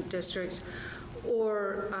assessment districts,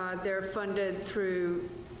 or they're funded through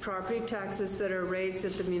property taxes that are raised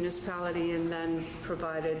at the municipality and then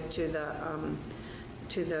provided to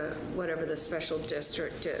the whatever the special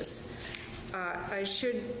district is. I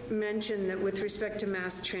should mention that with respect to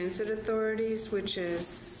mass transit authorities, which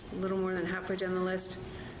is a little more than halfway down the list,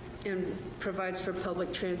 and provides for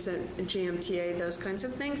public transit, GMTA, those kinds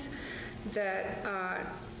of things, that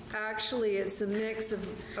actually it's a mix of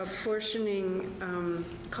apportioning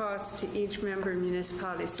costs to each member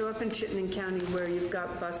municipality. So up in Chittenden County, where you've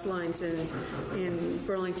got bus lines in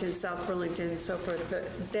Burlington, South Burlington, and so forth,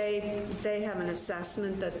 they have an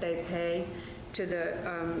assessment that they pay to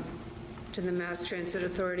the Mass Transit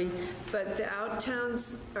Authority, but the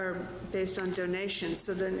out-towns are based on donations.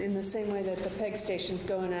 So then in the same way that the PEG stations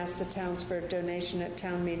go and ask the towns for a donation at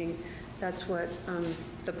town meeting, that's what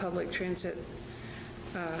the public transit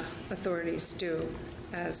authorities do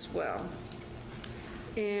as well.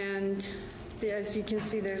 And as you can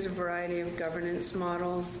see, there's a variety of governance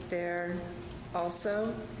models there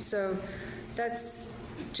also. So that's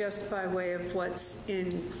just by way of what's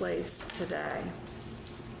in place today.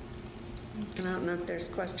 I don't know if there's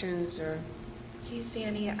questions or... Do you see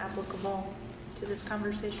any applicable to this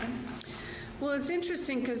conversation? Well, it's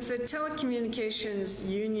interesting because the Telecommunications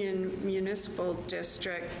Union Municipal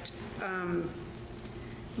District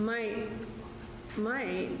might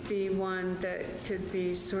be one that could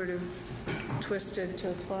be sort of twisted to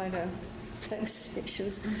apply to PEG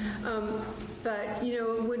stations. But, you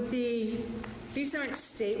know, it would be, these aren't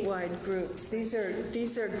statewide groups. These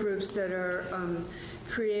are groups that are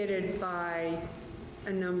created by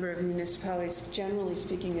a number of municipalities, generally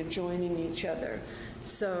speaking, adjoining each other.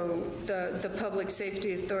 So the Public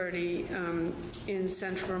Safety Authority in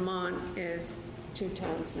Central Vermont is 2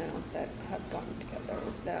 towns now that have gotten together.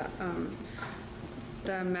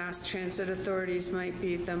 The Mass Transit Authorities might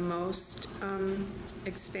be the most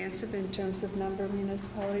expansive in terms of number of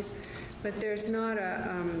municipalities, but there's not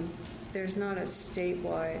a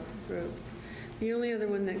statewide group. The only other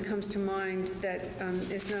one that comes to mind that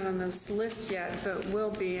is not on this list yet, but will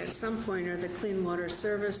be at some point, are the Clean Water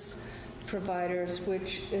Service providers,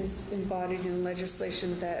 which is embodied in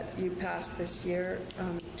legislation that you passed this year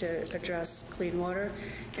to address clean water,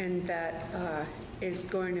 and that is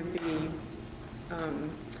going to be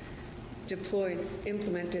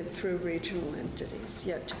implemented through regional entities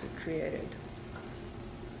yet to be created.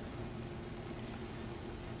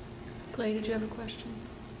 Clay, did you have a question?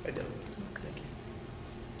 I don't. Okay.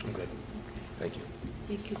 I'm good. Thank you.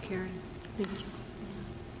 Thank you, Karen. Thanks.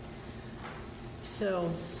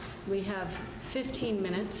 So we have 15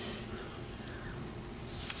 minutes,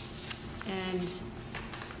 and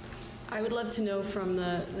I would love to know from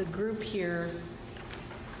the group here,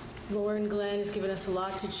 Lauren Glenn has given us a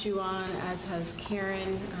lot to chew on, as has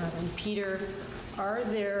Karen and Peter. Are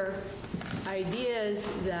there ideas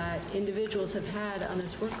that individuals have had on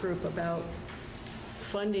this work group about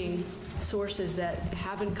funding sources that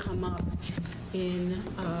haven't come up in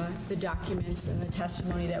the documents and the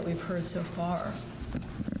testimony that we've heard so far?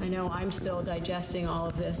 I know I'm still digesting all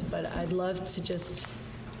of this, but I'd love to just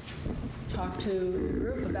talk to the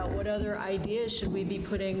group about what other ideas should we be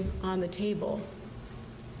putting on the table.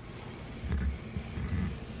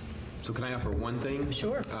 So can I offer one thing?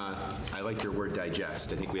 Sure. I like your word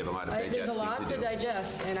digest. I think we have a lot of digesting to do. There's a lot to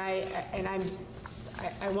digest, and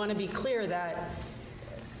I want to be clear that,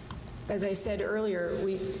 as I said earlier,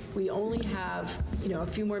 we only have, a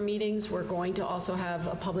few more meetings. We're going to also have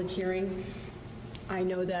a public hearing. I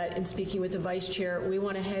know that in speaking with the vice chair, we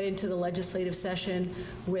want to head into the legislative session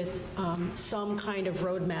with some kind of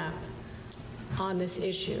roadmap on this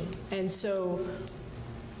issue. And so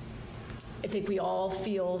I think we all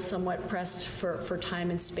feel somewhat pressed for time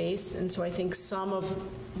and space, and so I think some of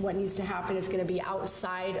what needs to happen is going to be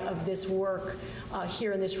outside of this work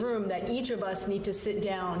here in this room that each of us need to sit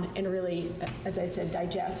down and really, as I said,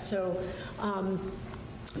 digest. So,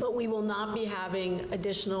 but we will not be having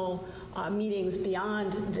additional meetings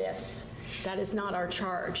beyond this. That is not our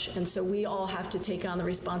charge, and so we all have to take on the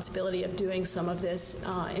responsibility of doing some of this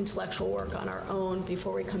intellectual work on our own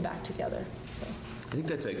before we come back together. So. I think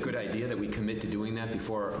that's a good idea that we commit to doing that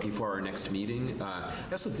before our next meeting. I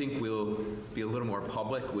also think we'll be a little more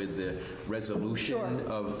public with the resolution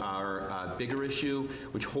of our bigger issue,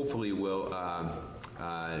 which hopefully will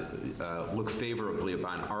look favorably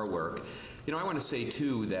upon our work. You know, I want to say,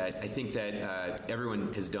 too, that I think that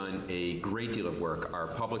everyone has done a great deal of work. Our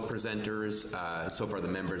public presenters, so far the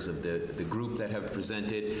members of the group that have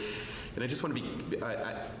presented. And I just want to be,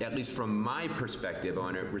 at least from my perspective, I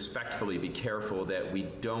want to respectfully be careful that we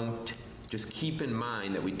don't, just keep in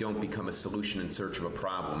mind that we don't become a solution in search of a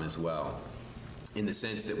problem as well. In the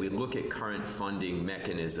sense that we look at current funding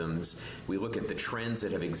mechanisms, we look at the trends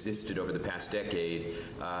that have existed over the past decade,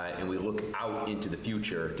 and we look out into the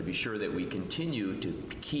future to be sure that we continue to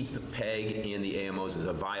keep PEG and the AMOs as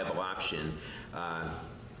a viable option,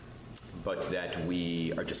 but that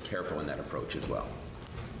we are just careful in that approach as well.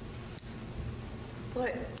 Well,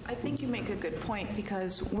 I think you make a good point,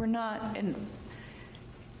 because we're not, and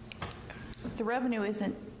the revenue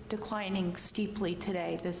isn't declining steeply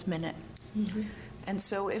today, this minute. Mm-hmm. And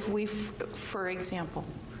so if we, for example,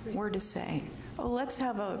 were to say, oh, let's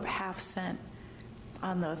have a ½ cent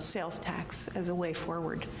on the sales tax as a way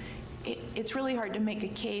forward, it's really hard to make a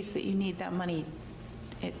case that you need that money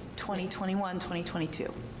at 2021,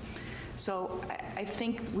 2022. So I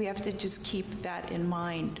think we have to just keep that in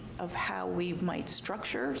mind of how we might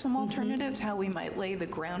structure some alternatives, how we might lay the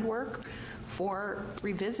groundwork for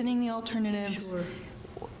revisiting the alternatives. Sure.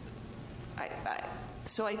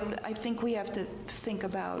 So I think we have to think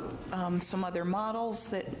about some other models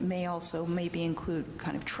that may also maybe include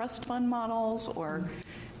kind of trust fund models, or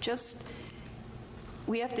just,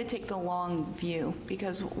 we have to take the long view,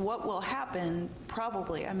 because what will happen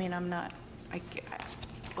probably, I mean,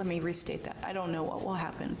 let me restate that. I don't know what will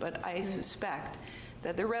happen, but I suspect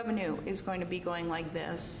that the revenue is going to be going like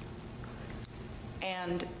this,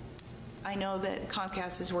 and I know that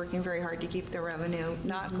Comcast is working very hard to keep the revenue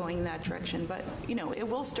not going in that direction, but you know, it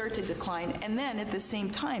will start to decline. And then at the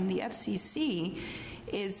same time, the FCC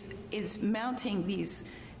is mounting these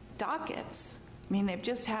dockets. I mean, they've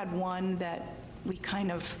just had one that we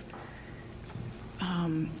kind of,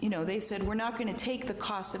 you know, they said we're not going to take the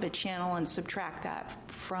cost of a channel and subtract that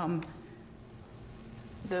from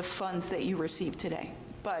the funds that you receive today.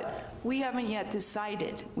 But we haven't yet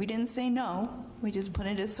decided. We didn't say no. We just put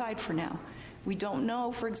it aside for now. We don't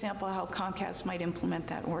know, for example, how Comcast might implement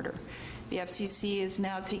that order. The FCC is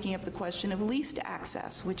now taking up the question of leased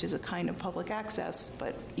access, which is a kind of public access,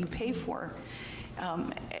 but you pay for.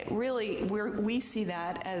 Really, we see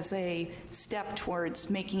that as a step towards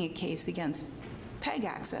making a case against PEG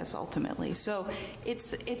access, ultimately. So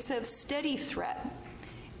it's a steady threat.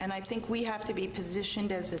 And I think we have to be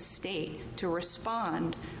positioned as a state to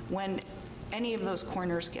respond when any of those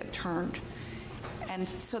corners get turned. And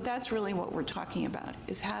so that's really what we're talking about,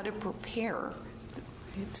 is how to prepare.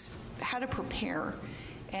 How to prepare,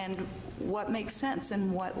 and what makes sense,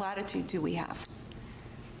 and what latitude do we have.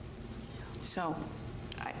 So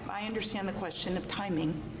I understand the question of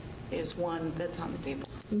timing is one that's on the table.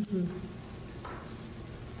 Mm-hmm.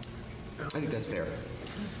 I think that's fair.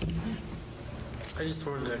 I just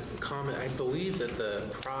wanted to comment. I believe that the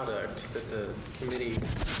product that the committee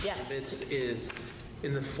submits is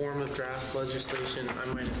in the form of draft legislation.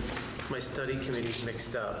 My study committee's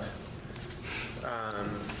mixed up.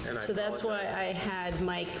 And so that's why I had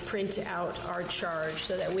Mike print out our charge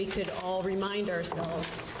so that we could all remind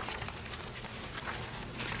ourselves.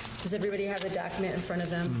 Does everybody have the document in front of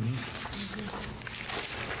them? Mm-hmm.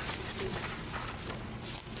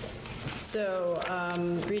 So,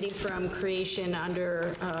 reading from creation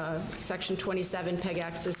under Section 27, PEG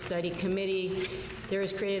Access Study Committee. There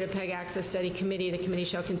is created a PEG Access Study Committee. The committee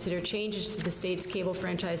shall consider changes to the state's cable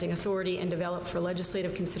franchising authority and develop for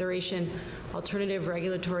legislative consideration alternative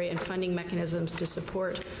regulatory and funding mechanisms to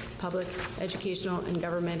support public, educational, and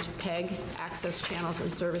government PEG access channels and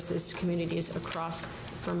services to communities across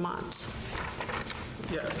Vermont.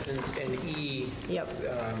 Yeah, and E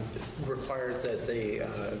requires that the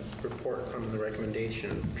report come in the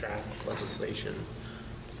recommendation of draft legislation.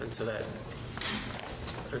 And so that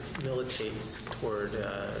militates toward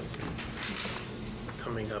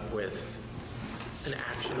coming up with an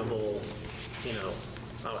actionable,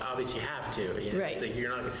 obviously you have to. You know, Right. So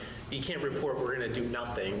you can't report we're going to do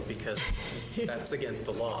nothing because that's against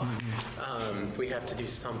the law. We have to do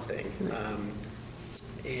something.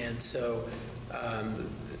 And so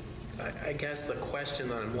I guess the question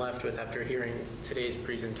that I'm left with after hearing today's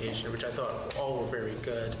presentation, which I thought all were very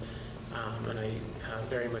good, and I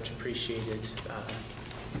very much appreciated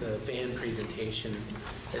the van presentation,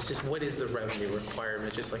 is just what is the revenue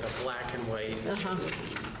requirement, just like a black and white,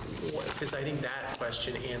 because I think that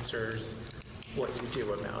question answers what you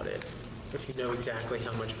do about it. If you know exactly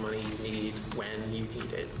how much money you need, when you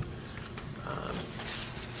need it.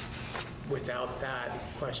 Without that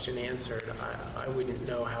question answered, I wouldn't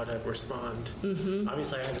know how to respond.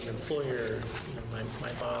 Obviously, I have an employer. You know,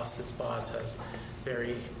 my boss's boss has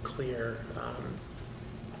very clear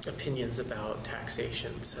opinions about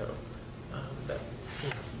taxation, so that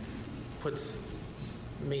puts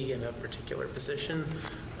me in a particular position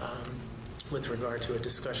with regard to a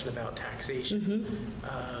discussion about taxation.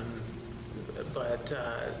 But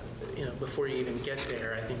before you even get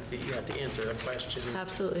there, I think that you have to answer the question.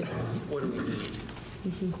 Absolutely. What do we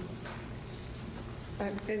need?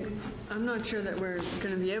 I'm not sure that we're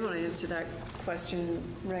going to be able to answer that question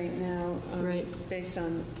right now, based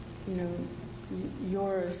on,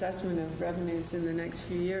 your assessment of revenues in the next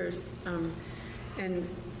few years. And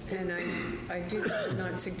I'm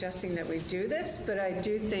not suggesting that we do this, but I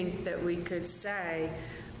do think that we could say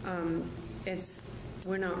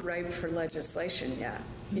we're not ripe for legislation yet.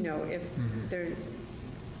 If there,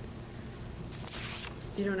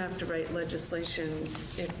 you don't have to write legislation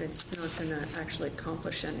if it's not going to actually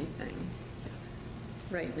accomplish anything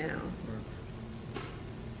right now.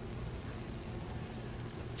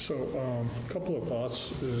 So a couple of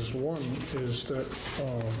thoughts is, one is that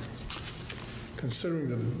considering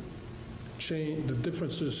the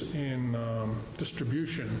differences in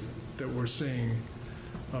distribution that we're seeing,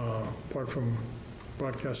 apart from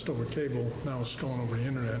broadcast over cable, now it's going over the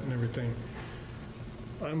internet and everything,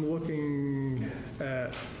 I'm looking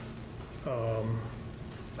at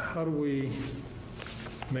how do we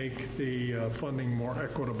make the funding more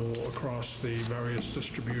equitable across the various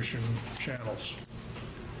distribution channels.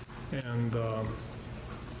 And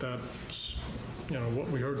that's, what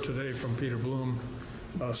we heard today from Peter Bloom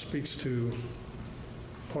speaks to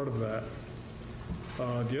part of that.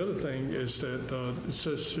 The other thing is that it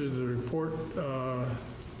says the report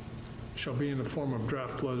shall be in the form of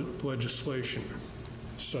draft legislation.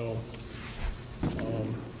 So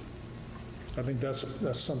I think that's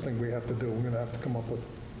something we have to do. We're going to have to come up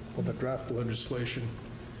with a draft legislation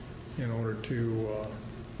in order to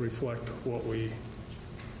reflect what we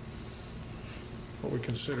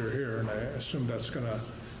consider here, and I assume that's going to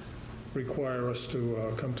require us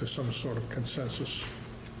to come to some sort of consensus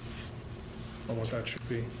on what that should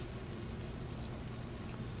be.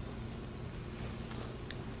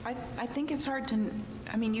 I think it's hard to,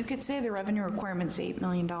 you could say the revenue requirement's $8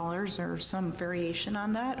 million or some variation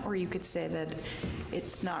on that, or you could say that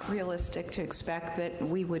it's not realistic to expect that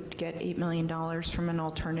we would get $8 million from an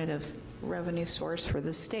alternative revenue source for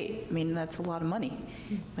the state. That's a lot of money.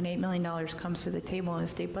 When $8 million comes to the table in a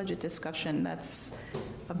state budget discussion, that's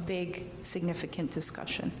a big, significant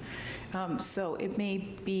discussion. So it may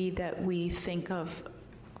be that we think of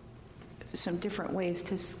some different ways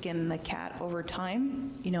to skin the cat over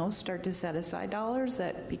time, start to set aside dollars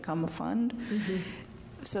that become a fund.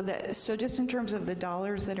 So just in terms of the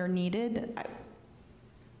dollars that are needed,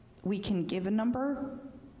 we can give a number,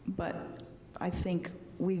 but I think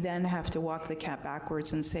we then have to walk the cat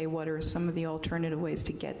backwards and say, what are some of the alternative ways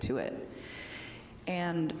to get to it?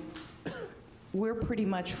 And we're pretty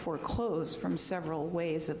much foreclosed from several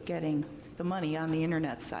ways of getting the money on the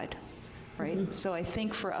internet side, right? So I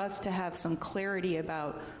think for us to have some clarity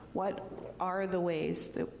about what are the ways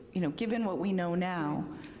that, given what we know now,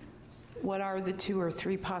 what are the 2 or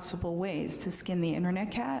 3 possible ways to skin the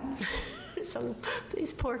internet cat? So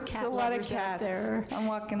these poor cat It's a lot of lovers out cats. there. I'm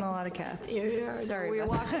walking a lot of cats. You are. Sorry. We're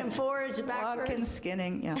walking forwards, backwards. Walking,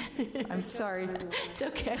 skinning, yeah. I'm sorry. It's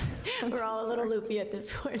okay. We're all a little loopy at this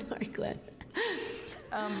point, aren't Glenn?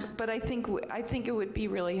 But I think it would be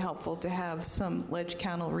really helpful to have some Ledge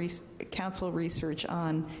Council research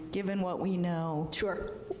on, given what we know.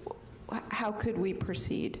 Sure. How could we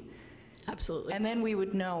proceed? Absolutely. And then we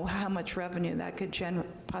would know how much revenue that could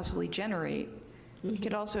possibly generate. We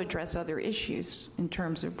could also address other issues in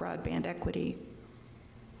terms of broadband equity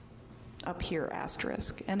up here,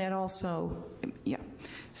 asterisk. And it also,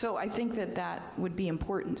 So I think that would be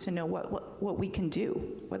important to know what we can do,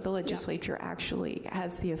 what the legislature actually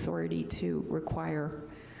has the authority to require.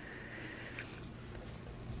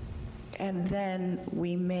 And then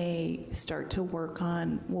we may start to work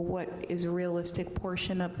on, well, what is a realistic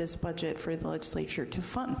portion of this budget for the legislature to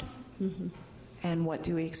fund? And what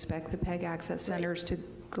do we expect the PEG Access Centers to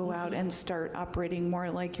go out and start operating more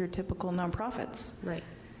like your typical nonprofits?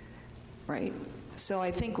 Right? So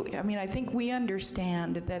I think we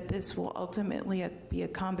understand that this will ultimately be a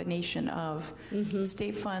combination of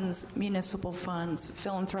state funds, municipal funds,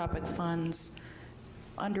 philanthropic funds,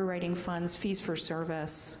 underwriting funds, fees for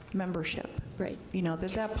service, membership. Right. You know,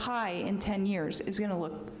 that pie in 10 years is going to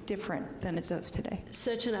look different than it does today.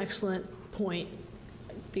 Such an excellent point,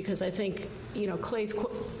 because I think, you know, Clay's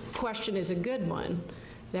question is a good one,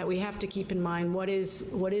 that we have to keep in mind what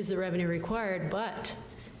is the revenue required, but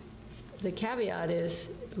the caveat is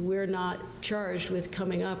we're not charged with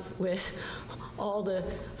coming up with all the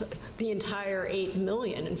entire 8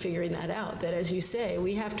 million and figuring that out. That, as you say,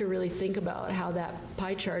 we have to really think about how that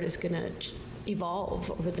pie chart is going to evolve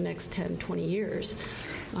over the next 10, 20 years.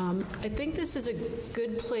 I think this is a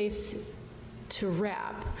good place to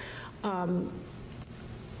wrap.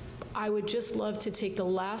 I would just love to take the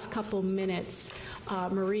last couple minutes,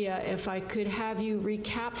 Maria, if I could have you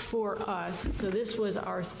recap for us. So this was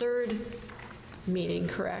our third meeting,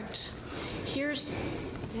 correct? Here's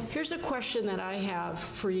a question that I have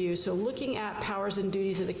for you. So looking at powers and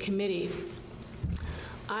duties of the committee,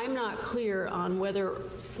 I'm not clear on whether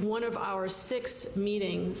one of our 6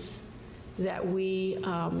 meetings that we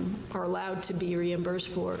are allowed to be reimbursed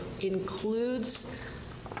for includes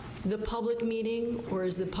the public meeting, or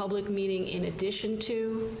is the public meeting in addition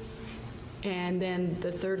to? And then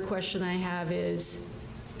the third question I have is,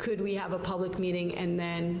 could we have a public meeting and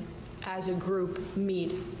then as a group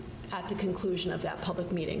meet at the conclusion of that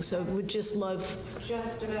public meeting? So would just love...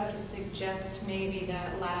 Just about to suggest maybe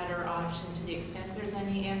that latter option, to the extent there's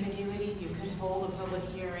any ambiguity, you could hold a public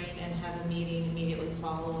hearing and have a meeting immediately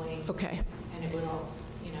following. Okay. And it would all,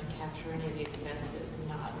 you know, capture any of the expenses and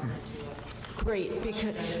not run into a... Great,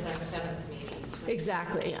 because... That is that 7th meeting. So.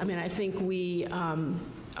 Exactly. I mean, I think we,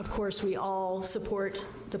 of course, we all support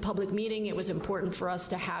the public meeting. It was important for us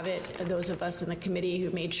to have it, those of us in the committee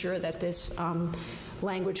who made sure that this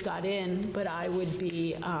language got in, but I would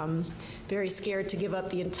be very scared to give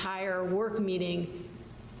up the entire work meeting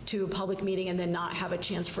to a public meeting and then not have a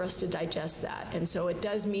chance for us to digest that. And so it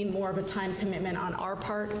does mean more of a time commitment on our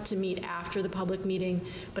part to meet after the public meeting,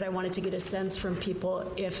 but I wanted to get a sense from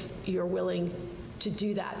people if you're willing to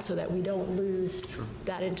do that so that we don't lose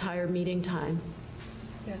that entire meeting time.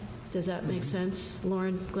 Yes. Does that make sense?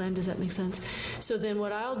 Lauren, Glenn, does that make sense? So then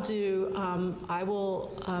what I'll do, I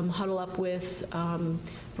will huddle up with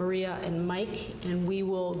Maria and Mike, and we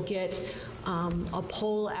will get a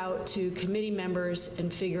poll out to committee members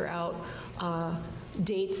and figure out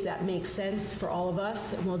dates that make sense for all of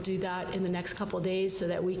us, and we'll do that in the next couple of days so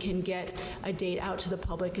that we can get a date out to the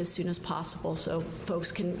public as soon as possible so folks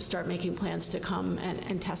can start making plans to come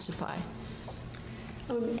and testify.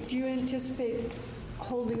 Do you anticipate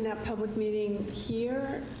holding that public meeting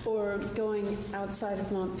here or going outside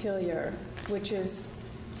of Montpelier, which is,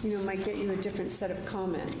 you know, might get you a different set of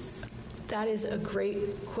comments? That is a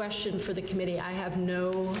great question for the committee. I have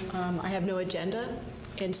no agenda,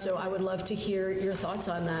 and so I would love to hear your thoughts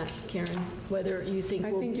on that, Karen, whether you think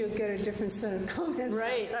I think you'll get a different set of comments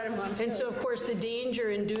outside of Montpelier. And so, of course, the danger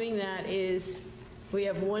in doing that is we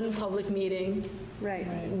have one public meeting. Right.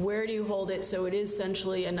 Where do you hold it so it is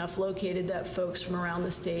centrally enough located that folks from around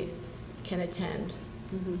the state can attend?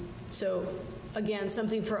 So, again,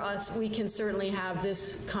 something for us, we can certainly have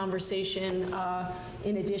this conversation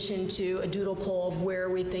in addition to a doodle poll of where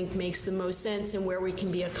we think makes the most sense and where we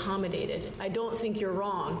can be accommodated. I don't think you're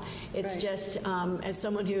wrong. It's just, as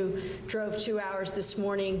someone who drove 2 hours this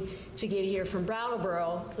morning to get here from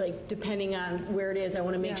Brattleboro, like, depending on where it is, I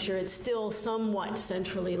want to make sure it's still somewhat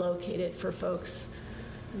centrally located for folks.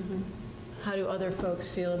 How do other folks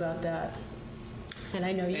feel about that? And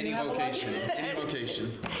I know you any have location, any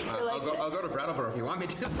location. I'll go to Brattleboro if you want me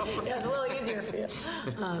to. Yeah, it's a little easier for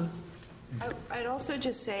you. I'd also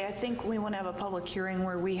just say, I think we want to have a public hearing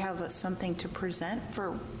where we have something to present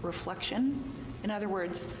for reflection. In other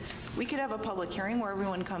words, we could have a public hearing where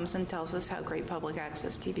everyone comes and tells us how great public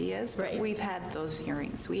access TV is, but we've had those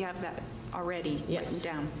hearings. We have that already written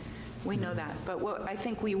down. We know that. But what I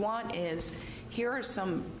think we want is, here are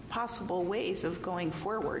some possible ways of going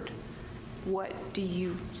forward. What do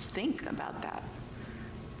you think about that?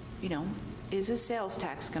 You know, is a sales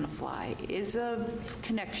tax going to fly? Is a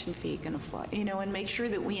connection fee going to fly? You know, and make sure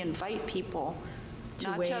that we invite people,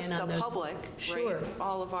 not just the public, right?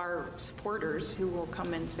 All of our supporters who will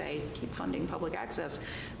come and say, keep funding public access,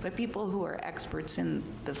 but people who are experts in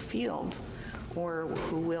the field or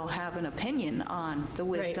who will have an opinion on the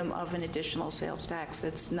wisdom of an additional sales tax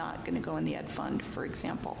that's not going to go in the ed fund, for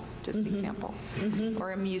example, just example,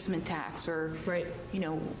 or amusement tax, or, you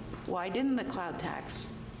know, why didn't the cloud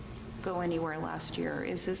tax go anywhere last year?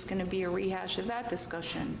 Is this going to be a rehash of that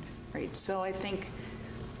discussion, right? So I think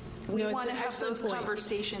we want to have those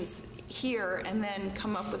conversations here and then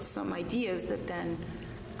come up with some ideas that then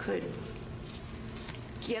could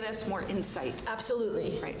get us more insight.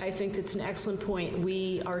 Absolutely. Right. I think that's an excellent point.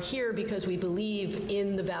 We are here because we believe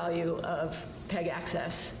in the value of PEG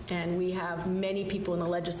access, and we have many people in the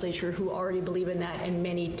legislature who already believe in that, and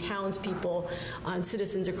many townspeople and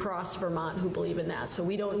citizens across Vermont who believe in that. So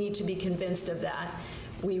we don't need to be convinced of that.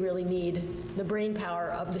 We really need the brain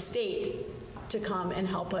power of the state to come and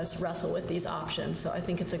help us wrestle with these options. So I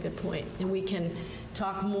think it's a good point. And we can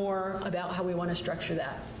talk more about how we want to structure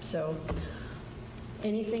that. So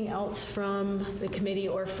anything else from the committee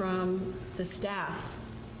or from the staff?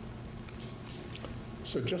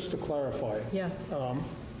 So just to clarify, the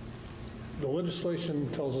legislation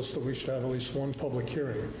tells us that we should have at least one public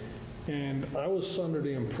hearing. And I was under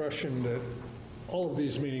the impression that all of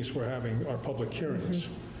these meetings we're having are public hearings.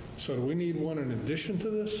 So do we need one in addition to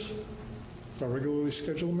this, our regularly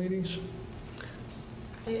scheduled meetings?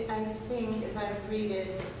 I think, as I read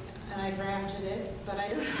it, and I drafted it, but I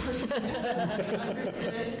don't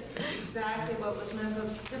understood exactly what was meant,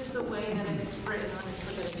 but just the way that it's written, let's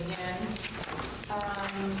look at it again.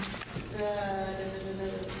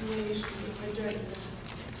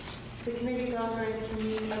 The committee's authorized to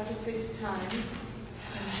meet up to 6 times,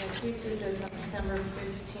 and the cease is on December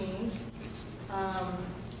 15th.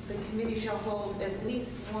 The committee shall hold at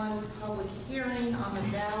least one public hearing on the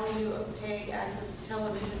value of PEG access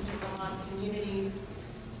television to Vermont communities,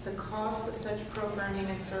 the costs of such programming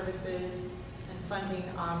and services, and funding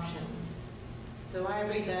options. So I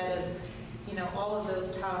read that as, you know, all of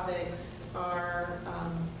those topics are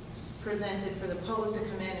presented for the public to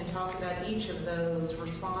come in and talk about each of those,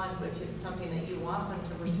 respond if it's something that you want them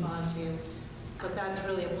to respond to. But that's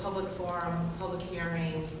really a public forum, public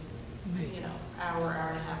hearing, you know, hour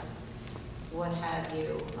and a half, what have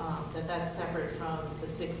you, that's separate from the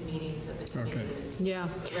 6 meetings that the committee is. Yeah,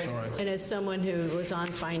 and as someone who was on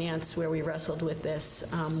finance where we wrestled with this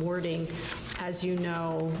wording, as you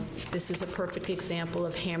know, this is a perfect example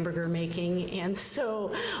of hamburger making, and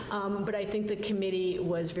so, but I think the committee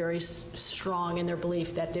was very strong in their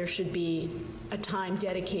belief that there should be a time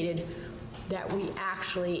dedicated that we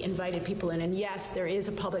actually invited people in. And yes, there is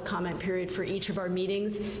a public comment period for each of our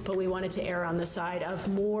meetings, but we wanted to err on the side of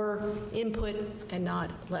more input and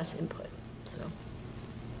not less input. So,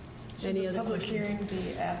 any other questions? Should the public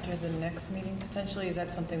hearing be after the next meeting potentially? Is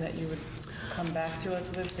that something that you would come back to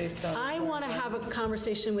us with based on? I want to have a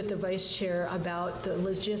conversation with the vice chair about the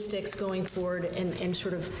logistics going forward and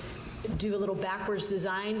sort of do a little backwards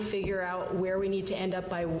design, figure out where we need to end up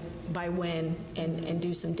by when, and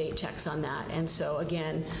do some date checks on that. And so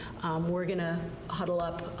again, we're going to huddle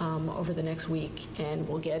up over the next week, and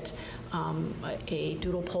we'll get a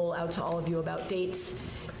doodle poll out to all of you about dates.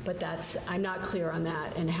 But that's, I'm not clear on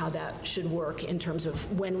that and how that should work in terms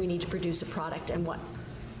of when we need to produce a product and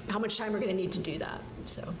how much time we're going to need to do that.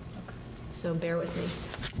 So bear with me.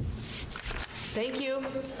 Thank you.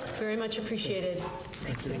 Very much appreciated.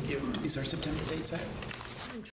 Thank you. These are September dates,